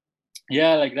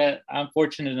yeah, like that. I'm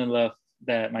fortunate enough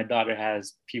that my daughter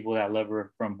has people that love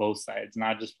her from both sides,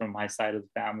 not just from my side of the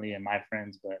family and my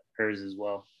friends, but hers as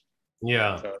well.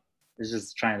 Yeah. So it's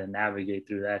just trying to navigate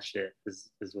through that shit is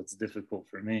what's difficult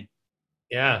for me.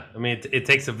 Yeah. I mean, it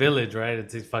takes a village, right?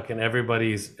 It's fucking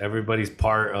everybody's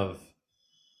part of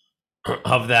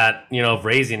that, you know, of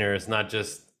raising her. It's not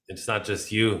just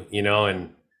you, you know,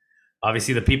 and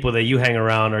obviously the people that you hang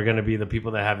around are going to be the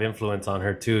people that have influence on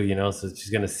her too, you know, so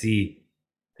she's going to see,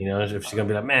 you know, if she's going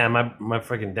to be like, man, my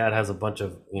freaking dad has a bunch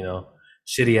of, you know,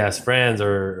 shitty ass friends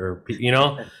or you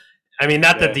know, I mean,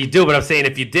 not that you do, but I'm saying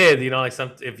if you did, you know, like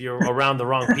if you're around the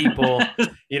wrong people,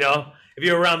 you know, if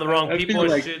you're around the wrong people,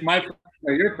 like my friends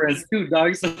are your friends too,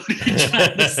 dog. So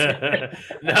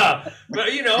no,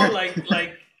 but you know,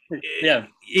 like yeah,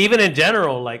 even in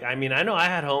general, like I mean, I know I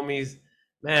had homies,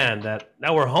 man, that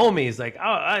were homies. Like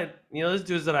I you know, there's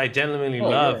dudes that I genuinely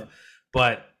love,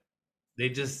 but they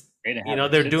just, you know,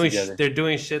 they're doing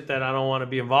shit that I don't want to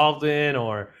be involved in,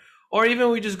 or even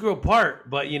we just grew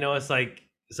apart. But you know, it's like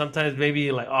sometimes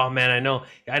maybe like, oh man, I know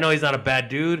he's not a bad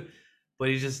dude, but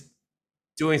he's just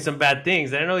doing some bad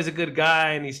things. And I know he's a good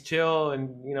guy and he's chill,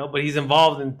 and you know, but he's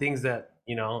involved in things that,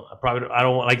 you know, I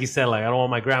don't want, like you said, like I don't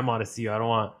want my grandma to see you. I don't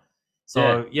want.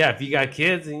 So yeah, if you got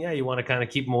kids, and yeah, you want to kind of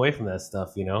keep them away from that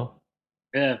stuff, you know.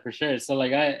 Yeah, for sure. So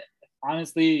like I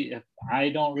honestly, if I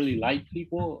don't really like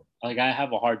people, like I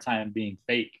have a hard time being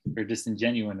fake or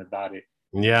disingenuous about it.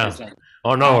 Yeah. Like,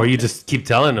 oh no, or you just keep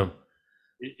telling them.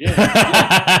 Yeah.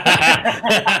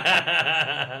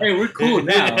 Hey, we're cool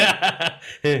now.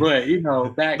 But you know,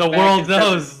 back the world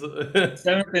knows.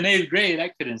 7th and 8th grade, I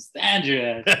couldn't stand your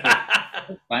ass.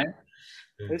 It's fine.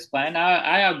 It's fine.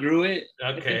 I outgrew it.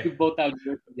 Okay. I think we both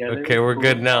outgrew it together. Okay, we're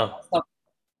good now.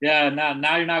 Yeah,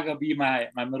 now you're not gonna be my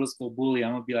middle school bully.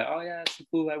 I'm gonna be like, oh yeah, it's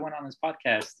cool. I went on this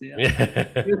podcast.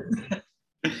 Yeah.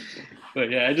 But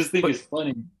yeah, I just think it's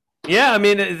funny. Yeah, I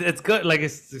mean, it's good. Like I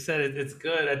said, it's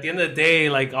good. At the end of the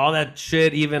day, like all that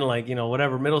shit, even like, you know,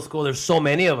 whatever, middle school, there's so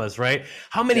many of us, right?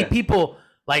 How many people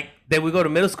like that we go to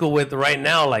middle school with right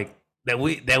now, like that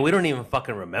we don't even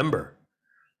fucking remember?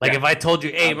 Like if I told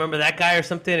you, hey, remember that guy or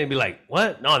something, and be like,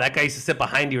 what? No, that guy used to sit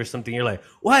behind you or something. You're like,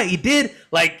 what? He did?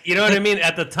 Like, you know what I mean?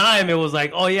 At the time, it was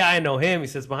like, oh yeah, I know him. He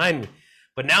sits behind me.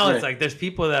 But now it's like there's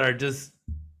people that are just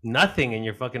nothing in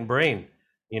your fucking brain,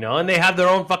 you know, and they have their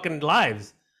own fucking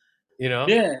lives, you know?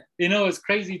 Yeah, you know, it's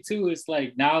crazy too. It's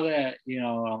like now that, you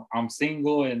know, I'm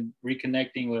single and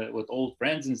reconnecting with old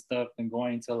friends and stuff and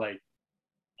going to like,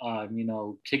 you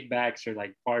know, kickbacks or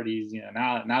like parties, you know,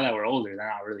 now that we're older, they're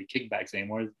not really kickbacks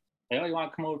anymore. Like, oh, you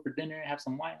want to come over for dinner, have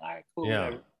some wine? All right, cool,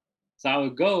 whatever. So I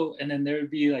would go, and then there would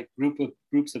be like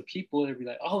groups of people. They'd be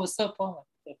like, oh, what's up, Paul?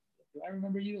 Like, do I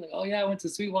remember you? Like, oh yeah, I went to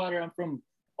Sweetwater. I'm from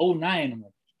 09. I'm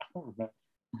like, I don't remember.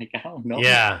 Like, I don't know.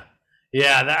 Yeah.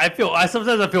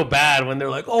 Sometimes I feel bad when they're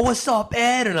like, oh, what's up,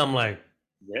 Ed? And I'm like,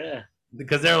 yeah.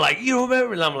 Because they're like, you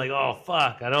remember? And I'm like, oh,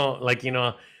 fuck. I don't, like, you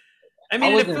know. I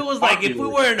mean, if it was like, if we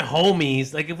weren't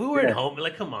homies, like,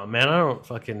 like, come on, man, I don't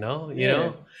fucking know, you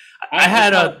know? I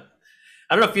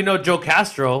don't know if you know Joe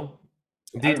Castro.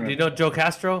 Do you know Joe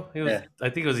Castro? He was, I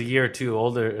think he was a year or two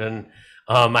older, and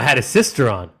I had his sister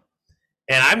on.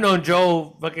 And I've known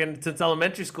Joe fucking since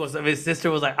elementary school. So his sister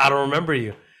was like, I don't remember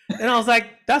you. And I was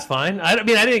like, that's fine. I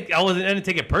didn't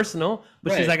take it personal,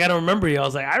 but she's like, I don't remember you. I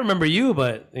was like, I remember you,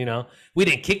 but you know, we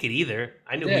didn't kick it either.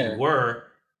 I knew who you were,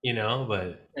 you know,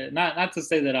 but not to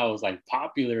say that I was like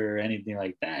popular or anything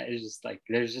like that. It's just like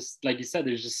there's just like you said,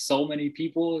 there's just so many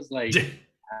people. It's like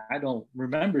I don't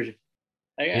remember.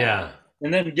 Like,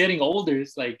 and then getting older,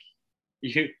 it's like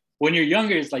when you're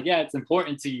younger, it's like it's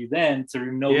important to you then to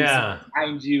know who's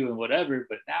behind you and whatever.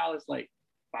 But now it's like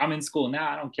if I'm in school now,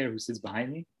 I don't care who sits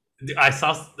behind me. I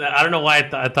don't know why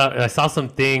I thought I saw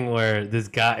something where this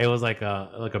guy, it was like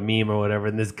a meme or whatever,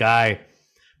 and this guy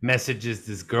messages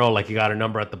this girl like he got her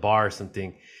number at the bar or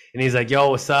something, and he's like, yo,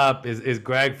 what's up, is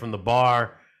Greg from the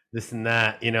bar, this and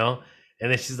that, you know? And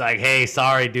then she's like, hey,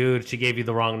 sorry dude, she gave you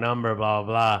the wrong number, blah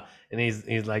blah blah. And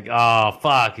he's like, oh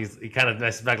fuck, he kind of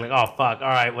messes back like, oh fuck, all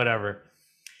right, whatever.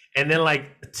 And then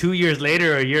like 2 years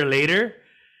later or a year later,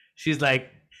 she's like,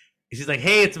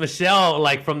 hey, it's Michelle,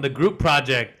 like from the group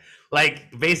project.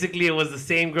 Like basically it was the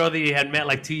same girl that he had met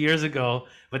like 2 years ago,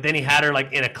 but then he had her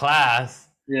like in a class.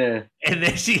 Yeah. And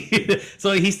then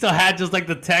so he still had just like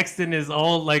the text in his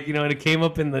old, like, you know, and it came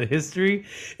up in the history.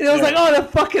 And I was like, oh,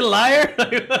 that fucking liar.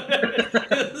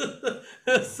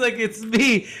 It's like, it's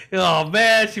me. Oh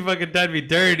man, she fucking done me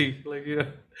dirty. Like, you know,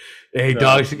 hey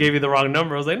dog, she gave you the wrong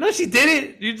number. I was like, no, she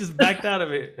didn't. You just backed out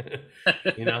of it.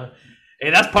 You know? Hey,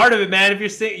 that's part of it, man. If you're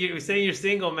saying you're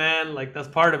single, man, like that's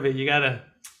part of it.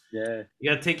 Yeah. You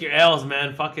gotta take your L's,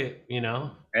 man. Fuck it, you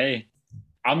know. Hey,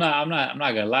 I'm not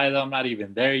gonna lie though. I'm not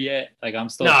even there yet. Like I'm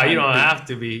still No, you trying to don't pick. have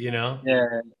to be, you know.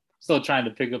 Yeah, still trying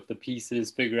to pick up the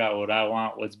pieces, figure out what I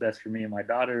want, what's best for me and my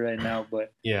daughter right now.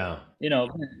 But Yeah. you know,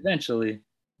 eventually,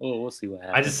 we'll see what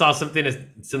I just happens.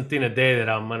 saw something today that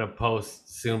I'm gonna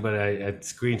post soon, but I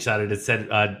screenshotted it. It said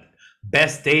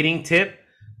best dating tip: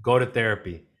 go to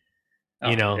therapy.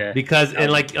 You Oh know, yeah, because that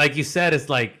and was, like you said, it's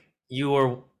like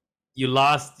you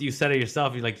lost. You said it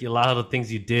yourself. You like a lot of the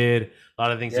things you did, a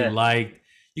lot of things you yeah, liked.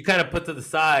 You kind of put to the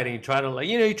side, and you try to like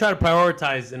you try to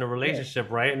prioritize in a yeah, relationship,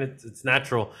 right? And it's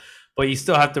natural, but you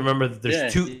still have to remember that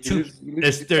there's yeah. You lose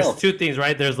there's yourself. two things,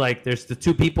 right? There's the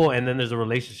two people, and then there's a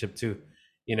relationship too.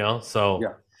 You know, so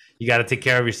Yeah, you got to take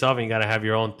care of yourself, and you got to have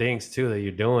your own things too that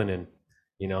you're doing, and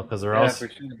because yeah, for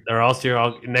sure. or else you're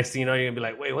all next thing you know you're gonna be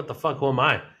like, wait, what the fuck? Who am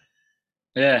I?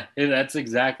 Yeah, that's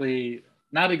exactly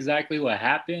not exactly what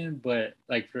happened, but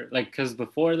like for like because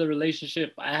before the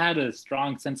relationship, I had a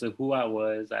strong sense of who I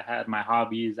was. I had my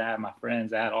hobbies, I had my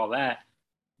friends, I had all that.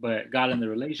 But got in the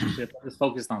relationship, I just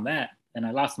focused on that, and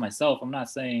I lost myself. I'm not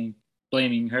saying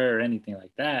blaming her or anything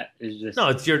like that. It's No,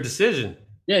 just it's your decision.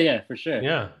 yeah, yeah, for sure.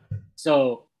 Yeah.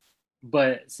 So,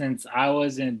 but since I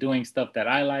wasn't doing stuff that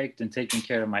I liked and taking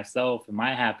care of myself and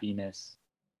my happiness,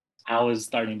 I was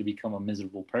starting to become a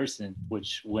miserable person,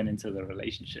 which went into the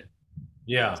relationship.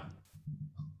 Yeah.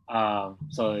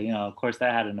 So of course,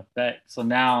 that had an effect. So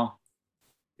now,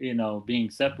 being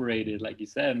separated, like you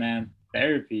said, man,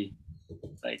 therapy.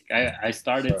 Like I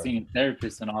started Sure. seeing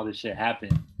therapists and all this shit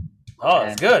happened. Oh,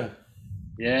 that's And good.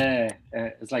 yeah,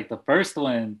 it's like the first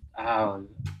one, I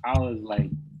was like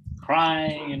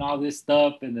crying and all this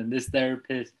stuff. And then this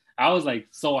therapist, I was like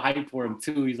so hyped for him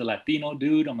too. He's a Latino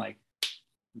dude. I'm like,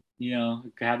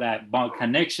 have that bond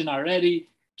connection already.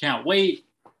 Can't wait.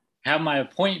 Have my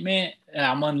appointment.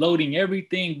 I'm unloading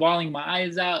everything, bawling my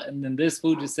eyes out. And then this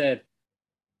fool just said,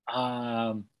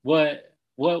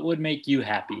 what would make you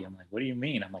happy? I'm like, what do you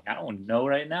mean? I'm like, I don't know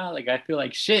right now. Like, I feel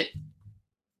like shit.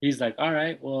 He's like, all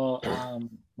right, well,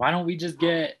 why don't we just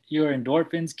get your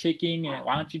endorphins kicking, and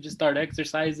why don't you just start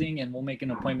exercising, and we'll make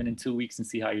an appointment in 2 weeks and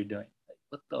see how you're doing. Like,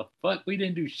 what the fuck? We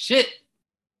didn't do shit.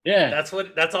 Yeah, That's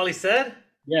all he said?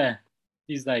 yeah.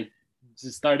 He's like,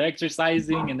 just start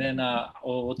exercising, and then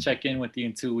we'll check in with you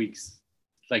in 2 weeks.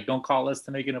 Like, don't call us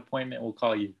to make an appointment. We'll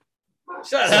call you.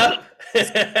 Shut So up.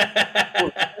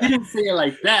 well, he didn't say it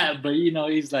like that, but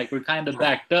he's like, we're kind of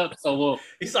backed up, so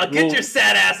He's like, get your we'll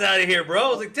sad ass out of here, bro. I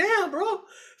was like, damn, bro. yeah,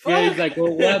 Fuck. he's like,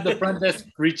 well, we'll have the front desk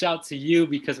reach out to you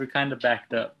because we're kind of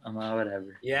backed up. I'm like,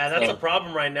 whatever. Yeah, that's a So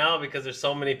problem right now because there's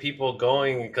so many people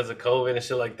going because of COVID and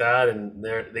shit like that, and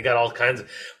they got all kinds of.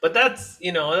 But that's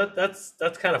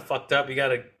that's kind of fucked up. You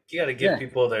gotta give yeah,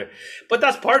 people their, but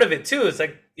that's part of it too. It's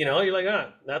like you're like,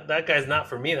 that guy's not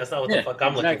for me. That's not what the yeah, fuck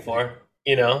I'm looking exactly. for.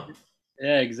 You know?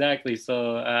 Yeah, exactly.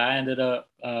 So I ended up,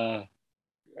 I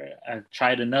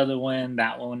tried another one.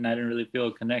 That one I didn't really feel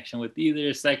a connection with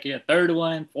either. Second, third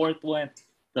one, fourth one,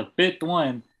 the fifth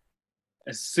one,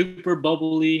 a super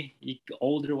bubbly,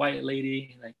 older white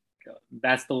lady. Like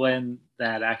that's the one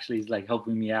that actually is like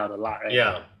helping me out a lot right now.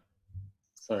 Yeah.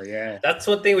 So yeah, That's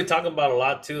one thing we talk about a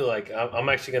lot too. Like I'm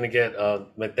actually gonna get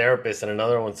my therapist and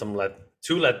another one,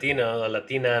 two Latina, a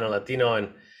Latina and a Latino, and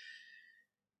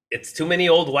it's too many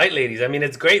old white ladies. I mean,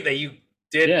 it's great that you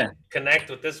did yeah, connect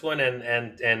with this one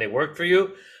and it worked for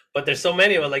you, but there's so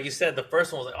many of them. Like you said, the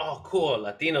first one was like, oh, cool,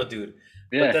 Latino dude.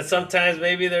 But yeah, then sometimes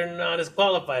maybe they're not as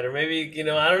qualified, or maybe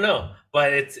I don't know.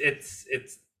 But it's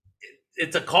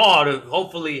a call to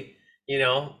hopefully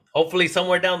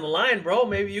somewhere down the line, bro.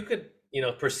 Maybe you could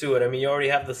pursue it. I mean, you already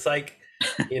have the psych,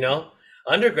 you know,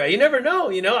 undergrad. You never know.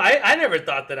 I never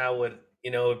thought that I would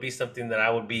it would be something that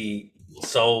I would be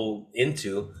so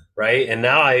into, right? And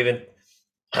now I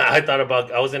thought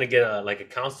about I was gonna get a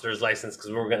counselor's license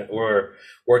because we're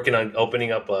working on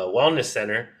opening up a wellness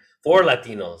center for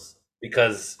Latinos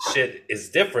because shit is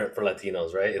different for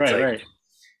Latinos, right? right, right.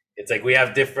 It's like we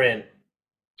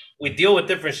deal with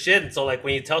different shit, and so like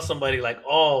when you tell somebody like,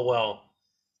 oh well,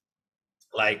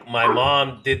 like my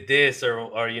mom did this, or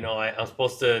I'm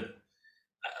supposed to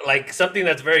like something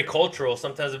that's very cultural.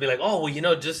 Sometimes it'll be like, oh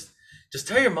well, just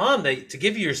tell your mom that to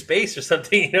give you your space or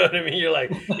something. You know what I mean? You're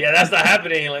like, yeah, that's not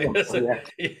happening. Like,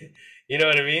 Yeah. you know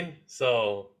what I mean?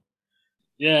 So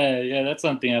Yeah, yeah, that's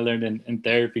something I learned in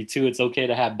therapy too. It's okay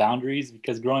to have boundaries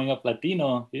because growing up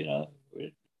Latino,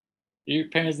 your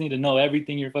parents need to know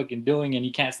everything you're fucking doing and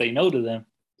you can't say no to them.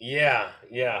 yeah,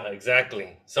 yeah,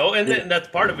 exactly. So and Yeah, then that's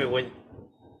part of it when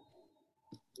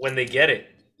they get it,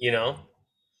 you know.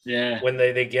 Yeah. when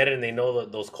they get it and they know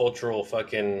those cultural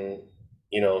fucking,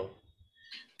 you know,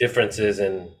 differences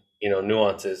and,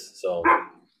 nuances. So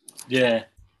Yeah.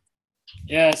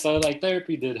 Yeah. So like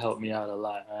therapy did help me out a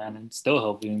lot, man, and still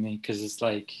helping me because it's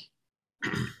like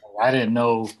I didn't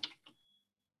know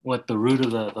what the root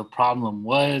of the problem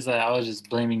was. I was just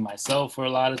blaming myself for a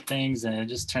lot of things, and it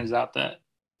just turns out that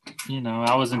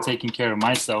I wasn't taking care of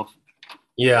myself.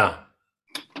 yeah,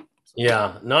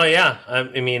 yeah, no, yeah. I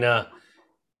mean,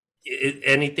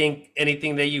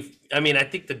 anything that I mean, I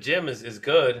think the gym is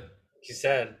good. Like you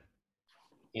said,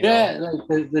 you know. Yeah,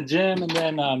 like the gym, and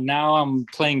then now I'm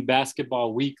playing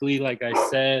basketball weekly, like I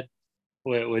said,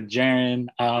 with Jaren.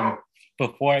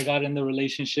 Before I got in the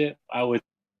relationship, I would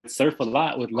surf a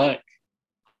lot with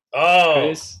Oh,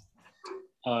 Chris.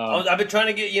 Um, I've been trying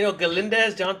to get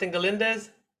Galindez, Jonathan Galindez.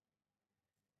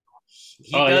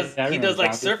 He oh yeah, does I he remember does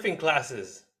like Jonathan. surfing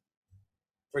classes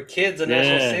for kids in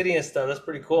National Yeah, City and stuff. That's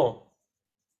pretty cool.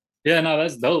 yeah, no,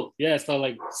 that's dope. Yeah, so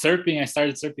like surfing, I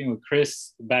started surfing with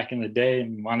Chris back in the day,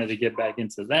 and wanted to get back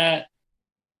into that.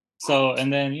 So,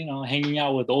 and then hanging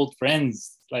out with old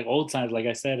friends, like old times. Like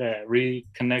I said, I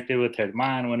reconnected with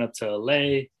Herman, went up to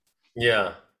LA.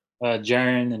 Yeah,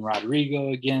 Jaren and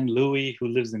Rodrigo again, Louis, who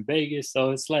lives in Vegas.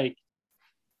 So it's like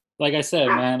I said,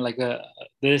 man, like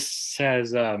this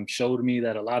has showed me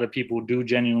that a lot of people do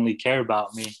genuinely care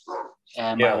about me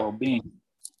and my yeah, well-being.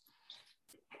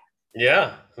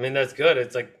 yeah. I mean, that's good.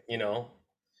 It's like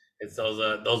it's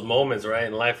those moments, right,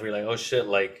 in life where you're like, oh shit,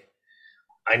 like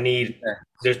I need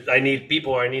Yeah, I need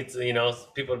people, or I need to,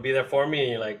 people to be there for me,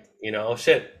 and you're like, oh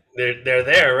shit, they're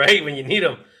there, right, when you need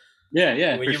them.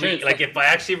 yeah, When for you sure. It's like, like, if I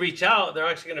actually reach out, they're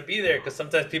actually gonna be there. Because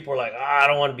sometimes people are like, I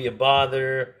don't want to be a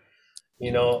bother,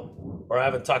 or I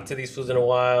haven't talked to these fools in a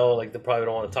while. Like they probably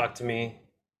don't want to talk to me.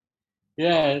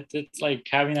 yeah, it's like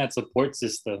having that support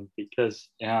system because,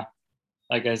 yeah,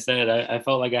 like I said, I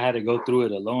felt like I had to go through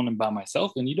it alone and by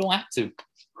myself, and you don't have to.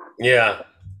 Yeah.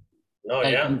 No.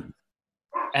 Like, Yeah.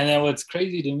 and then what's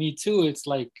crazy to me too, it's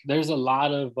like there's a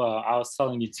lot of I was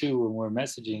telling you too when we're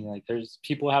messaging, like there's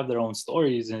people have their own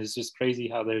stories, and it's just crazy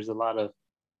how there's a lot of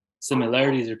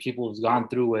similarities or people who've gone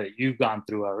through what you've gone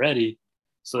through already,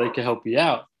 so they can help you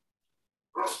out.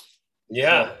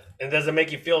 Yeah. So And does it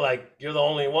make you feel like you're the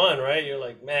only one, right? You're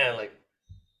like, man, like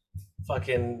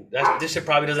fucking this shit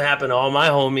probably doesn't happen to all my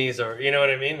homies, or you know what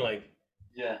I mean? Like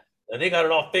yeah, they got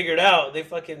it all figured out. They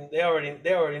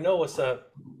already know what's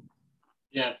up.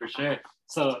 yeah, for sure.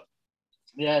 So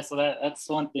yeah, so that's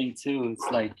one thing too. It's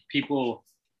like people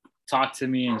talk to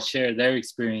me and share their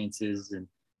experiences and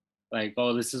like,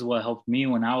 oh, this is what helped me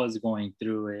when I was going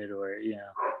through it, or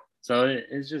so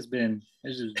it's just been a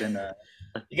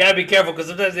You gotta be careful because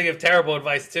sometimes they give terrible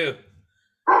advice too.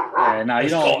 yeah. No, you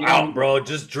Just don't go you don't out, need to. bro.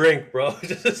 Just drink, bro.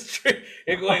 Just drink.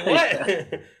 You go, wait,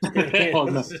 what? Oh,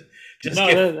 no, just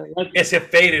no,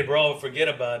 get faded, bro. Forget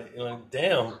about it. You're like,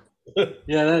 damn.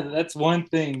 yeah, that's one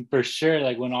thing for sure.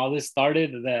 Like when all this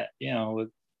started, that with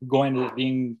going to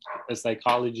being a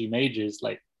psychology major, it's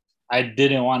like I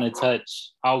didn't want to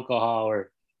touch alcohol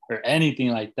or anything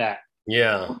like that.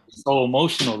 Yeah. So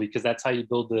emotional because that's how you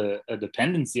build a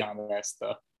dependency on that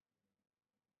stuff.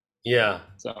 Yeah.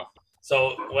 So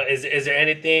So, what is there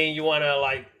anything you want to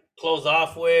like close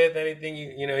off with? Anything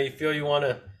you feel you want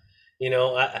to,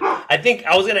 I think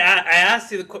I was gonna I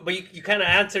asked you but you kind of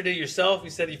answered it yourself. You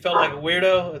said you felt like a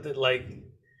weirdo, like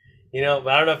but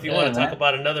I don't know if you want yeah, to talk man.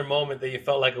 about another moment that you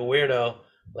felt like a weirdo,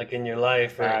 like in your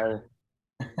life, or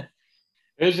Uh,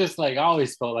 it was just like I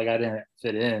always felt like I didn't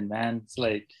fit in, man. It's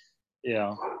like you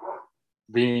know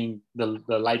being the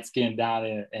light skin down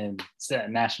in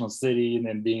National City, and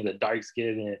then being the dark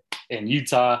skin in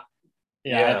Utah.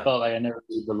 Yeah, I yeah, felt like I never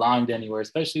really belonged anywhere,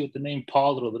 especially with the name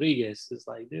Paul Rodriguez. It's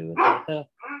like, dude, what the hell?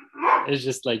 It's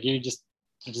just like I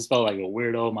just felt like a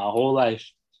weirdo my whole life.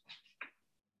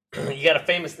 you got a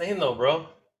famous name though, bro.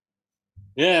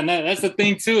 Yeah, and that's the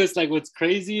thing too. It's like what's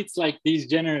crazy. It's like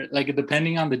like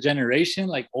depending on the generation,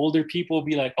 like older people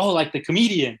be like, oh, like the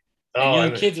comedian, and Oh, young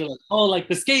and kids are like, oh, like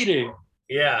the skater.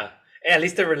 yeah, yeah. At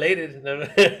least they're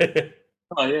related.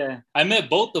 Oh yeah, I met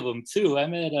both of them too. I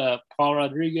met Paul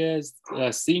Rodriguez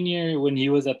Senior when he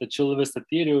was at the Chula Vista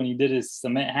Theater when he did his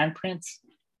cement handprints.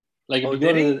 Like if Oh, you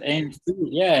go did to the he? AMC,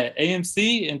 yeah,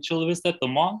 AMC in Chula Vista at the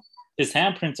mall, his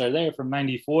handprints are there from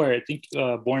 '94. I think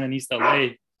born in East LA.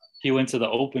 He went to the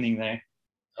opening there,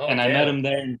 Oh, and I met damn. him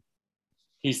there. And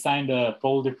he signed a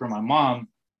folder for my mom,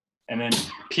 and then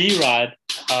P Rod,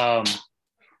 um,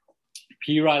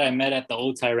 P Rod, I met at the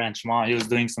Old Thai Ranch Mall. He was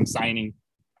doing some signing.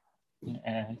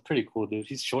 Pretty cool, dude.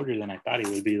 He's shorter than I thought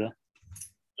he would be, though.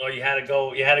 Oh, you had to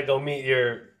go. You had to go meet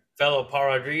your fellow Paul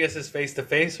Rodriguez's face to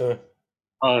face, or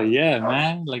Oh yeah,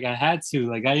 man. Like I had to.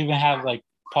 Like I even have like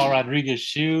Paul Rodriguez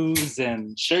shoes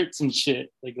and shirts and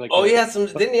shit. Like Oh, a he had some.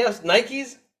 Didn't he have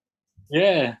Nikes?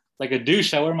 yeah, like a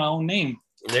douche. I wear my own name.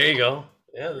 There you go.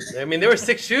 Yeah, I mean, there were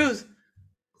 6 shoes.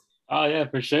 Oh yeah,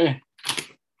 for sure.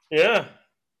 Yeah.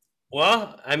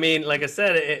 Well, I mean, like I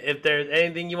said, if there's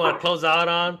anything you want to close out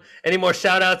on, any more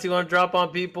shout outs you want to drop on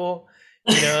people,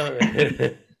 you know.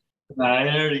 Nah, I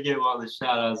already give all the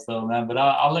shout outs though, man. But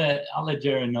I'll let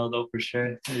Jared know though for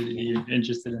sure. If you're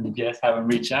interested in the guest, have him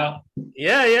reach out.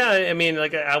 Yeah, yeah. I mean,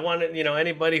 like I wanted,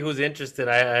 anybody who's interested,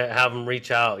 I have them reach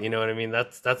out. You know what I mean?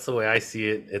 That's the way I see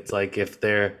it. It's like if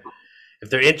they're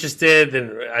interested,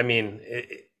 then I mean,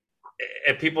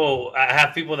 if people, I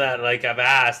have people that like I've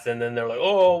asked, and then they're like,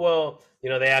 oh well,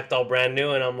 they act all brand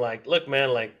new, and I'm like, look,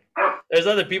 man, like there's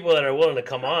other people that are willing to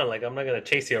come on. Like I'm not gonna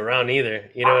chase you around either.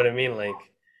 You know what I mean? Like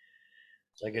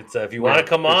it's if you want Yeah, to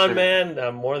come for on, sure. man,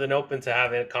 I'm more than open to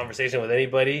having a conversation with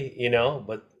anybody,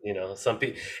 But some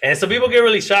people get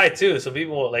really shy too. So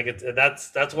people like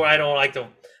that's where I don't like to.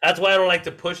 That's why I don't like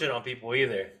to push it on people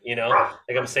either.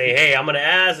 Like I'm saying, hey, I'm gonna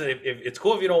ask. If it's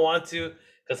cool if you don't want to,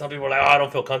 because some people are like, oh, I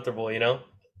don't feel comfortable,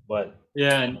 But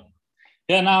Yeah,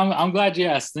 yeah. No, I'm glad you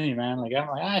asked me, man. Like I'm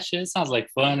like, shit, it sounds like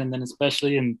fun. And then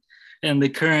especially in the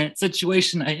current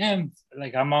situation I am,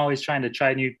 like I'm always trying to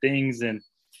try new things and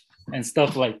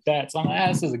stuff like that. So I'm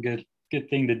like, this is a good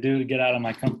thing to do to get out of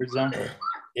my comfort zone.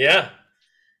 yeah,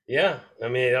 yeah. I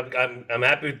mean, I'm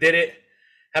happy we did it.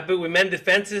 Happy we mended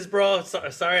fences, bro.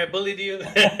 Sorry I bullied you.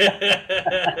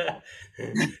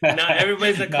 Now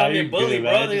everybody's gonna No, call me a you're bully, good,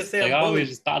 man. bro. They're gonna say Like I'm I always bullied.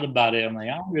 just thought about it. I'm like,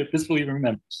 I don't know if this will even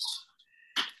remember.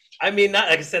 I mean, not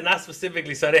like I said, not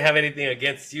specifically. So I didn't have anything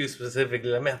against you specifically.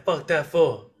 Like, man, fuck that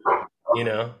fool, you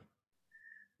know.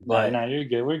 No, But no, you're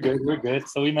good. We're good. We're good.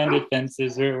 So we mended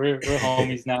fences. We're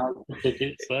homies now.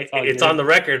 Tickets. So that's all it's on good. the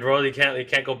record, bro. You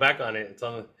can't go back on it. It's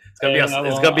gonna be Hey, on I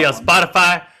it's gonna be on won't.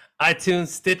 Spotify, iTunes,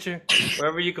 Stitcher,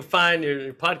 wherever you can find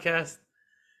your podcast.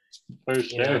 For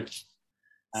You know.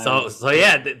 sure. So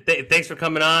yeah. Thanks for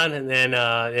coming on, and then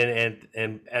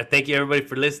thank you everybody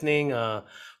for listening.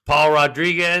 Paul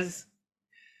Rodriguez.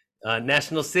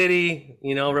 National City,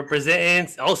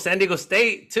 representing. Oh, San Diego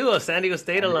State too. A San Diego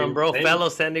State San alum, Diego bro. State. Fellow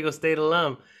San Diego State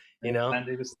alum. San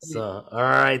Diego So, State. all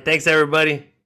right. Thanks, everybody.